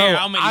don't care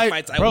how many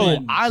fights I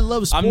win. I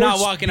love sports. I'm not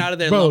walking out of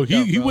there. Bro, lumped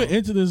up, he went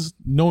into this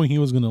knowing he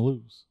was gonna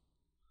lose.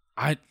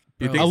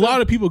 You bro, think A so? lot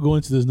of people go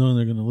into this knowing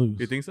they're gonna lose.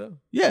 You think so?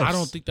 Yes. I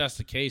don't think that's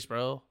the case,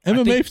 bro. I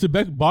MMA think-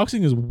 to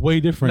boxing is way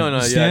different. No, yeah, I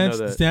know Stance,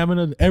 that.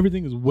 stamina,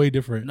 everything is way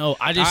different. No,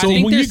 I just So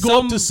think when you there's go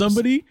up some- to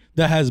somebody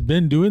that has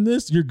been doing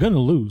this, you're gonna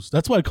lose.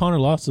 That's why Conor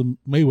lost to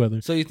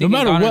Mayweather. So you no think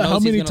matter Ngannou what, knows how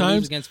many he's gonna lose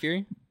times, against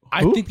Fury?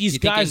 I Who? think these You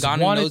think guys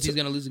Ngannou wanted knows to. he's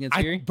gonna lose against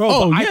I, Fury? bro,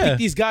 Oh, but I yeah. think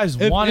these guys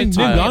if wanted to.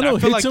 Ngannou I feel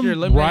hits like you're him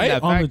eliminating right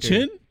that on the factor.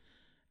 chin,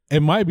 it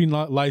might be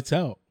not lights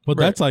out. But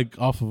Right. that's like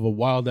off of a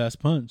wild ass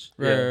punch.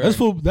 Right. That's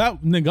full.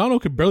 That Ngannou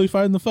could barely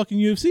fight in the fucking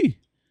UFC.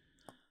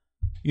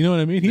 You know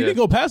what I mean? He Yeah. didn't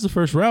go past the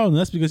first round, and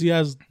that's because he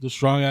has the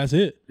strong ass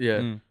hit. Yeah.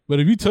 Mm.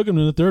 But if you took him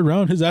in the third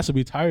round, his ass would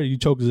be tired. You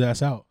choke his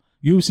ass out.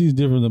 UFC is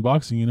different than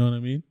boxing. You know what I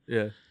mean?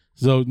 Yeah.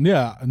 So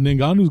yeah,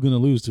 Ngannou's gonna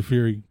lose to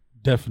Fury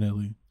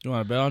definitely. You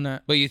want to bet on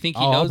that? But you think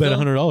he I'll knows? bet though?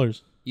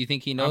 $100. You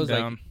think he I'm knows? Like,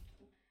 down.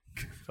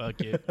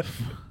 Fuck it.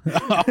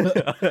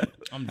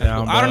 I'm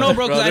down. I don't know,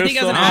 bro. Because Bro, I think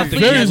there's as an so-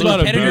 athlete, Fury's as a about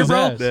to beat competitor, his bro,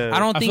 ass. Yeah. I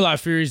don't I think. feel like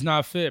Fury's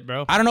not fit,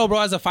 bro. I don't know, bro.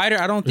 As a fighter,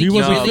 I don't He think you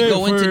wasn't really fit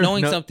go into for-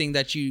 knowing No. something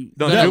that you.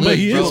 No, gonna but lose,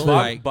 he bro. is fit.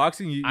 Like,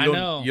 Boxing, you I don't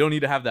know. you don't need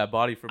to have that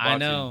body for boxing. I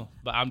know,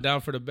 but I'm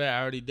down for the bet.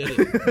 I already did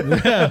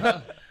it.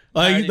 Yeah.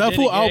 Like already that did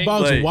fool it, gang.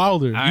 outboxed Like,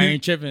 Wilder. I You-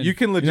 ain't tripping. You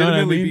can you know what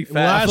I legitimately mean? be fast.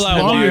 Last I feel like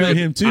longer Wilder- than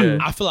him too. Yeah.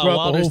 I feel like throughout the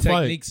Wilder's whole fight.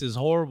 techniques is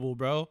horrible,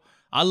 bro.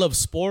 I love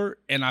sport,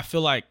 and I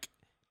feel like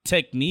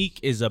technique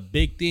is a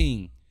big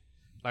thing.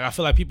 Like I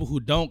feel like people who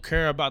don't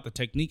care about the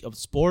technique of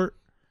sport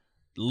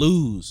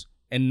lose.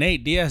 And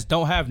Nate Diaz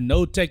don't have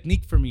no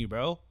technique for me,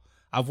 bro.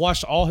 I've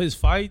watched all his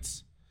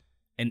fights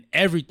and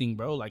everything,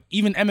 bro. Like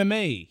even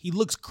MMA, he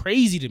looks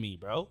crazy to me,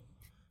 bro.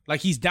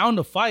 Like he's down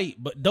to fight,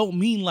 but don't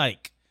mean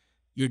like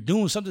you're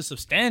doing something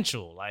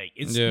substantial. Like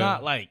it's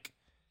not like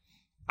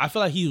I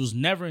feel like he was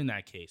never in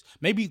that case.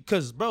 Maybe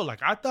because, bro, like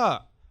I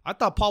thought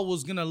Paul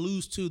was gonna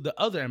lose to the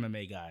other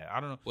MMA guy. I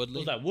don't know. Woodley?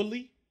 Was that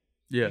Woodley?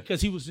 Yeah.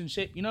 Because he was in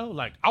shape, you know?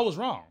 Like I was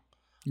wrong.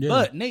 Yeah.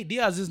 But Nate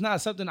Diaz is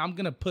not something I'm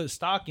gonna put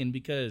stock in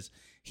because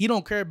he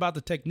don't care about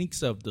the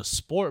techniques of the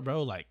sport,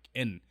 bro. Like,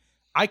 and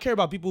I care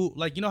about people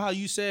like, you know how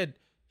you said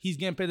he's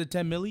getting paid the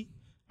 10 milli?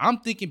 I'm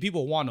thinking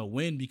people want to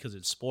win because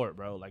it's sport,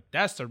 bro. Like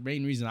that's the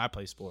main reason I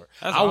play sport.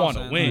 I want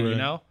to win, you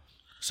know?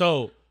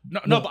 So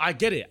no, but I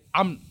get it.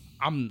 I'm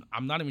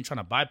not even trying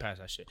to bypass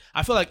that shit.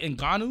 I feel like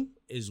Ngannou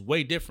is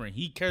way different.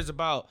 He cares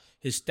about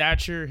his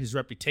stature, his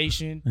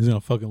reputation. He's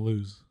gonna fucking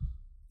lose.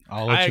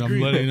 I agree.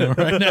 I'm letting you know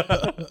right now.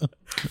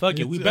 Fuck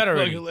it, we better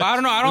already. But I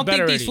don't know. I don't think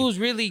better these already. fools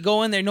really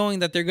go in there knowing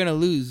that they're gonna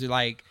lose.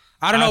 Like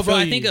I don't know, bro.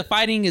 feel I think you.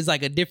 fighting is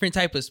like a different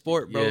type of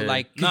sport, bro. Yeah.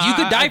 Like, cause Nah, you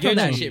could die I from get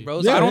that you. shit,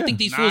 bro. So Yeah, I don't yeah. think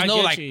these Nah, fools I know,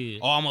 get like, you.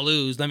 oh, I'm gonna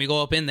lose. Let me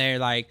go up in there,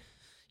 like,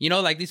 you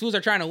know, like these fools are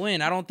trying to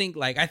win. I don't think,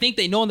 like, I think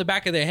they know in the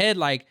back of their head,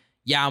 like,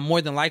 yeah, I'm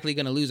more than likely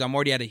gonna lose. I'm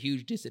already at a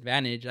huge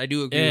disadvantage. I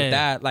do agree with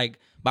that, like,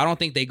 but I don't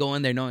think they go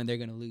in there knowing they're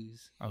gonna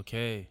lose.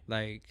 Okay.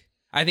 Like,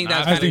 I think Nah,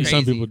 that's I kind of think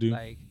crazy. some people do.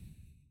 Like,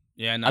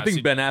 Yeah, I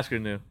think Ben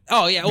Askren knew.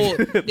 oh yeah, well, if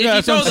you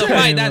that's throw what the I'm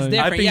fight, saying, that's like-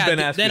 different. I think Yeah, Ben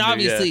Askren then did,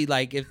 obviously,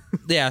 like, if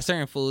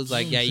certain fools,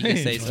 like, yeah, you can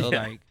say so,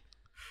 like.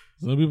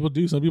 Some people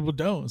do, some people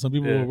don't. Some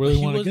people Yeah. really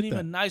he want to wasn't get even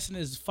that. nice in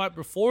his fight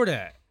before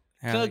that.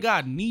 Yeah, Could like-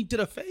 got knee to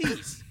the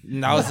face.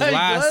 That was his Like,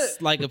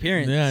 last like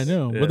appearance. Yeah, I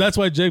know. Yeah. But that's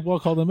why Jake Paul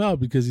called him out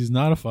because he's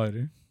not a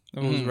fighter. It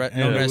was And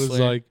no it was wrestler.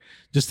 like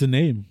just a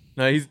name.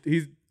 No,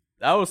 he's.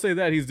 I would say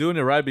that he's doing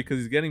it right because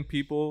he's getting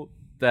people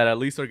that at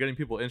least are getting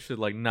people interested.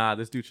 Like, nah,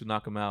 this dude should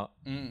knock him out,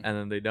 and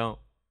then they don't.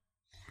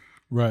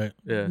 Right.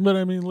 Yeah. But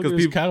I mean, look 'Cause at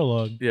his people-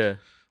 catalog. Yeah.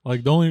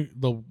 Like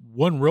the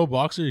one real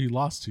boxer he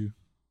lost to.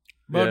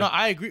 Bro, Yeah. no,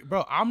 I agree.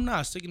 Bro, I'm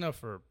not sticking up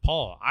for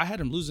Paul. I had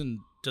him losing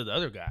to the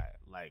other guy,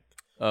 like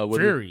Woodley.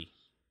 Fury.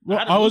 Well,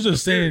 had him I was losing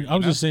just to Fury, saying.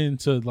 I'm just saying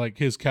to like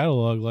his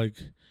catalog. Like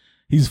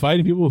he's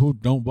fighting people who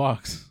don't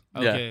box.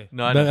 Okay. Yeah.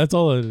 No, I know. That's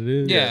all that it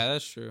is. yeah,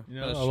 that's true. You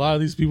know, That's a lot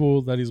of these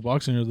people that he's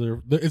boxing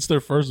are it's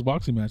their first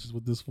boxing matches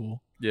with this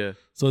fool. Yeah.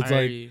 So it's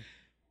like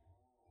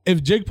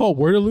if Jake Paul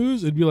were to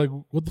lose, it'd be like,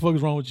 what the fuck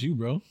is wrong with you,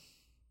 bro?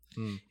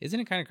 Isn't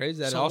it kind of crazy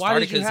that it So all why started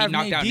did you because he have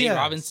knocked Nate out Diaz? Nate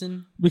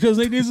Robinson? Because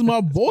Nate Diaz is my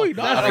boy,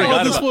 dog. I I don't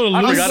want this fool to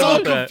I lose. forgot so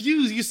about that.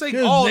 confused. You say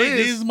Because all Nate Diaz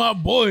this, is my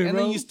boy, and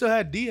bro. then you still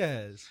had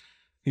Diaz.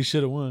 He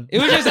should have won. It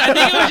was just, I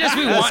think it was just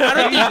we want.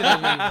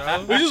 I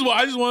don't think.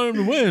 I just wanted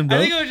him to win, bro.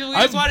 I think it was just, we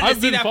just wanted to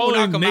see been that fool following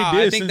knock him Nate out.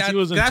 Diaz I think since he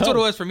was in that's what Tough. it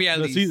was for me at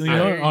The least. season, you I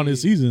know, hear on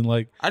his season.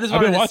 Like I just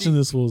I've been wanted to watching see-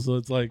 this fool, so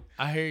it's like,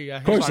 I hear you. I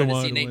Of hear course you. I I wanted to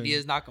wanted see to Nate win.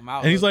 Diaz knock him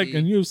out. and he's like, low-key.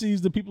 in UFC,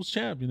 he's the people's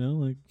champ. You know,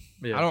 like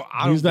Yeah.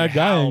 I don't He's that get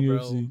guy how, in bro.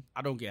 UFC.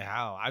 I don't get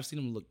how. I've seen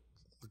him look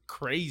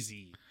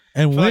crazy.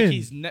 and I feel win. like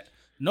he's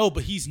no,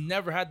 but he's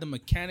never had the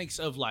mechanics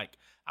of like.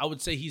 I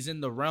would say he's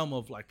in the realm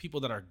of like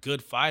people that are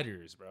good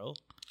fighters, bro.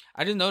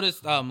 I just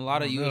noticed a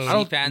lot of I UFC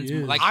don't fans think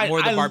he is. like I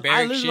more the I barbaric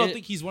literally shit. don't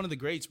think he's one of the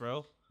greats,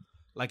 bro.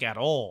 Like at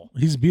all.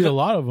 He's beat a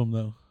lot of them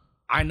though.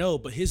 I know,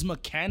 but his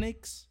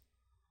mechanics,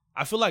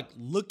 I feel like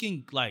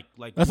looking like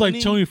That's like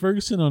winning- Tony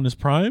Ferguson on his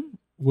prime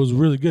was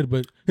really good,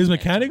 but his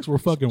mechanics were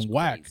fucking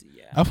whack. Crazy,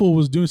 yeah. That fool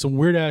was doing some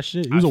weird ass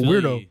shit. He was I a feel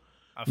weirdo. you.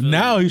 I But feel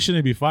now you. he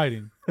shouldn't be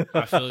fighting.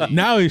 I feel you.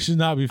 Now he should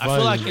not be I fighting.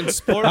 feel like in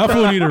sport, that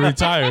fool need to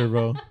retire,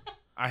 bro.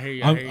 I hear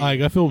you.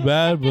 I'm, I feel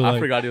bad, but I like,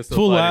 forgot he was still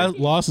fool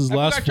fighting. lost his I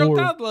last got choked four,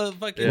 out the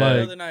fucking Yeah.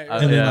 the other night.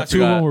 Like, and yeah, then I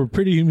two of them forgot. were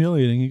pretty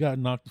humiliating. He got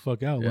knocked the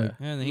fuck out. Yeah. Like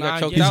Yeah, and he Nah, got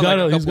choked he's out he's got like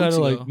to, a he's couple got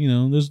to weeks like, ago. you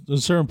know, there's a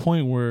certain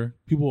point where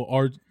people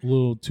are a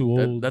little too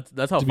old.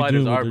 That's how to be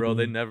fighters doing what are, they're bro.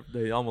 doing.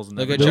 They almost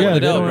Look never. at Chuck do it.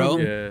 Liddell, Liddell,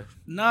 bro. Yeah.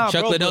 Nah,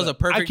 Chuck bro, Liddell's but a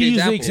perfect I can use the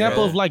example,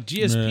 example bro. of like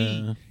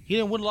GSP. Nah. He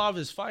didn't win a lot of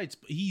his fights,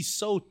 but he's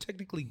so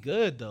technically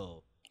good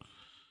though.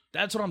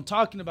 That's what I'm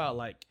talking about.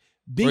 Like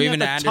being Or at even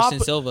the Anderson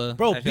top, Silva.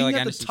 bro. I feel Being like at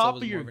Anderson the top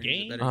Silva's of your more of a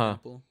game better Uh-huh.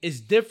 example.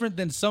 is different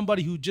than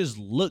somebody who just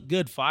look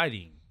good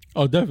fighting.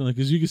 Oh, definitely,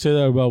 because you can say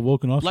that about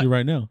Volkanovski Like-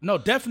 right now. No,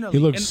 definitely.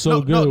 He looks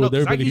so good with 'cause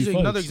I everybody can he use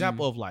another fights.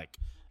 example of like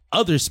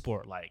other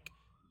sport, like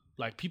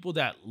people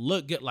that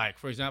look good, like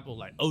for example,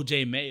 like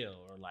OJ Mayo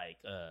or like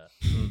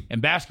in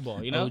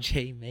basketball, you know,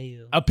 OJ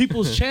Mayo. a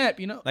people's champ,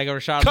 you know. Like a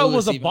Rashad Cole Lewis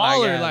was a even,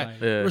 baller, yeah, like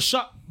Yeah.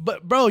 Rashad.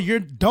 But bro,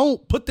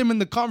 don't put them in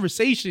the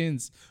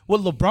conversations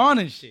with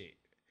LeBron and shit.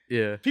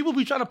 Yeah. People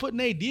be trying to put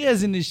Nate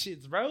Diaz in this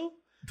shit, bro.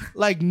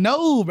 Like,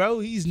 no, bro,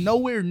 he's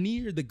nowhere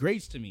near the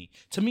greats to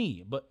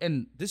me. But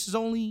and this is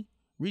only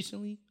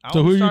recently. I So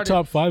only who are your started-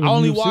 top five in I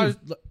only UFC? watched.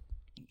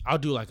 I'll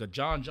do like a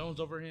John Jones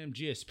over him,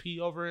 GSP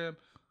over him.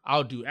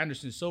 I'll do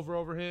Anderson Silva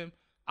over him.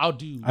 I'll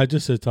do. I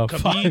just said top Khabib.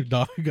 five,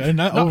 dog. And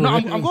not no, over no,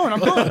 it. I'm going.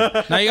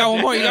 Now you got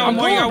one more. You got I'm one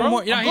more. You got going, one more.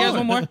 bro. Yeah, I'm he has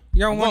going. one more. You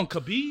got I'm one more.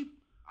 going Khabib.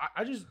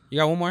 I just. You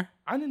got one more.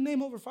 I didn't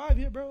name over 5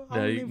 yet, bro. I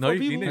Yeah, only you- named no, 4 you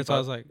people. named That's what I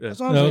was like. Yeah. That's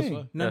what I'm No,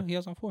 saying. No, Yeah. he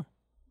has on 4.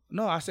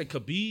 No, I said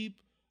Khabib.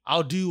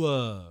 I'll do.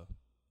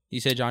 You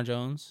said John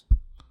Jones.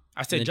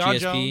 I said And John GSP.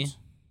 Jones,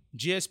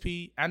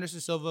 GSP, Anderson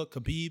Silva,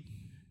 Khabib,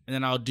 and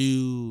then I'll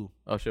do.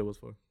 Oh shit, what's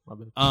for? My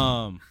bad.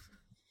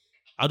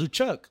 I'll do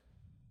Chuck.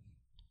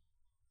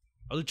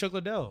 I'll do Chuck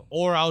Liddell,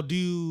 or I'll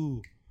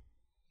do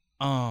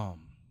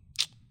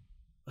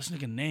what's the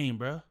nigga name,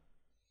 bro?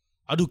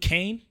 I'll do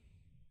Kane.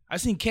 I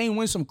seen Kane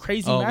win some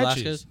crazy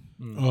matches.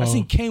 I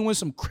seen Kane win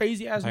some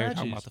crazy ass matches.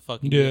 Talking about the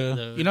fucking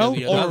You know,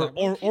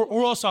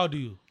 or else I'll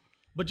do.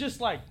 But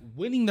just like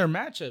winning their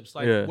matchups,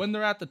 like when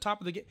they're at the top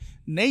of the game.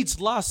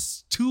 Nate's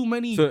lost too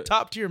many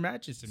top tier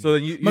matches to me. So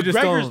you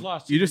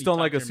just don't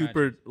like a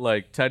super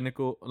like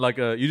technical, like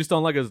you just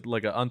don't like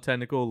a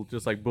untechnical,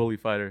 just like bully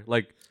fighter,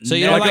 like so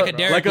you don't like a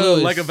Derek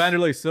Lewis, like a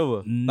Vanderlei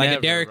Silva, like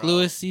a Derek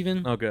Lewis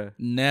even. Okay,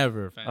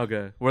 never.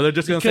 Okay, where they're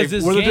just gonna say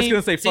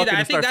fuck it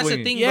and start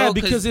swinging. Thing, yeah, bro,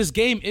 because this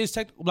game is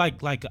technical.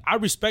 Like I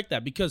respect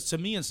that, because to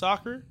me in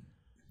soccer,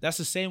 that's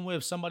the same way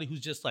of somebody who's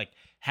just like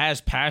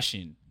has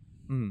passion.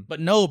 But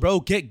no, bro,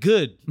 get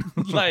good.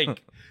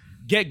 Like,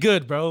 get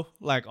good, bro.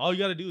 Like, all you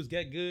got to do is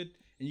get good,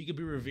 and you can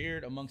be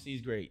revered amongst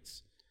these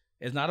greats.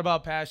 It's not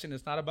about passion.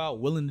 It's not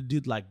about willing to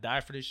do, like,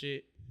 die for this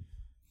shit.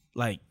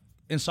 Like,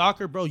 in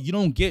soccer, bro, you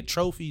don't get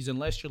trophies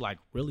unless you're, like,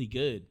 really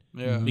good.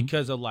 Yeah.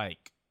 Because of,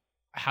 like,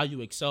 how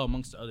you excel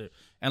amongst the other.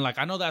 And, like,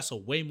 I know that's a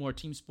way more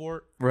team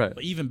sport. Right.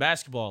 But even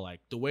basketball, like,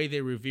 the way they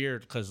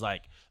revered, because,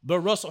 like, but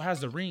Russell has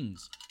the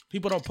rings.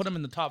 People don't put him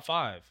in the top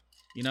 5,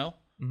 you know?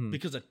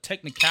 Because of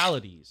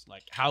technicalities,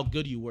 like how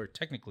good you were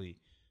technically,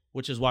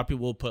 which is why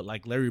people will put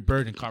like Larry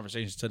Bird in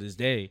conversations to this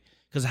day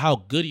because of how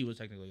good he was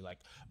technically. Like,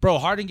 bro,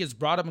 Harden gets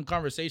brought up in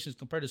conversations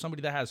compared to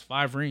somebody that has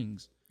 5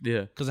 rings.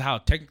 Yeah. Because of how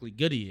technically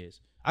good he is.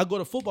 I go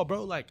to football,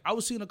 bro. Like, I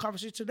was seeing a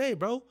conversation today,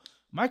 bro.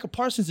 Michael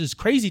Parsons is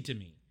crazy to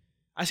me.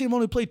 I seen him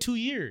only play 2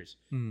 years,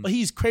 but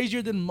he's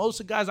crazier than most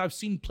of the guys I've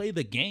seen play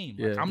the game.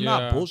 Like, I'm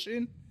not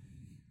bullshitting.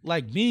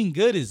 Like, being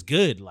good is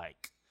good.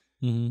 Like,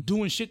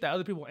 doing shit that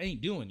other people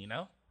ain't doing, you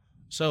know?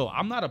 So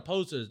I'm not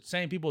opposed to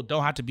saying people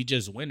don't have to be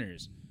just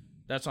winners.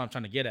 That's what I'm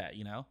trying to get at,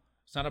 you know?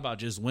 It's not about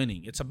just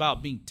winning. It's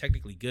about being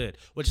technically good,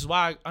 which is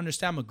why I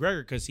understand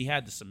McGregor, because he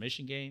had the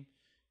submission game.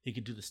 He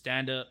could do the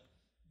stand-up.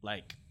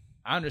 Like,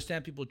 I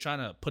understand people trying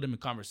to put him in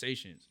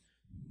conversations.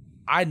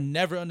 I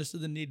never understood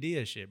the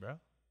Nidia shit, bro.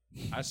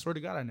 I swear to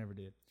God, I never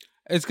did.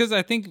 It's because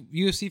I think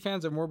UFC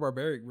fans are more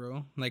barbaric,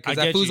 bro. Like, because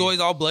that fool's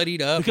always all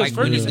bloodied up. Because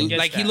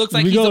like, he looks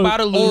like he's about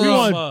to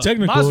lose.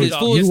 Technical,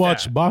 you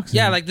watch boxing.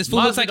 Yeah, like this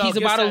fool looks like he's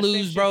about to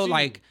lose, bro.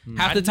 Like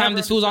half the time,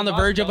 this fool's on the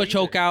verge of a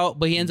chokeout,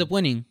 but he ends up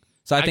winning.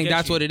 So I think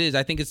that's what it is.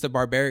 I think it's the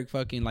barbaric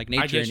fucking like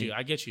nature.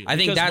 I get you. I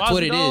think that's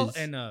what it is.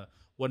 And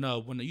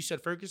when you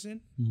said Ferguson,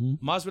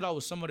 Masvidal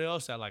was somebody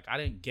else that like I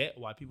didn't get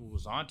why people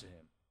was onto him.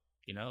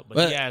 You know,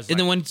 but he has, like,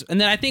 and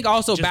then I think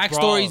also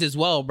backstories as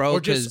well, bro.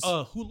 Or just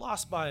who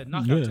lost by a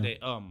knockout today?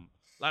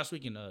 Last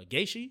weekend,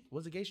 Gaethje,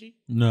 was it Gaethje?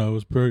 No, it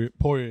was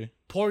Poirier.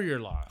 Poirier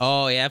lost.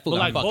 Oh yeah, but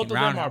like both of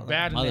them are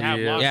bad and they have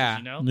losses.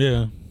 You know,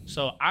 yeah.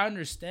 So I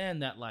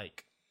understand that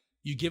like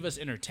you give us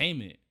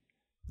entertainment.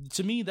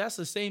 To me, that's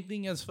the same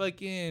thing as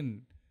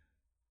fucking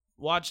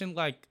watching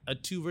like a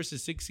 2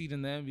 versus 6 seed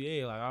in the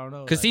NBA. Like, I don't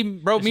know. Cause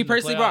like, me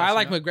personally, bro, I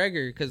like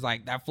McGregor because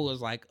like that fool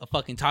is like a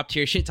fucking top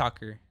tier shit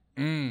talker.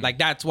 Like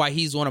that's why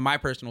he's one of my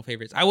personal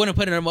favorites. I wouldn't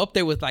put him up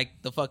there with like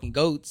the fucking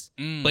GOATs,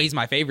 but he's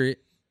my favorite.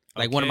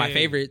 Like one of my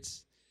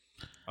favorites.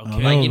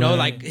 Okay. Like, you know,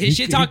 like his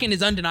shit talking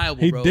is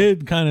undeniable, bro. He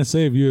did kind of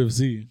save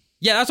UFC.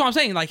 Yeah, that's what I'm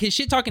saying. Like his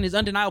shit talking is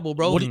undeniable,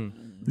 bro.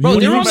 Bro,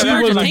 they were on the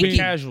verge of tanking.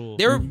 Casual.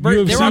 They were on the verge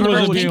of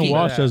wasn't being tanking.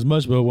 watched as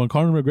much, but when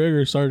Conor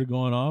McGregor started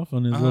going off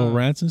on his little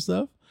rants and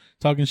stuff,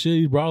 talking shit,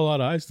 he brought a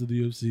lot of eyes to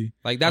the UFC.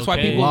 Like that's why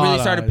people really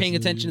started paying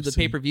attention to the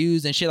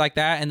pay-per-views and shit like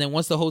that. And then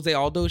once the Jose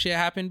Aldo shit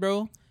happened,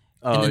 bro,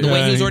 and then the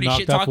way he was already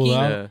shit talking,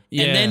 and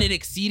then it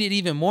exceeded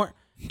even more.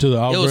 To the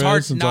Alvarez, it was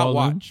hard to not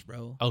watch,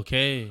 bro.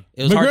 Okay,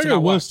 it was McGregor hard to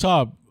not watch. was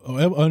top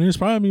on his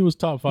prime. He was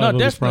top 5. No, of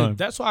definitely. His prime.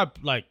 That's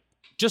why,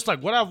 just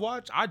like what I've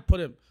watched, I'd put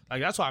him. Like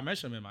that's why I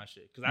mentioned him in my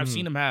shit because I've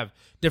seen him have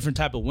different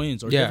type of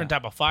wins or different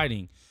type of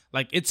fighting.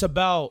 Like it's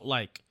about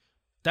like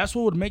that's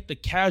what would make the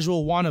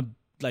casual want to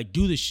like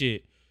do the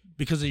shit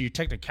because of your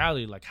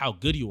technicality, like how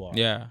good you are.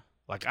 Yeah.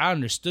 Like I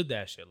understood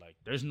that shit. Like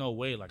there's no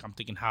way. Like I'm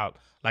thinking how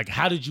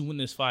did you win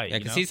this fight? Yeah,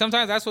 cause see,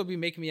 sometimes that's what be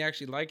making me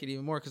actually like it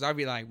even more. Cause I'd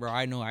be like, bro,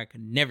 I know I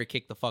could never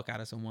kick the fuck out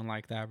of someone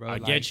like that, bro. I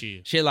like, get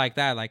you. Shit like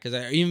that, like, cause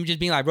even just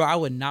being like, bro, I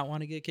would not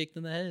want to get kicked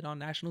in the head on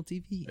national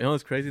TV. You know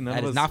what's crazy? None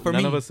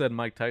of us said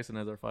Mike Tyson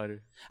as our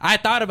fighter. I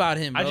thought about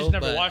him, bro. I just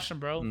never watched him,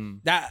 bro.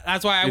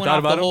 That's why I went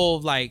off the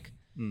whole like,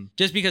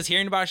 just because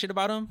hearing about shit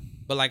about him.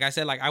 But like I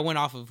said, like I went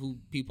off of who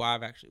people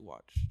I've actually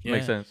watched. Yeah.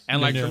 Makes sense. And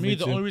like for me,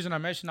 the only reason I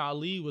mentioned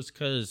Ali was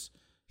because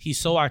he's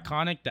so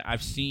iconic that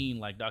I've seen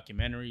like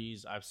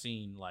documentaries. I've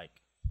seen like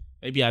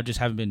maybe I just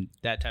haven't been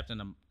that tapped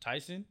into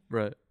Tyson.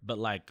 Right. But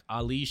like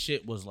Ali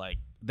shit was like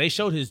they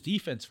showed his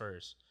defense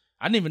first.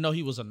 I didn't even know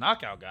he was a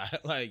knockout guy.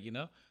 Like, you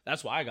know,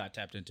 that's why I got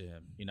tapped into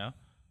him, you know?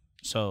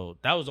 So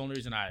that was the only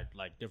reason I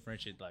like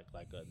differentiate like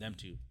them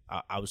two.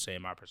 I would say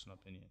in my personal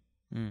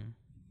opinion.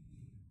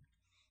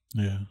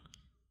 Yeah.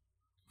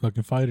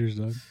 Fucking fighters,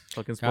 dog.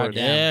 Fucking sport.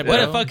 Yeah, what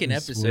a fucking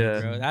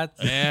episode, bro.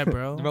 That's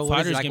bro. Bro,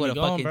 what is it, like what a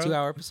fucking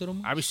 2-hour episode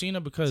almost? I be seeing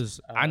them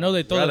because I know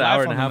they throw the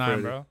life on the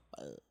line, bro.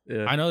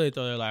 Yeah. I know they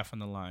throw their life on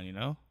the line, you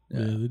know? Yeah,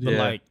 they do. But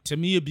like to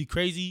me it'd be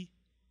crazy.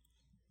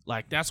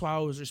 Like that's why I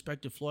always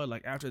respected Floyd.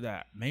 Like after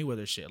that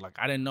Mayweather shit. Like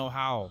I didn't know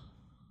how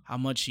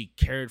much he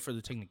cared for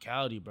the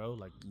technicality, bro.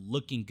 Like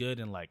looking good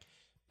and like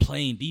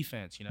playing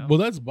defense, you know? Well,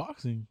 that's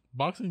boxing.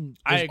 Boxing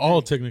I is agree.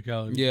 all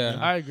technicality. Yeah.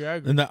 I agree.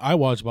 And that I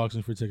watch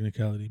boxing for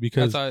technicality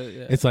because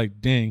yeah. it's like,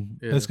 dang,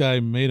 Yeah. this guy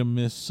made him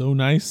miss so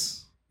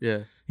nice. Yeah.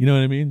 You know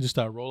what I mean? Just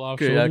that roll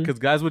off. Okay, yeah, because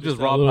guys with just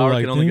that raw little, power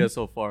like, can only thing. get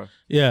so far.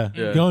 Yeah,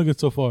 Yeah. you can only get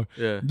so far.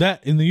 Yeah.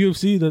 That in the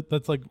UFC,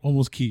 that's like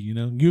almost key. You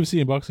know, UFC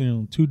and boxing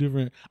are two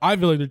different. I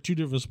feel like they're two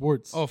different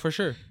sports. Oh, for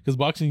sure. Because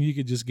boxing, you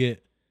could just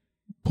get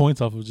points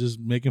off of just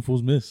making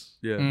fools miss.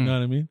 Yeah. You know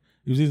what I mean?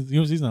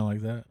 UFC's not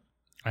like that.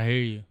 I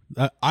hear you.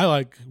 I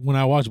like when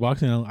I watch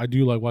boxing. I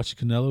do like watching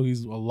Canelo.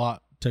 He's a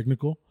lot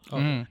technical.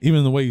 Mm.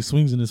 Even the way he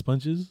swings in his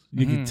punches,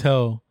 you can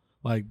tell.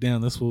 Like, damn,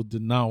 this fool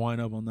did not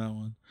wind up on that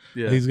one.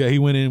 Yeah. He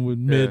went in with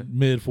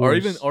mid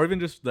force. Or even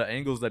just the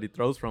angles that he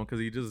throws from, because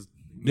he just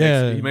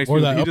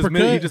or that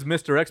uppercut. he just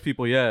misdirects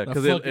people. Yeah,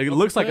 because That it fucking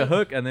looks like a uppercut.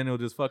 hook, and then it'll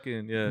just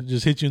fucking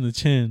just hit you in the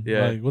chin.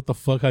 Yeah. Like, what the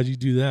fuck? How'd you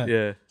do that?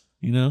 yeah.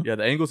 You know? Yeah,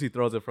 the angles he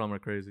throws it from are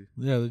crazy.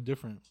 Yeah, they're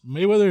different.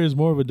 Mayweather is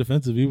more of a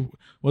defensive. He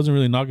wasn't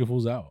really knocking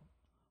fools out,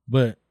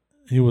 but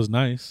he was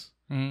nice.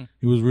 Mm.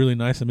 He was really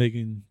nice at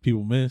making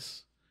people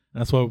miss.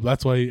 That's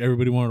why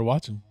everybody wanted to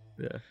watch him.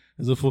 Yeah.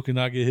 As a fool could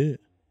not get hit.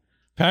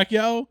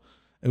 Pacquiao,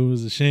 it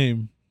was a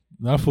shame.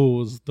 That fool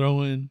was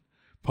throwing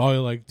probably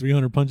like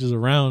 300 punches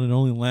around and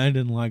only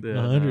landing like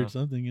 100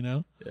 something, you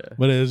know? Yeah.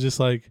 But it was just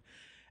like,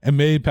 it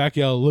made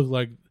Pacquiao look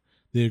like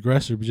the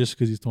aggressor just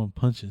because he's throwing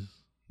punches.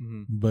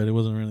 Mm-hmm. But it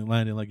wasn't really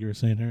landing like you were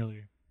saying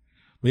earlier.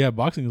 But yeah,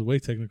 boxing is way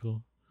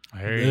technical. I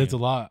hear It's you.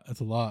 a lot.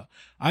 It's a lot.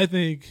 I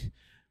think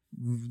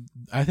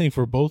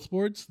for both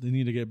sports, they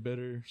need to get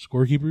better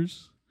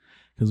scorekeepers.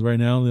 Because right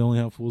now, they only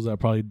have fools that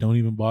probably don't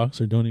even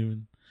box or don't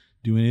even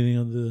do anything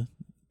on the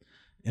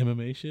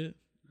MMA shit.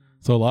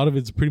 So a lot of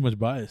it's pretty much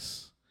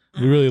bias.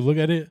 You really look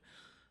at it,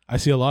 I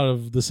see a lot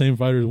of the same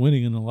fighters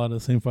winning and a lot of the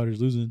same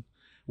fighters losing.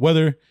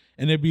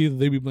 They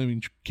be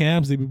blaming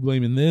camps, they be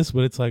blaming this,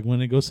 but it's like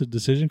when it goes to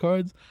decision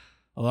cards,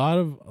 a lot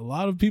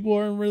of people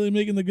aren't really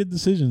making the good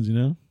decisions, you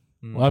know?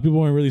 A lot of people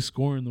aren't really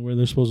scoring the way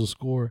they're supposed to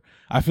score.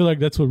 I feel like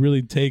that's what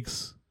really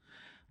takes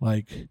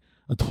like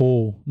a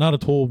toll. Not a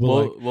toll,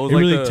 but it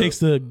really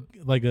takes a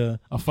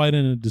fight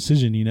and a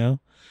decision, you know?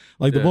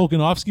 Like the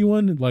Volkanovski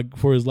one, like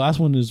for his last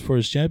one is for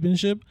his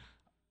championship.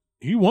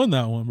 He won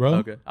that one, bro.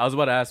 Okay. I was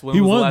about to ask, when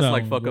He was the won last that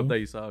like one, fuck bro. up that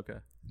you saw? Okay.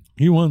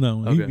 He won that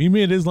one. Okay. He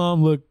made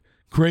Islam look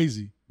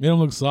crazy. Made him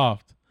look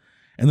soft.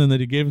 And then that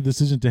he gave a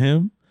decision to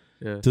him,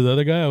 Yeah. to the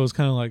other guy, I was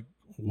kind of like,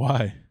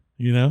 why?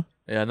 You know?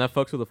 Yeah, and that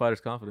fucks with the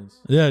fighter's confidence.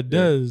 Yeah, it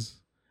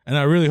does. And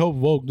I really hope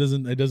Volk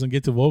doesn't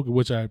get to Volk,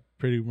 which I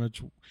pretty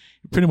much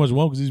won't,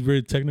 because he's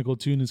very technical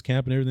too in his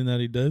camp and everything that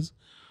he does.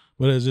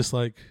 But it's just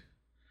like,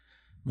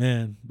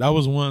 man, that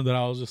was one that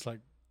I was just like,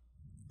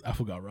 I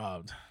got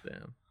robbed.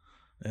 Damn.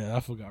 Yeah,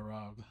 I got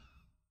robbed.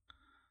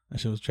 That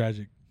shit was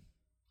tragic.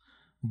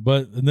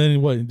 But and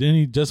then what? Didn't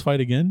he just fight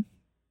again?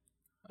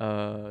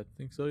 I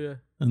think so, yeah.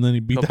 And then he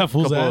beat that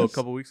fool's ass. A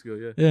couple weeks ago,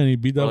 yeah. Yeah, and he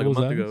beat that Like a fool's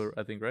month ass. ago,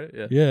 I think, right?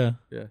 Yeah. Yeah.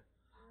 Yeah.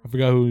 I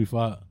forgot who he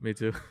fought, Me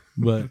too.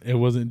 but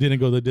didn't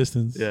go the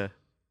distance. Yeah.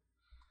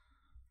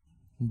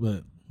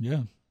 But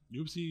yeah,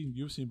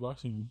 UFC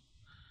boxing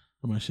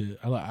are my shit.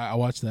 I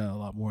watch that a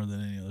lot more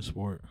than any other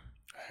sport.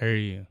 I hear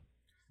you.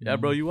 Yeah,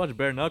 bro, you watch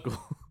bare knuckle.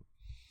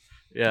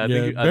 Yeah, I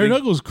Yeah, think bare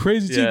knuckles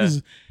crazy too, yeah.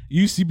 because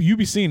you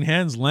be seeing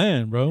hands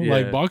land, bro. Yeah.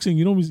 Like boxing,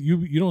 you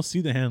don't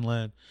see the hand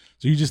land,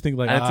 so you just think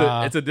like,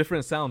 and it's a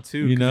different sound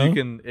too. You 'Cause know? you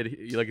can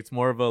it's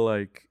more of a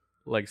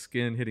like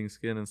skin hitting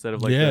skin instead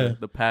of like Yeah.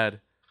 the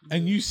pad.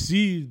 and you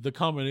see the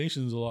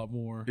combinations a lot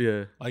more.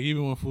 Yeah. Like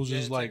even when fools Yeah,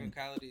 just like,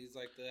 technicalities,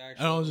 like the and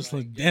actual, I was just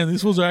like, damn,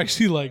 these fools are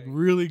actually like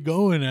really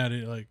going at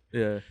it. Like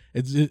Yeah.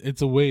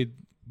 it's a way.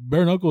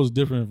 Bare knuckle is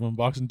different from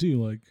boxing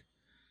too. Like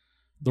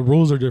the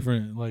rules are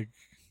different. Like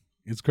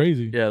it's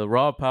crazy. Yeah, the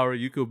raw power,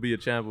 you could be a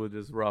champ with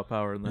just raw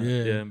power in that.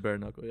 Yeah. Yeah, and bare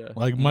knuckle, yeah.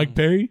 Like Mike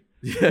Perry.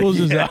 Yeah, Fools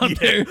just yeah, out yeah.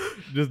 there.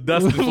 Just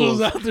dusting Fools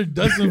fools. out there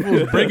dusting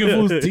fools, breaking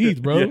fools'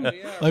 teeth, bro. Yeah.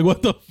 Like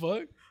what the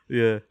fuck?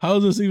 Yeah. How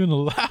is this even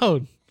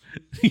allowed?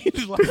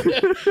 He's like,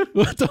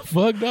 what the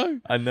fuck,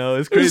 dog? I know,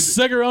 it's This crazy.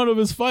 second round of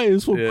his fight,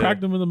 this fool Yeah.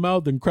 cracked him in the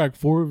mouth and cracked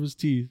 4 of his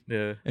teeth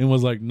Yeah. and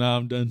was like, nah,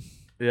 I'm done.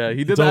 Yeah,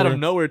 he did It's that out over. of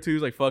nowhere too.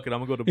 He's like, fuck it, I'm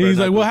gonna go to And bare he's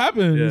like, knuckle. what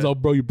happened? Yeah. He's like,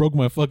 bro, you broke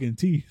my fucking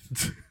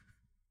teeth.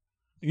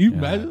 You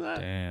imagine that?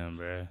 Damn,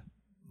 bro.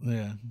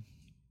 Yeah.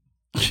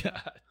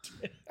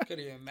 Could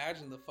you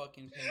imagine the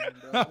fucking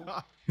pain,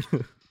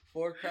 bro?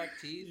 4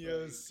 cracked teeth.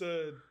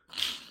 son.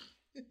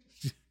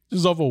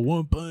 Just off of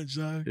one punch,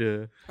 dog.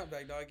 Yeah. I'm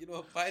like, dog, you know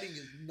what fighting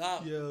is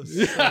not.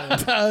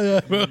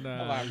 Yeah, bro. Come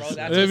on, bro. That's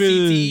what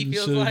Maybe CTE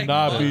feels should like.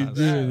 not be Fuck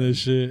doing that. this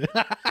shit.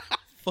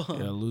 Fuck.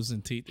 Yeah,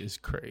 losing teeth is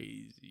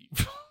crazy.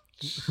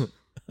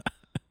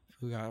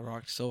 Who got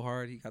rocked so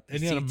hard? He got the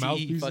And he had a CTE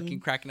mouthpiece fucking in?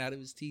 cracking out of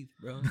his teeth,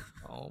 bro.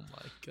 Oh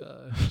my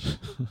gosh.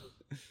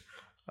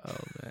 Oh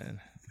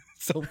man.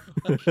 So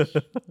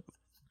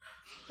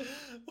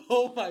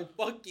Oh my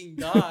fucking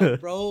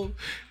god, bro!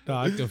 No,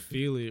 I can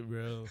feel it,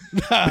 bro.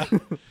 I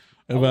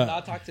will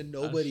not talk to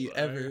nobody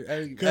ever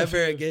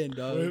again,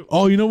 dog.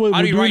 Oh, you know what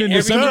I'll we're be doing writing in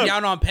everything December?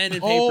 down on pen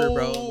and paper,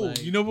 bro.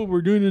 Like, You know what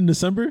we're doing in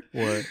December?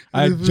 What?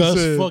 I just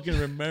 100%. fucking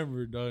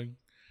remembered, dog.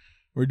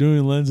 We're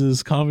doing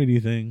Lens's comedy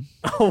thing.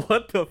 Oh,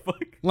 what the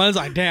fuck? Len's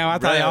like, damn, I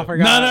thought y'all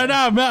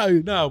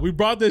forgot. No. We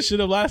brought this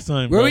shit up last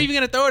time. Where bro. are we even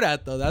gonna throw it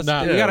at though? That's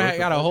Nah. we Yeah,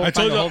 gotta hold. I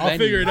told you I'll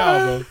figure it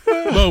out,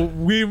 bro. But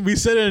we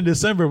said it in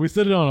December. We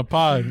said it on a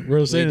pod.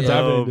 We're saying it's did.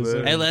 happening Oh, in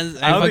December. Hey,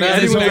 Lens, I don't think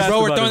anyone's bro, asked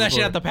we're about throwing it that shit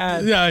before. at the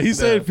pad. Yeah, he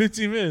said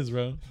 15 minutes,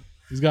 bro.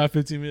 He's got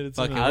 15 minutes.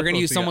 Fuck in it, it. we're gonna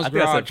use someone's I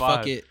think I said garage. Fuck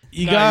 5. it.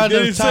 You Nah, got he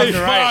enough didn't time say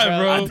to write,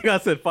 5, bro. I think I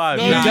said 5.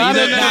 No, Yeah. you got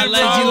it.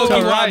 Lens, you low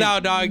key wild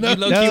out, dog. You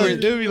low key That were. would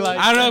do me like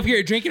I don't know that. if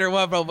you're drinking or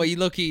what, bro, but you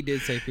low key did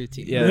say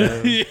 15.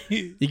 Yeah.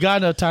 You got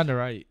enough time to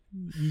write.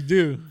 You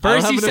do. I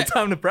First don't he have enough said.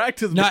 time to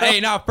practice. No, bro. hey,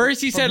 no. First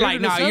he said here like,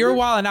 to nah, December? you're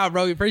wilding out,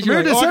 bro. First you're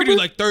From like, here to oh, I could do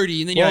December? like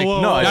 30, and then you're like, Whoa,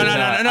 whoa, No, whoa. I no, did no, not.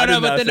 no, I no, did no,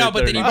 not but then say no,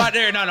 but then you 30. brought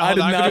there. No, no, I hold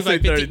did on. I not could do say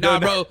like 15. 30. Nah, No,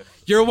 bro,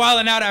 you're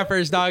wilding out at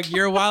first, dog.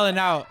 You're wilding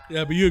out.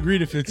 Yeah, but you agreed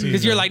to 15.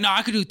 Because you're bro. like, no,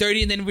 I could do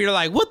 30, and then we were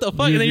like, what the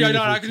fuck? You And then you're like, agreed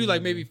no, to I could do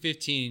like 15, maybe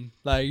 15.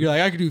 Like you're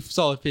like, I could do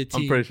solid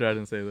 15. I'm pretty sure I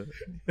didn't say that.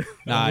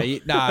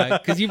 Nah,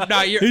 because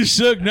you're, He's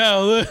shook now.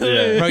 Look.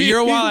 Yeah. bro,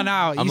 you're wilding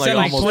out. I'm You like said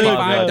like almost 25,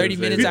 positive 30 I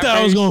minutes You at thought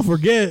I was first. gonna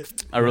forget?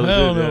 I really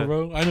Hell did. no, Yeah.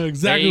 bro. I know There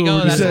exactly you what go.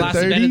 we That's the said. last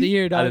event of the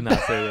year, I dog. did not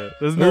say that.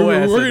 There's no way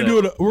I We're said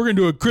gonna that. we're gonna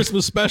do a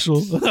Christmas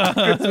special. So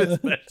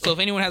if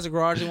anyone has a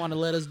garage they want to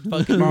let us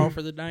fucking borrow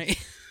for the night.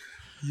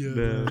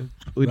 Damn.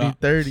 We Nah. need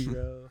 30,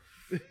 bro.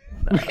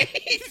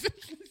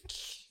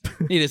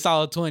 Need a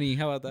solid 20.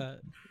 How about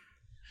that?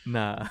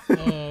 Nah.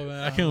 Oh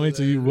man, I can't wait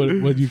till you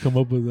what you come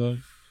up with, dog.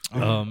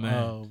 Oh, man.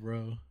 Oh,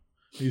 bro,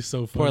 he's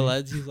so Poor funny.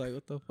 Leds, he's like,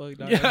 what the fuck,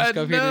 dog? Yeah, I just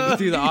come here I to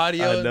do the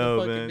audio I and know,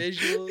 the fucking man.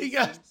 visuals. He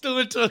got through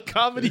into a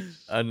comedy.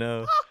 I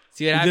know.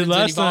 See what did happens when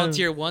last you time.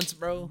 volunteer once,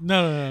 bro?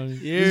 No.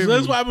 Hear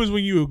That's me. what happens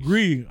when you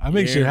agree. I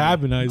make Hear shit me.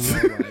 happen,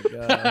 Isaac. Oh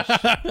my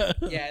gosh.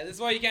 Yeah, this is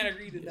why you can't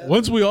agree to that.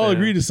 Once we all Yeah.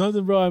 agree to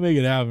something, bro, I make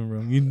it happen,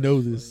 bro. You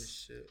know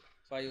this. That's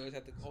why you always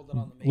have to hold it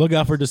on the make. Look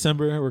out for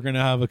December. We're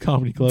gonna have a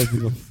comedy club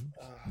with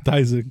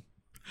Isaac.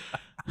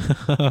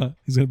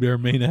 He's gonna be our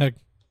main act.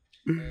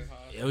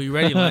 Yeah, we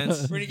ready,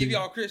 Lance? We're gonna give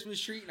y'all a Christmas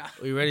treat now.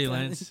 We ready,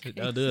 Lance?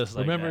 Don't do us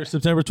like Remember that.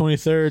 September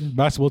 23rd,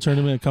 basketball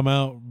tournament. Come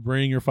out,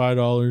 bring your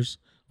 $5,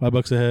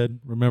 $5 a head.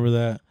 Remember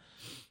that.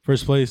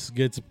 First place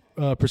gets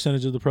a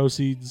percentage of the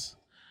proceeds.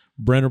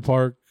 Brenner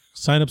Park.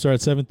 Signups are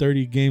at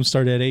 7:30. Games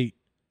start at 8.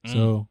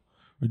 So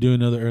we're doing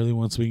another early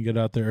one so we can get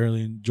out there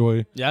early and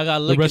enjoy. Yeah, I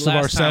got lucky. rest of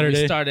our Last time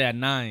Saturday. we started at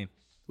 9.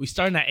 We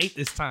started at 8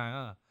 this time,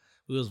 huh?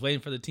 We was waiting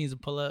for the teams to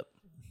pull up.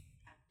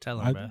 Tell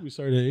them, I bro. think we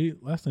started at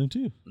 8 last time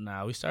too.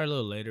 Nah, we started a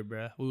little later,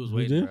 bro. We was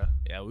We waiting, did? bro.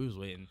 Yeah, we was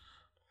waiting.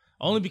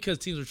 Only because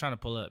teams were trying to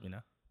pull up, you know.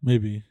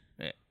 Maybe.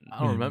 Yeah. I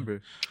don't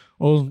remember.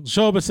 Well,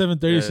 show up at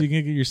 7:30 so Yeah. you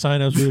can get your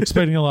signups. We're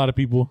expecting a lot of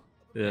people.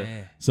 Yeah.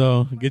 Yeah.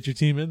 So get your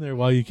team in there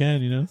while you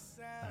can, you know?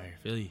 All right,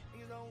 I feel you.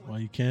 While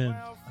you can.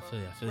 I feel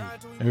you. I feel you.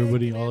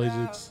 Everybody, all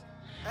ages.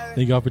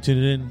 Thank y'all for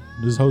tuning in.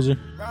 This is Hoser,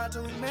 Ride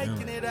till we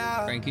making it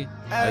out. Frankie.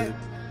 Ay,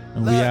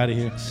 and we out of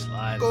here.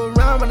 Slide. go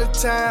around the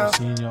town.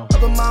 Seeing y'all.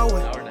 Up in my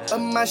way, up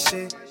my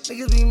shit.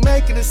 Niggas be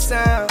making a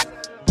sound.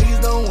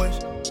 Niggas don't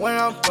wish where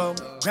I'm from.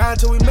 Grind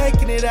till we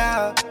making it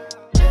out.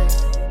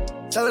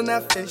 Selling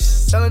that fish,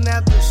 selling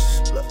that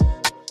fish. Look,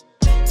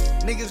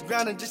 niggas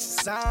grounded just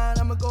a sign.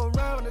 I'ma go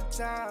around the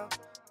town.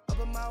 Up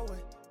in my way,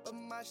 up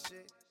my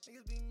shit.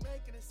 Niggas be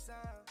making a sound.